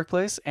shoot up his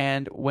workplace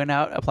and went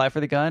out, applied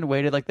for the gun,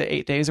 waited like the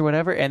 8 days or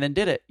whatever, and then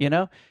did it, you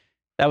know?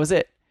 That was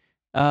it.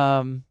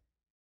 That's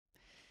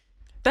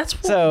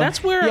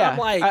where I'm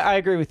like, I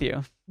agree with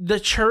you. The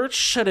church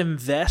should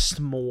invest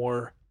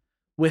more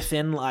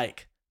within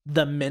like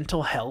the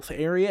mental health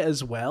area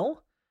as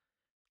well.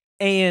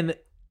 And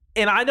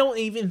I don't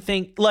even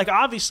think, like,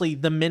 obviously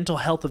the mental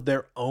health of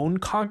their own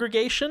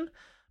congregation,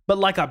 but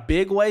like a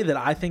big way that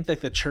I think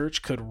that the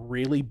church could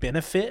really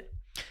benefit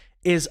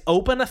is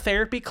open a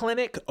therapy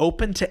clinic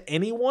open to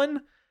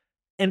anyone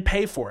and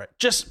pay for it.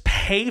 Just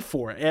pay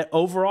for it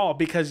overall,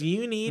 because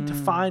you need to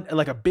find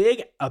like a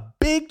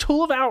big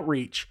tool of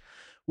outreach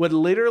would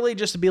literally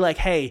just be like,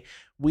 hey,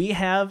 we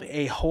have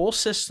a whole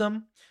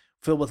system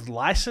filled with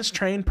licensed,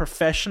 trained,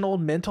 professional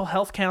mental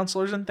health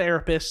counselors and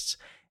therapists.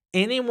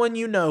 Anyone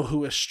you know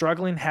who is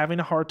struggling,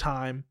 having a hard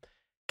time,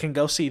 can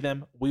go see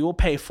them. We will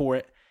pay for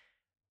it.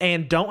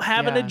 And don't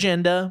have an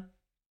agenda.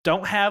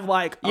 Don't have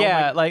like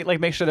like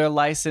make sure they're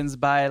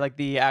licensed by like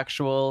the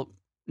actual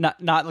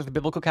not like the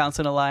Biblical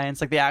Counseling Alliance,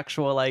 like the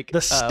actual like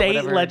the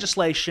state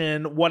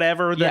legislation,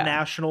 whatever the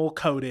national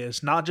code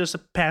is, not just a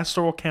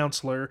pastoral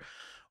counselor.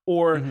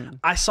 Or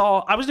I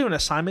was doing an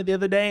assignment the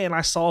other day and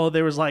I saw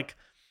there was like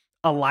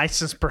a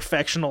licensed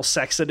professional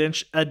sex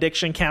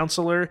addiction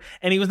counselor,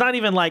 and he was not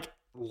even like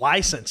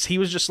licensed. He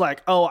was just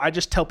like, oh, I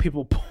just tell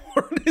people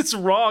porn is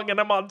wrong and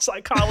I'm on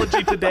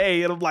Psychology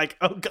Today. And I'm like,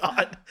 oh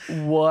God.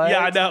 What? Yeah,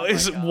 I know.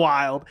 It's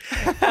wild.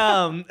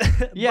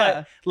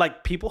 But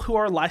like people who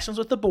are licensed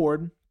with the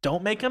board,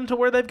 don't make them to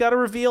where they've got to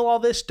reveal all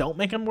this. Don't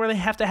make them where they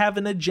have to have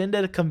an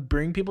agenda to come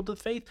bring people to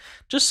the faith.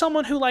 Just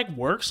someone who like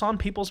works on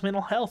people's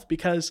mental health,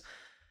 because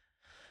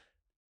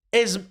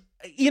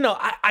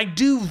I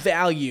do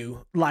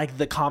value like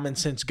the common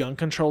sense gun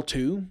control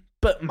too.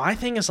 But my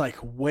thing is like,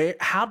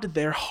 how did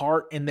their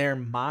heart and their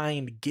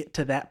mind get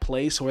to that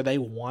place where they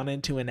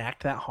wanted to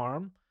enact that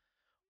harm?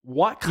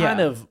 What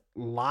kind of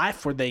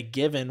life were they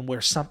given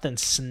where something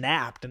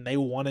snapped and they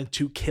wanted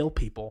to kill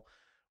people?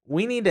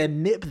 We need to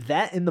nip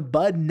that in the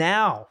bud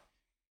now.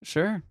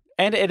 Sure.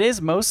 And it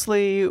is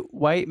mostly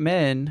white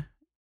men.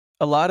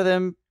 A lot of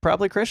them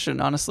probably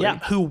Christian, honestly. Yeah,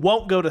 who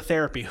won't go to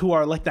therapy, who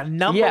are like the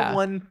number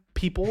one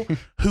people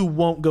who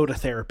won't go to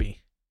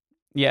therapy.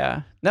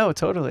 Yeah. No,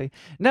 totally.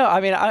 No,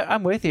 I mean,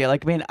 I'm with you.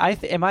 Like, I mean,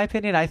 in my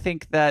opinion, I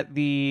think that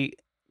the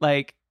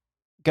like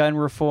gun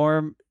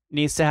reform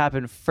needs to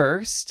happen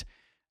first.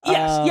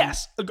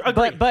 Yes.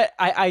 Agreed. But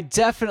I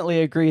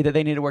definitely agree that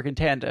they need to work in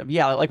tandem.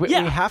 Yeah, like we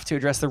have to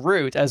address the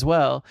root as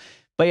well.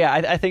 But yeah,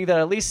 I think that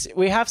at least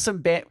we have some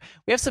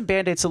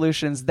Band-Aid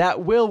solutions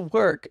that will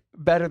work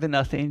better than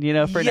nothing, you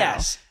know, for now.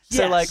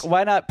 So like,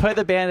 why not put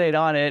the Band-Aid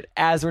on it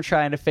as we're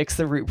trying to fix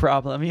the root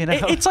problem, you know?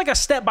 It's like a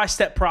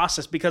step-by-step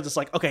process, because it's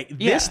like, okay,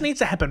 this needs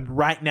to happen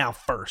right now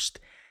first.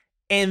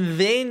 And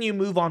then you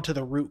move on to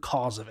the root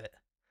cause of it.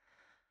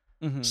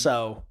 Mm-hmm.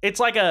 So it's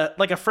like a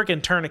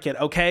freaking tourniquet,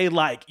 okay?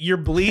 Like, you're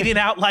bleeding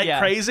out like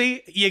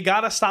crazy. You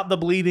got to stop the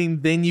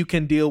bleeding. Then you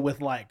can deal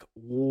with like,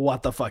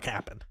 what the fuck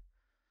happened?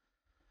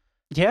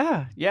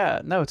 Yeah.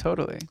 No,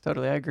 totally.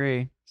 I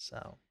agree.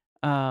 So,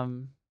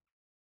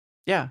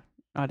 yeah,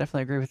 I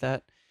definitely agree with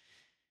that.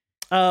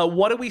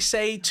 What do we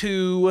say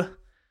to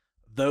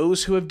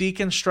those who have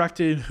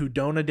deconstructed, who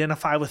don't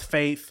identify with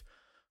faith,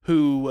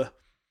 who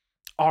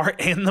are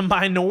in the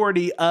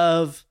minority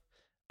of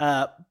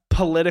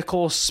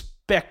political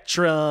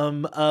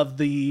spectrum of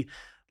the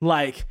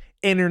like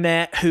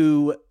internet,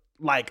 who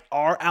like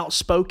are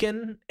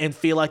outspoken and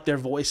feel like their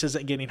voice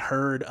isn't getting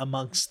heard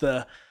amongst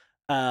the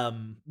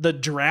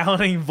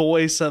drowning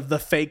voice of the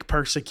fake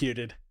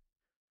persecuted?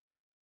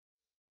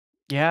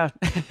 Yeah.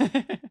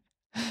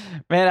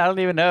 Man, I don't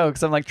even know,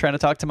 because I'm like trying to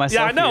talk to myself.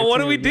 Yeah, I know. What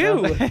do we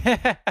do?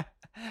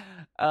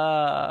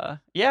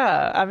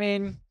 Yeah, I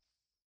mean,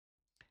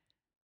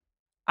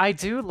 I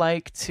do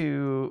like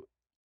to,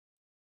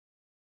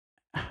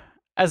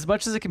 as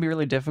much as it can be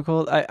really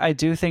difficult, I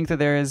do think that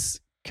there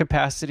is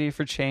capacity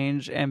for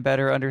change and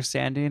better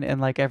understanding in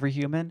like every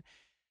human.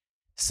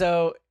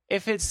 So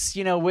if it's,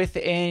 you know,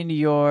 within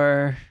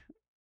your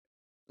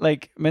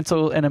like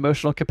mental and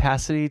emotional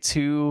capacity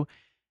to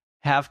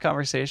have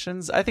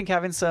conversations, I think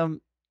having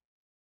some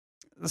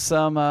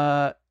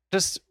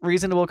just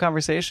reasonable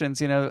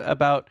conversations, you know,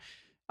 about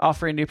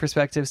offering new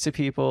perspectives to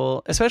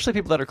people, especially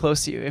people that are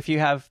close to you. If you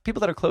have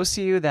people that are close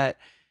to you that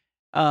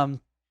are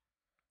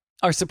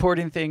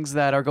supporting things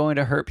that are going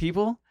to hurt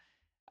people,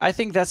 I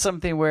think that's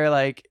something where,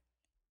 like,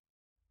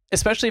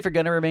 especially if you're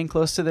going to remain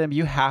close to them,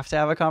 you have to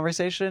have a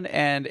conversation.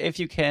 And if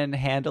you can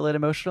handle it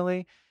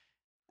emotionally,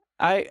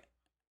 I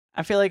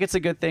feel like it's a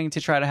good thing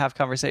to try to have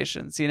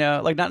conversations, you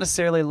know, like not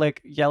necessarily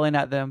like yelling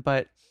at them,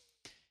 but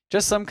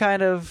just some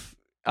kind of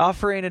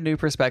offering a new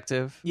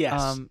perspective.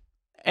 Yes.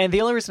 And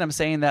the only reason I'm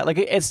saying that, like,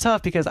 it's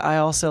tough because I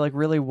also like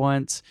really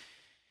want,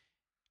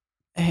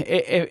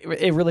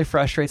 it really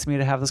frustrates me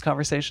to have those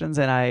conversations,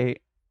 and I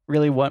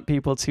really want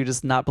people to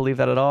just not believe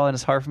that at all. And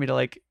it's hard for me to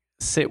like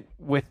sit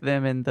with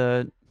them in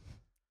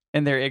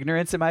their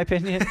ignorance, in my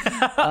opinion.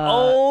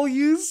 Oh,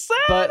 you said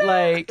but it.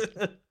 Like,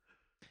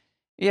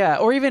 yeah,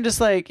 or even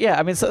just like, yeah,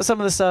 I mean, some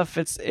of the stuff,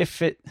 it's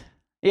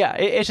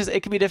just,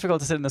 it can be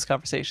difficult to sit in those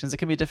conversations. It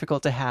can be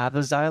difficult to have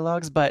those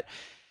dialogues. But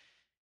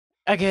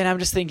again, I'm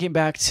just thinking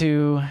back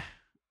to,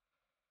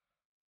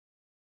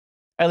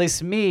 at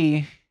least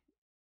me,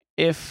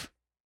 if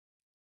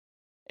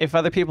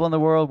other people in the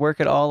world work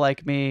at all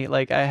like me,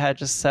 like I had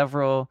just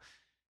so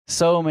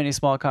many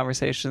small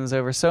conversations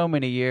over so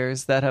many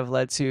years that have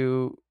led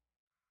to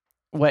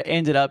what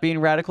ended up being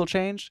radical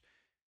change.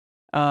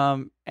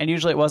 And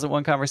usually it wasn't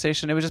one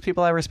conversation. It was just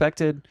people I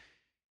respected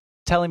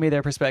telling me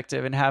their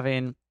perspective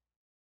and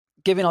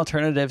giving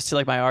alternatives to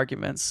like my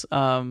arguments.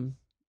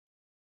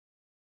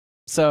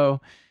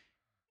 So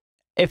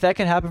if that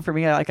can happen for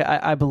me,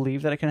 I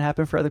believe that it can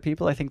happen for other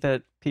people. I think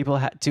that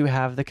people do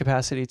have the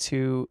capacity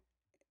to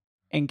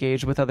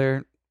engage with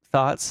other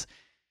thoughts.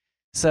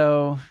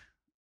 So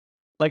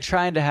like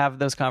trying to have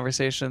those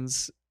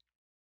conversations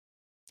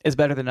is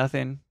better than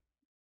nothing.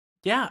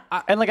 Yeah.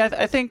 And like,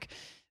 I think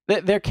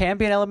that there can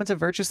be an element of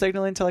virtue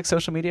signaling to like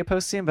social media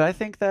posting, but I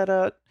think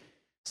that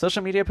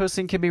social media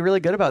posting can be really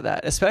good about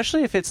that,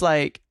 especially if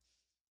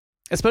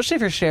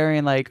you're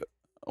sharing like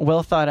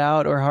well thought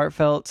out or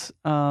heartfelt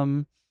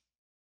or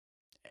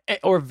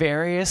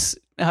various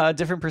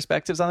different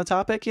perspectives on the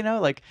topic, you know,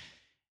 like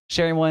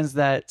sharing ones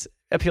that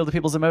appeal to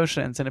people's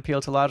emotions and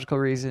appeal to logical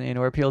reasoning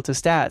or appeal to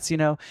stats, you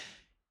know,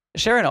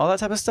 sharing all that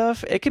type of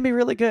stuff. It can be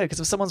really good, because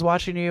if someone's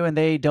watching you and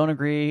they don't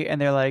agree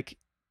and they're like,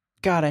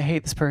 God, I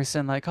hate this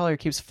person, like Collier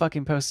keeps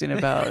fucking posting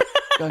about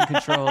gun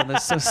control and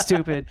that's so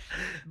stupid.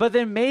 But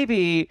then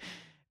maybe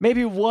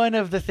one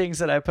of the things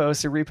that I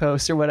post or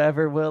repost or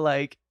whatever will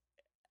like,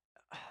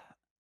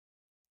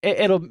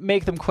 it'll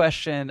make them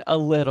question a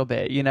little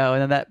bit, you know,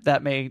 and then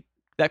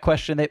that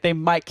question, they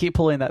might keep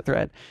pulling that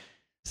thread.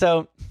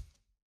 So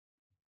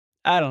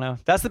I don't know.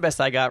 That's the best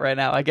I got right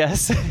now, I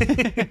guess.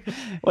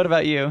 What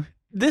about you?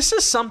 This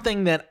is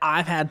something that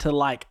I've had to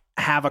like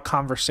have a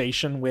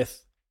conversation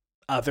with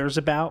others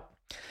about.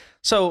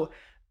 So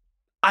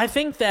I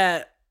think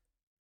that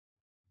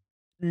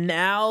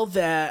now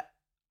that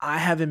I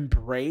have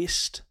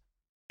embraced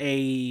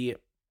a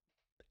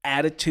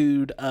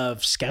attitude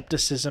of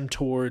skepticism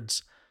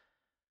towards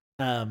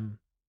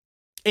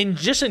in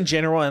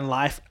general in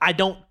life, I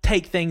don't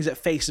take things at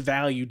face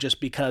value just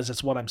because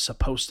it's what I'm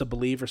supposed to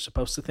believe or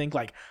supposed to think.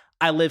 Like,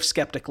 I live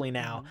skeptically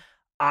now.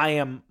 I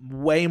am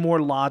way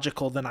more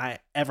logical than I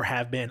ever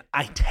have been.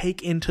 I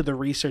take into the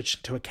research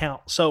into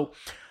account. So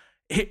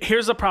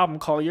here's the problem,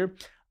 Collier.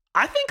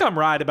 I think I'm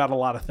right about a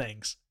lot of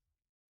things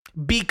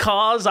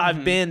because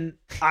I've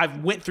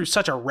went through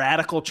such a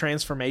radical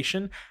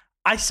transformation.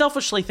 I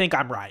selfishly think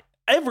I'm right.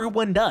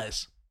 Everyone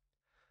does.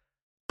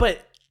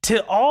 But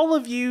to all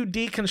of you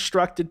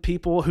deconstructed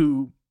people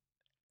who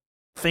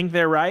think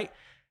they're right,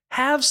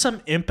 have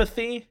some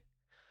empathy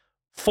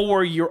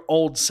for your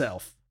old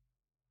self.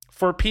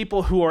 For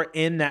people who are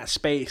in that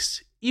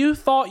space. You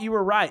thought you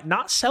were right,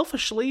 not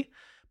selfishly,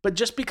 but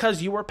just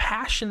because you were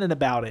passionate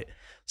about it.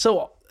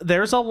 So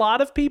there's a lot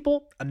of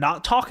people, I'm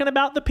not talking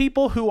about the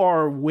people who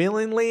are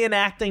willingly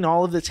enacting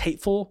all of this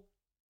hateful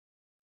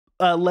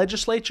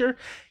legislature.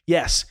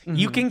 Yes,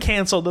 you can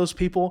cancel those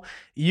people.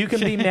 You can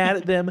be mad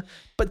at them,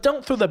 but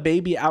don't throw the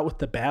baby out with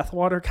the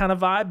bathwater kind of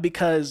vibe,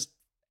 because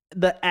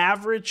the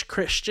average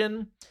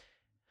Christian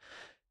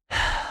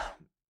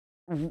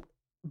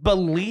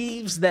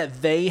believes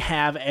that they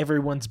have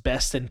everyone's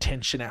best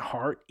intention at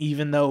heart,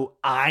 even though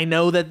I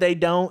know that they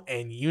don't,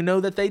 and you know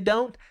that they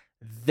don't.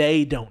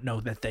 They don't know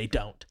that they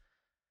don't.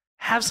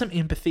 Have some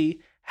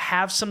empathy,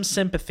 have some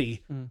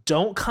sympathy.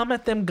 Don't come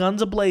at them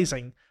guns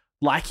a-blazing.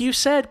 Like you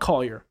said,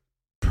 Collier,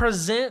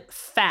 present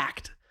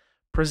fact,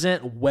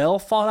 present well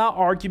thought out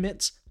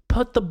arguments,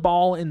 put the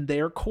ball in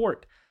their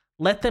court.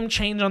 Let them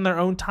change on their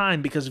own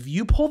time, because if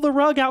you pull the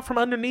rug out from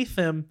underneath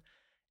them,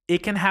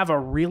 it can have a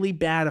really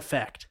bad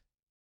effect.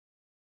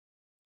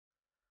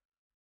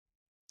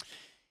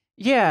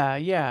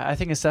 Yeah. I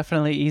think it's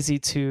definitely easy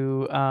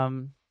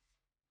to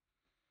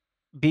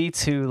be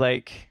too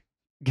like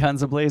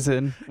guns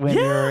a-blazing when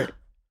you're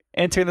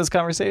entering those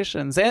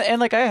conversations. And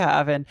like I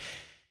have, and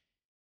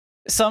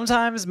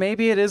sometimes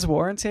maybe it is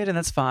warranted, and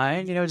that's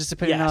fine, just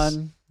depending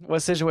on what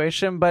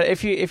situation. But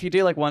if you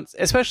do like once,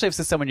 especially if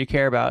it's someone you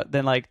care about,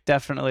 then like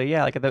definitely,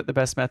 like the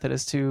best method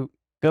is to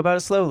go about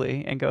it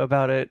slowly and go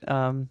about it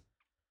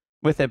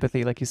with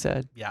empathy, like you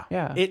said.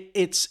 Yeah.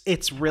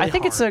 It's really I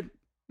think hard.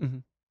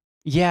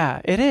 Yeah,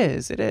 it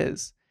is.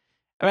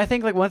 I mean, I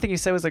think like one thing you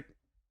said was like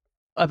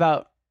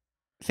about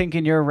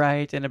thinking you're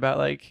right, and about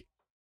like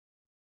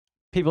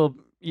people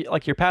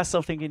like your past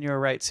self thinking you're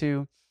right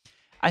too.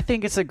 I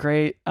think it's a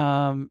great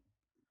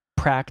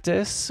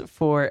practice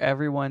for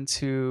everyone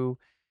to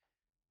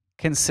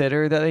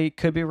consider that they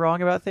could be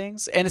wrong about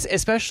things, and it's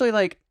especially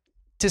like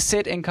to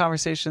sit in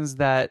conversations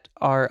that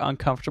are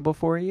uncomfortable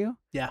for you.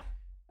 Yeah.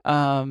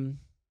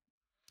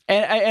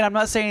 And I'm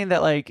not saying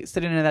that like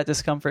sitting in that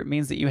discomfort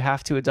means that you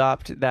have to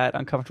adopt that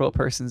uncomfortable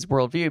person's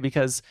worldview,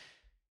 because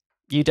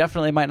you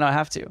definitely might not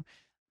have to.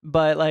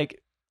 But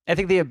like, I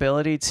think the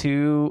ability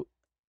to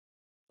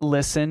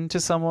listen to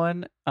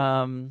someone,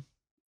 or,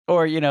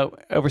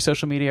 over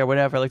social media or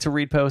whatever, like to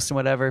read posts and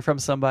whatever from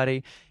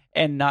somebody,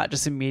 and not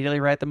just immediately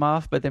write them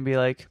off, but then be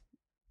like,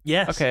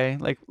 yes, okay,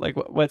 like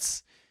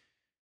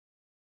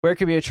where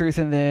could be a truth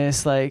in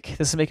this? Like,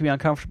 this is making me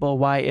uncomfortable.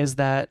 Why is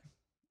that?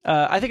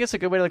 I think it's a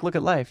good way to like look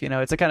at life.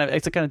 It's a kind of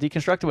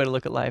deconstructed way to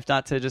look at life,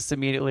 not to just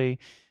immediately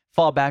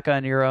fall back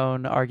on your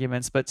own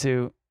arguments, but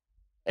to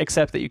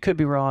accept that you could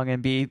be wrong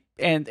and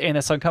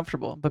it's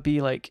uncomfortable, but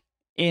be like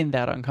in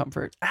that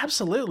uncomfort.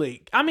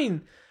 Absolutely. I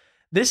mean,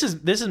 this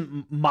is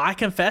my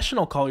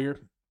confessional, Collier.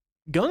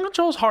 Gun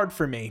control is hard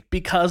for me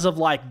because of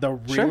like the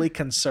really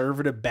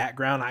conservative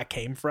background I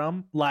came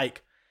from.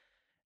 Like,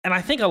 and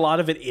I think a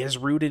lot of it is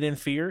rooted in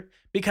fear,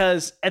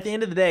 because at the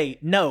end of the day,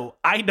 no,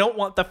 I don't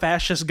want the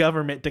fascist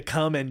government to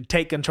come and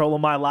take control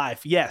of my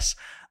life. Yes,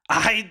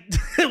 I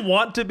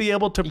want to be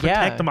able to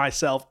protect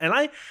myself. And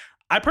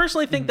I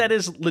personally think that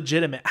is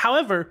legitimate.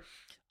 However,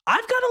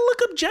 I've got to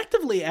look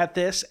objectively at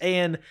this.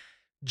 And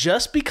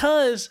just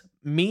because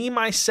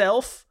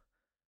myself,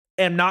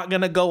 am not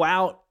going to go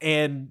out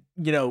and,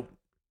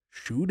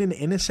 shoot an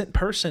innocent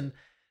person,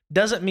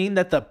 doesn't mean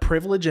that the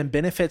privilege and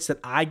benefits that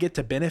I get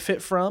to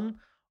benefit from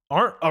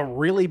aren't a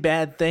really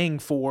bad thing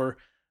for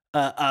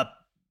a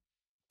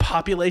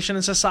population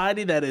in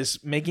society that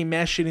is making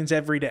mass shootings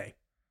every day.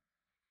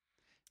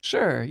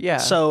 Sure, yeah.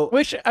 So,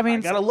 which, I mean,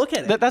 I gotta look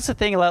at it. That's the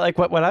thing. Like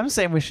what I'm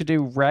saying we should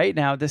do right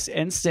now, this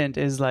instant,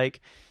 is like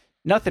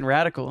nothing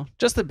radical,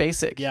 just the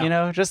basic.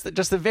 Just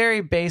the very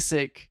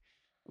basic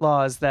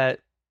laws that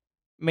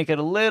make it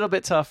a little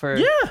bit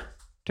tougher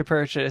to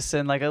purchase,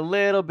 and like a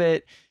little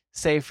bit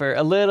safer,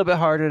 a little bit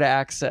harder to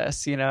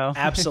access,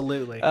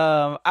 Absolutely.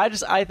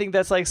 I think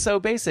that's like so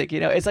basic,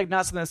 it's like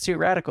not something that's too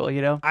radical,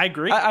 I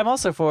agree. I'm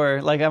also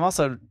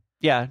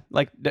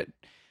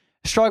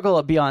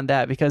struggle beyond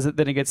that, because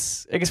then it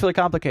gets really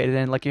complicated,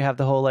 and like you have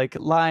the whole like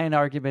line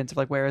argument of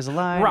like, where is the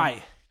line?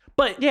 Right.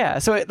 But yeah,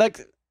 so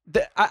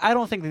I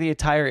don't think that the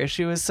entire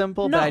issue is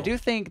simple, but I do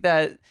think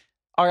that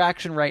our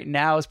action right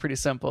now is pretty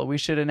simple. We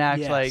should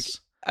enact like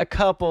a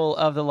couple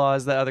of the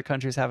laws that other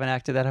countries have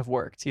enacted that have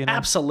worked,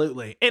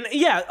 Absolutely. And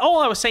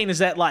all I was saying is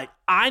that like,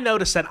 I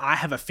noticed that I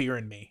have a fear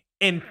in me,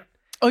 and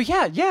Oh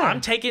yeah, yeah.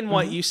 I'm taking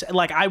what you said.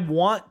 Like, I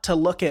want to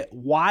look at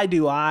why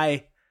do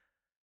I,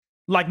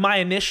 like, my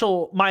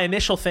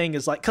initial thing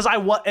is like, because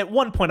at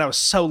one point I was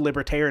so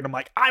libertarian. I'm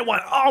like, I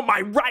want all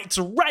my rights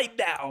right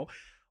now.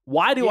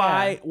 Why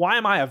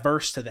am I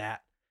averse to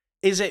that?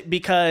 Is it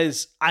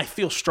because I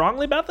feel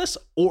strongly about this,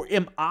 or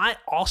am I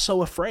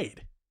also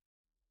afraid?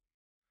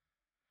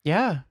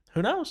 Yeah.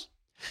 Who knows?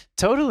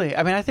 Totally.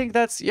 I mean, I think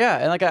that's,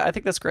 and like, I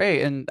think that's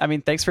great. And I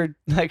mean, thanks for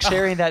like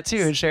sharing that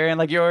too, and sharing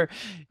like your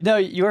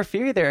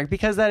fear there,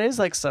 because that is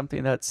like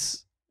something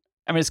that's,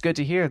 I mean, it's good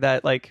to hear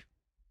that like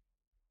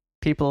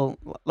people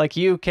like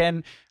you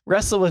can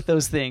wrestle with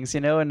those things,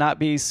 and not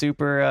be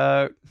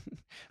super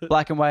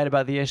black and white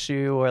about the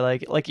issue, or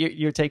like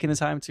you're taking the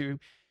time to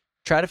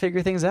try to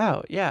figure things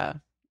out. Yeah.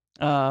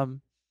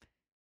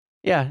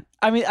 Yeah.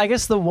 I mean, I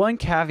guess the one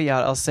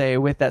caveat I'll say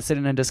with that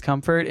sitting in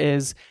discomfort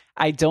is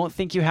I don't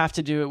think you have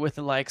to do it with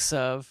the likes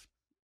of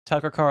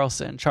Tucker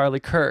Carlson, Charlie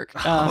Kirk.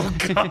 Oh,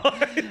 God.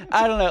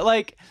 I don't know.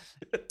 Like,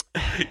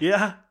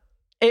 yeah.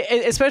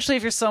 Especially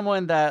if you're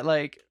someone that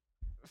like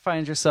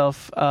finds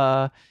yourself,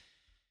 I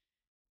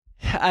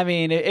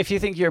mean, if you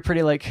think you're a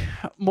pretty like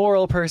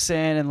moral person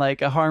and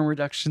like a harm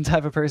reduction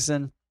type of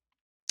person,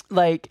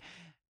 like,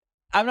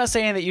 I'm not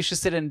saying that you should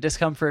sit in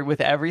discomfort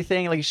with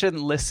everything. Like, you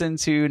shouldn't listen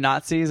to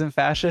Nazis and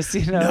fascists,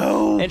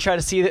 No. and try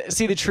to see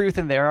the truth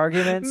in their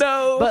arguments.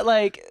 No. But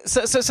like,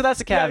 so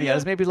that's a caveat. Yeah.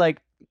 Is maybe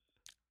like,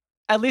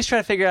 at least try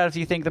to figure out if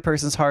you think the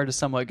person's heart is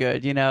somewhat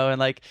good, and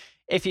like,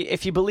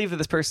 if you believe that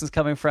this person's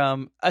coming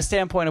from a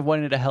standpoint of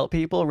wanting to help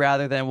people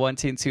rather than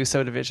wanting to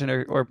sow division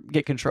or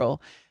get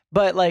control.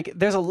 But like,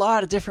 there's a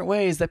lot of different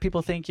ways that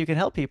people think you can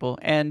help people,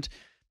 and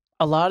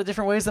a lot of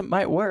different ways that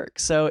might work.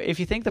 So if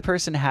you think the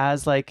person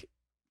has like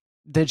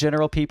the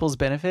general people's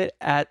benefit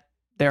at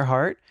their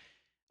heart,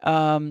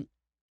 then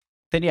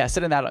yeah,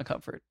 sit in that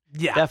uncomfort.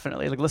 Yeah,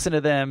 definitely. Like, listen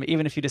to them,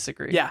 even if you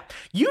disagree. Yeah,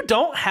 you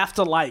don't have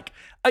to like,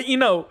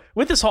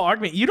 with this whole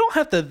argument, you don't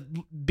have to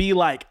be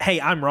like,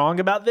 hey, I'm wrong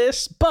about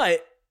this,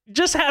 but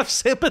just have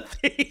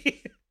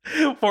sympathy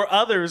for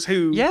others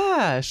who,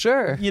 yeah,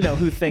 sure,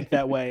 who think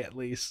that way at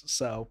least.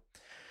 So,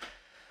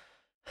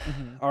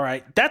 all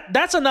right,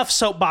 that's enough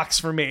soapbox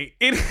for me.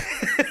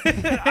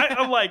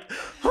 I'm like,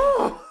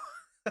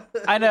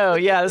 I know.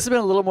 Yeah, this has been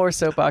a little more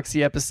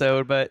soapboxy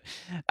episode, but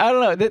I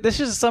don't know. This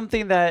is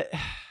something that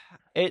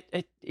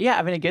yeah,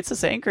 I mean, it gets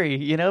us angry,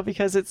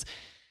 because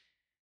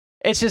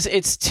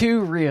it's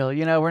too real.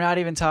 We're not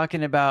even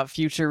talking about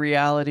future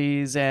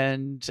realities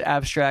and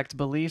abstract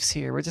beliefs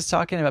here. We're just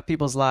talking about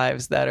people's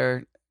lives that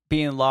are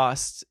being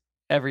lost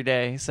every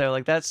day. So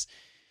like, it's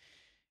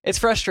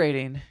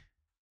frustrating.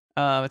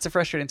 It's a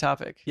frustrating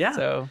topic. Yeah.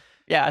 So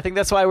yeah, I think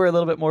that's why we're a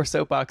little bit more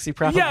soapboxy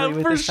probably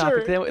with this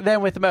topic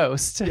than with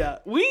most. Yeah,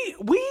 we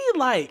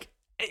like,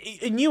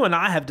 and you and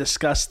I have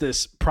discussed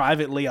this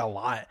privately a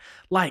lot.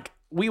 Like,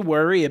 we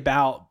worry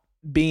about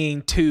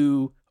being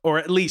two, or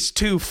at least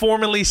two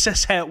formerly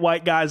cishet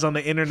white guys on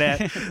the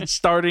internet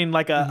starting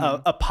like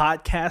a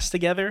podcast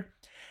together.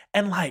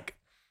 And like,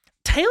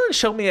 Taylor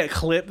showed me a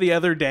clip the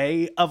other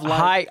day of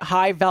like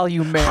high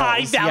value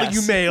males.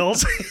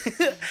 Males.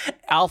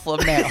 Alpha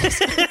males.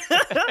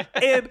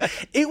 And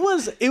it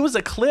was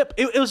a clip.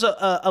 It was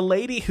a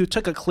lady who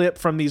took a clip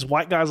from these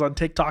white guys on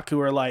TikTok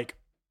who are like,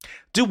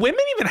 do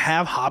women even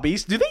have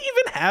hobbies? Do they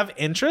even have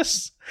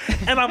interests?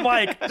 And I'm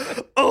like,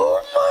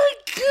 oh my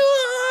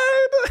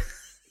God.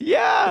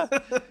 Yeah.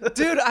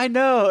 Dude, I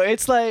know.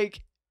 It's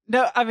like,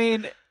 no, I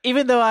mean,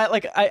 even though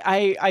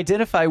I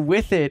identify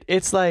with it,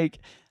 it's like,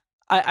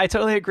 I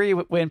totally agree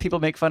when people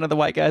make fun of the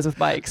white guys with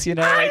mics,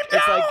 like,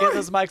 it's like, get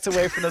those mics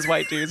away from those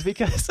white dudes,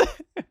 because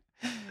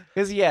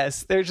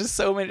yes, there's just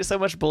so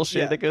much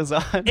bullshit that goes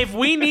on. If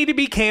we need to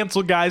be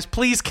canceled, guys,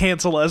 please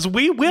cancel us.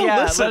 We will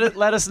listen.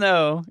 Let us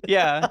know.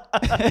 Yeah.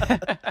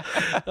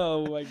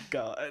 Oh my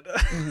God.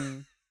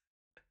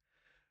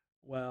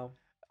 Wow.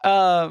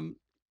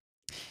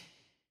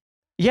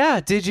 Yeah.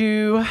 Did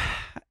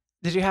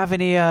you have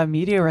any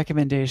media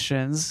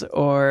recommendations,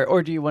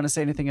 or do you want to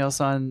say anything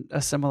else on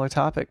a similar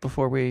topic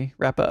before we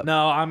wrap up?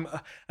 No, I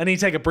need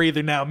to take a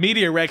breather now.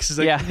 Media Rex is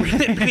a good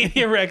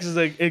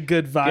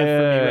vibe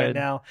for me right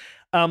now.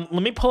 Let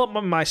me pull up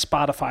my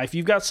Spotify. If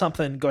you've got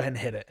something, go ahead and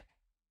hit it.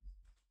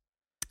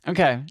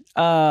 Okay.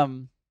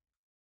 I've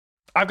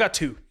got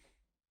two.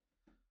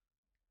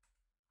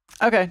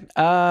 Okay.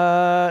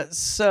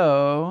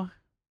 So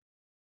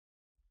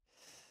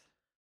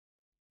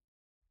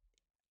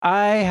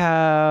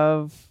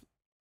I've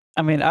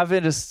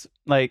been just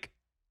like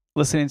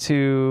listening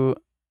to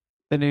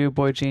the new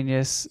Boy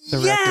Genius, the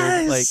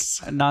record, like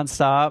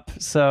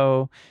nonstop.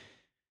 So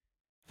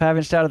if I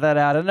haven't shouted that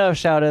out, I know I've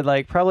shouted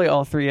like probably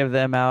all three of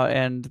them out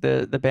and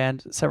the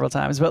band several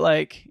times, but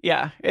like,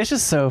 yeah, it's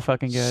just so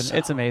fucking good.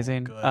 It's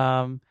amazing.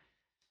 Good.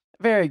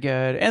 Very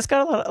good. And it's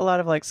got a lot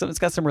of like, it's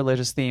got some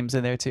religious themes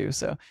in there too.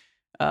 So,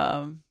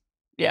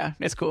 yeah,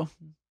 it's cool.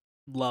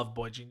 Love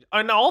Boy Genius.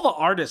 And all the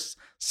artists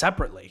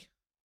separately.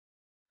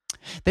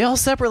 They all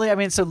separately. I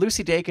mean, so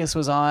Lucy Dacus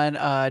was on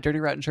Dirty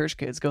Rotten Church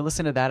Kids. Go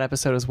listen to that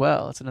episode as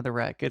well. It's another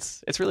rec.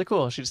 It's really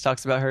cool. She just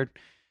talks about her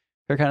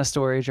her kind of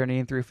story,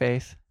 journeying through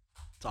faith.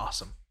 It's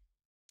awesome.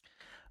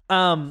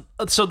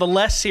 So the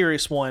less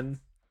serious one,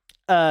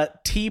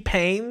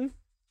 T-Pain,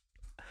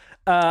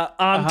 on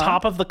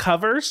top of the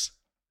covers.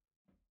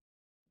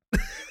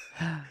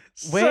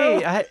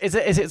 Wait, is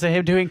it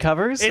him doing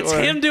covers? It's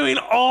him doing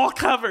all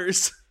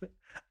covers.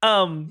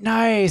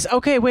 Nice.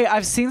 Okay, wait,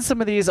 I've seen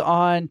some of these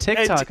on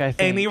TikTok, I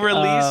think. And he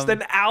released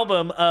an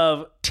album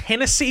of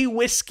Tennessee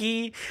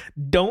Whiskey,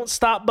 Don't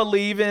Stop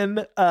Believing,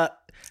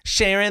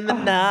 Sharing the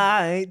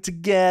Night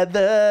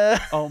Together.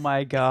 Oh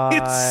my God.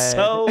 It's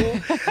so...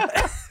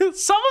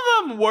 Some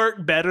of them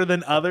work better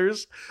than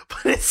others,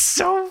 but it's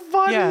so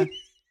funny. Yeah.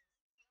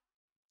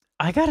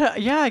 I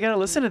gotta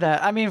listen to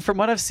that. I mean, from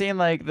what I've seen,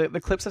 like the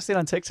clips I've seen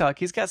on TikTok,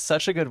 he's got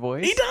such a good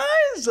voice. He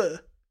does.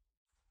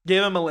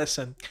 Give him a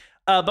listen.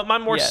 But my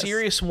more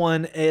serious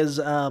one is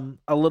a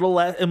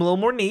little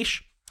more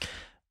niche.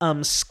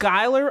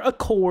 Skylar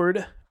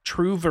Accord,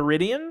 True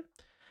Viridian.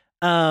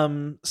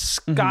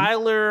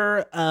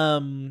 Skylar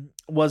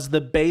was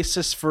the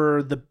basis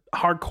for the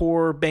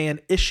hardcore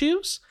band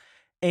Issues,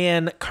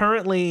 and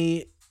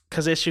currently,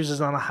 because Issues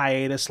is on a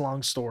hiatus,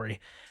 long story,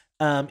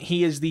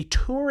 he is the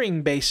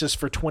touring bassist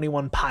for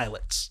 21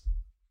 Pilots.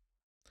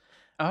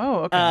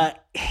 Oh, okay.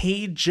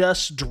 He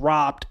just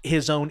dropped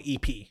his own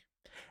EP,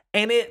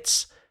 and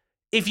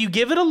if you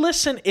give it a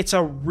listen, it's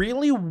a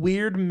really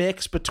weird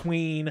mix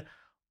between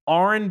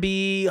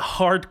R&B,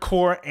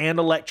 hardcore, and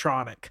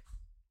electronic.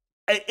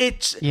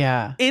 It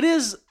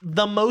is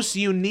the most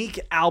unique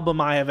album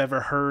I have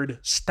ever heard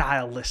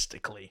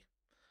stylistically.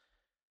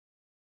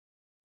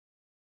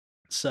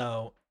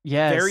 So,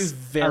 yes, very,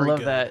 very I love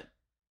good. that.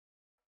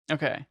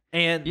 Okay.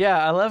 And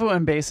yeah, I love it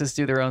when bassists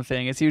do their own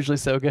thing. It's usually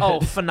so good. Oh,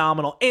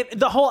 phenomenal. And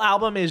the whole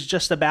album is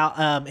just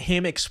about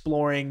him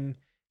exploring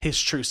his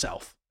true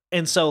self.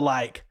 And so,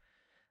 like,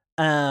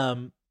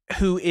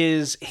 who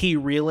is he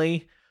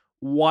really?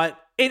 What?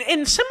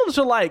 And similar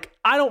to, like,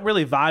 I don't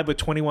really vibe with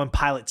 21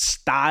 Pilots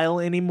style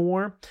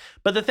anymore.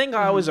 But the thing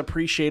I always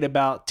appreciate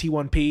about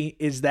T1P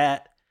is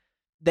that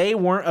they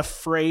weren't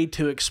afraid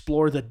to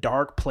explore the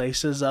dark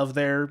places of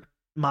their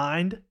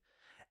mind.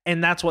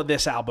 And that's what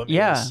this album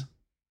is.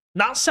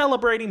 Not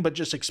celebrating, but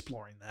just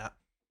exploring that.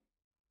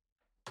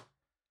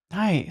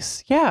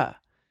 Nice. Yeah.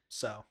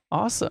 So.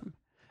 Awesome.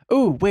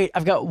 Oh, wait,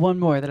 I've got one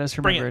more that I just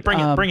remembered.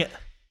 Bring it.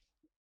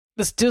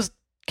 This just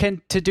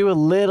to do a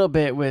little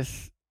bit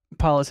with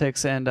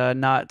politics and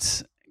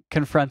not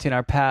confronting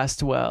our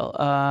past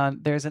well.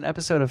 There's an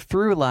episode of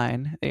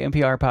Throughline, the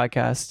NPR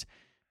podcast,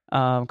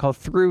 called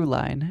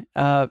Throughline.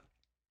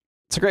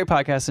 It's a great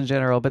podcast in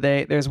general, but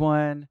there's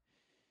one.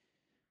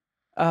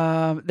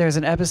 There's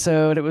an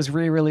episode. It was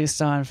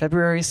re-released on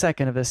February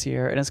 2nd of this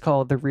year, and it's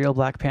called The Real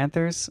Black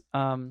Panthers.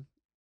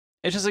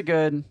 It's just a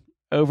good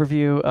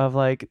overview of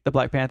like the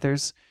Black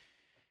Panthers.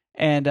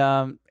 And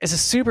it's a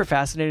super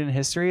fascinating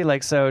history.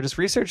 Like, so just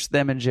research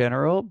them in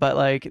general, but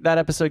like that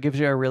episode gives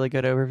you a really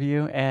good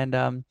overview.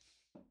 And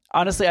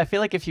honestly, I feel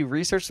like if you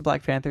research the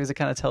Black Panthers, it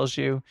kind of tells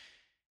you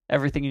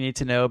everything you need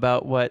to know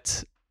about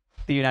what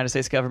the United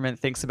States government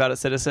thinks about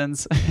its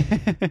citizens.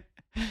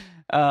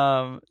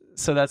 So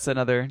that's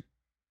another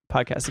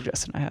podcast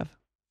suggestion I have.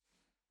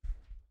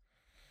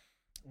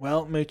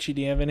 Well, Moochie,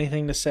 do you have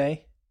anything to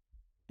say?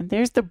 And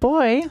there's the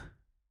boy.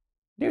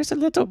 There's a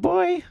little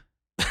boy.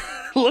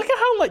 Look at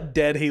how like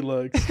dead he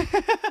looks.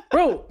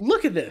 Bro,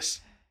 look at this.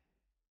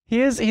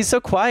 He's so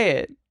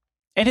quiet.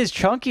 And he's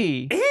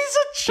chunky. He's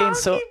a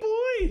chunky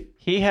boy.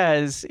 He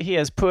has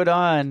put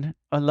on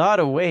a lot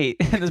of weight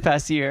in this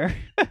past year.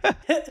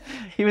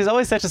 He was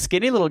always such a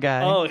skinny little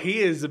guy. Oh, he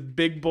is a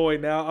big boy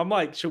now. I'm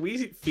like, should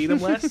we feed him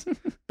less?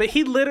 But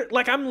he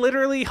I'm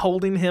literally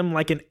holding him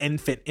like an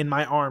infant in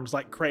my arms,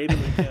 like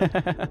cradling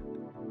him.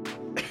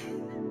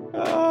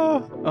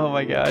 Oh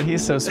my God,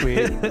 he's so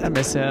sweet. I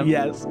miss him.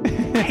 Yes.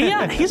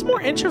 He's more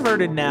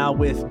introverted now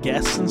with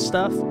guests and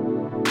stuff.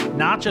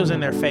 Nachos in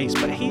their face,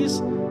 but he's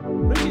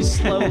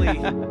slowly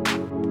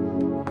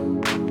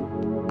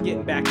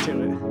getting back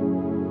to it.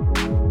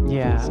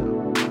 Yeah.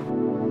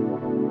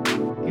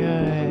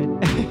 Good.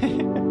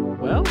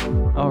 Well,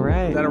 all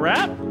right. Is that a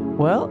wrap?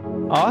 Well,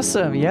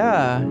 awesome.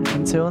 Yeah.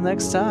 Until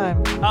next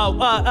time.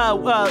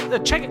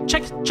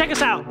 Check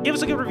us out. Give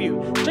us a good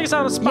review. Check us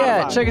out on Spotify.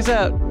 Yeah, check us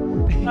out.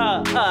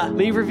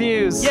 Leave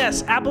reviews.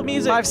 Yes, Apple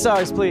Music. 5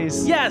 stars,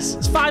 please. Yes,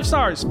 it's 5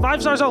 stars.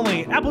 5 stars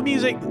only. Apple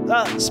Music,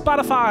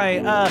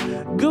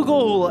 Spotify,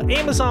 Google,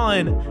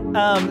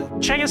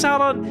 Amazon. Check us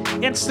out on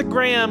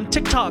Instagram,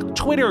 TikTok,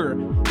 Twitter.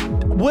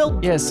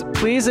 Yes,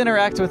 please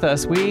interact with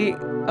us. We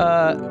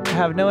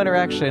have no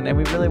interaction, and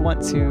we really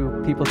want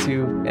people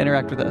to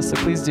interact with us, so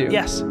please do.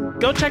 Yes.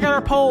 Go check out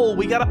our poll.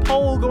 We got a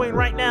poll going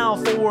right now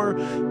for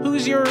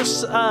who's your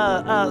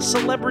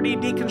celebrity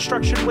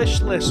deconstruction wish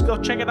list. Go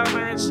check it out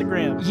on our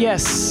Instagram.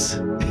 Yes.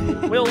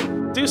 We'll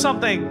do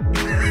something.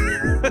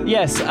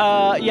 Yes.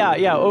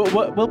 Yeah.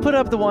 We'll put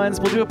up the ones.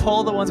 We'll do a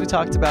poll of the ones we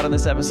talked about in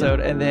this episode,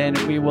 and then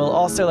we will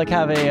also like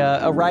have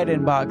a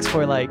write-in box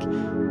for like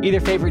either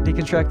favorite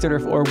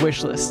deconstructed or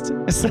wish list.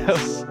 So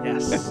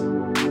yes.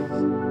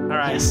 All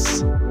right.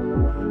 Yes.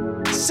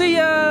 See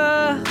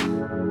ya.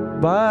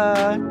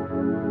 Bye.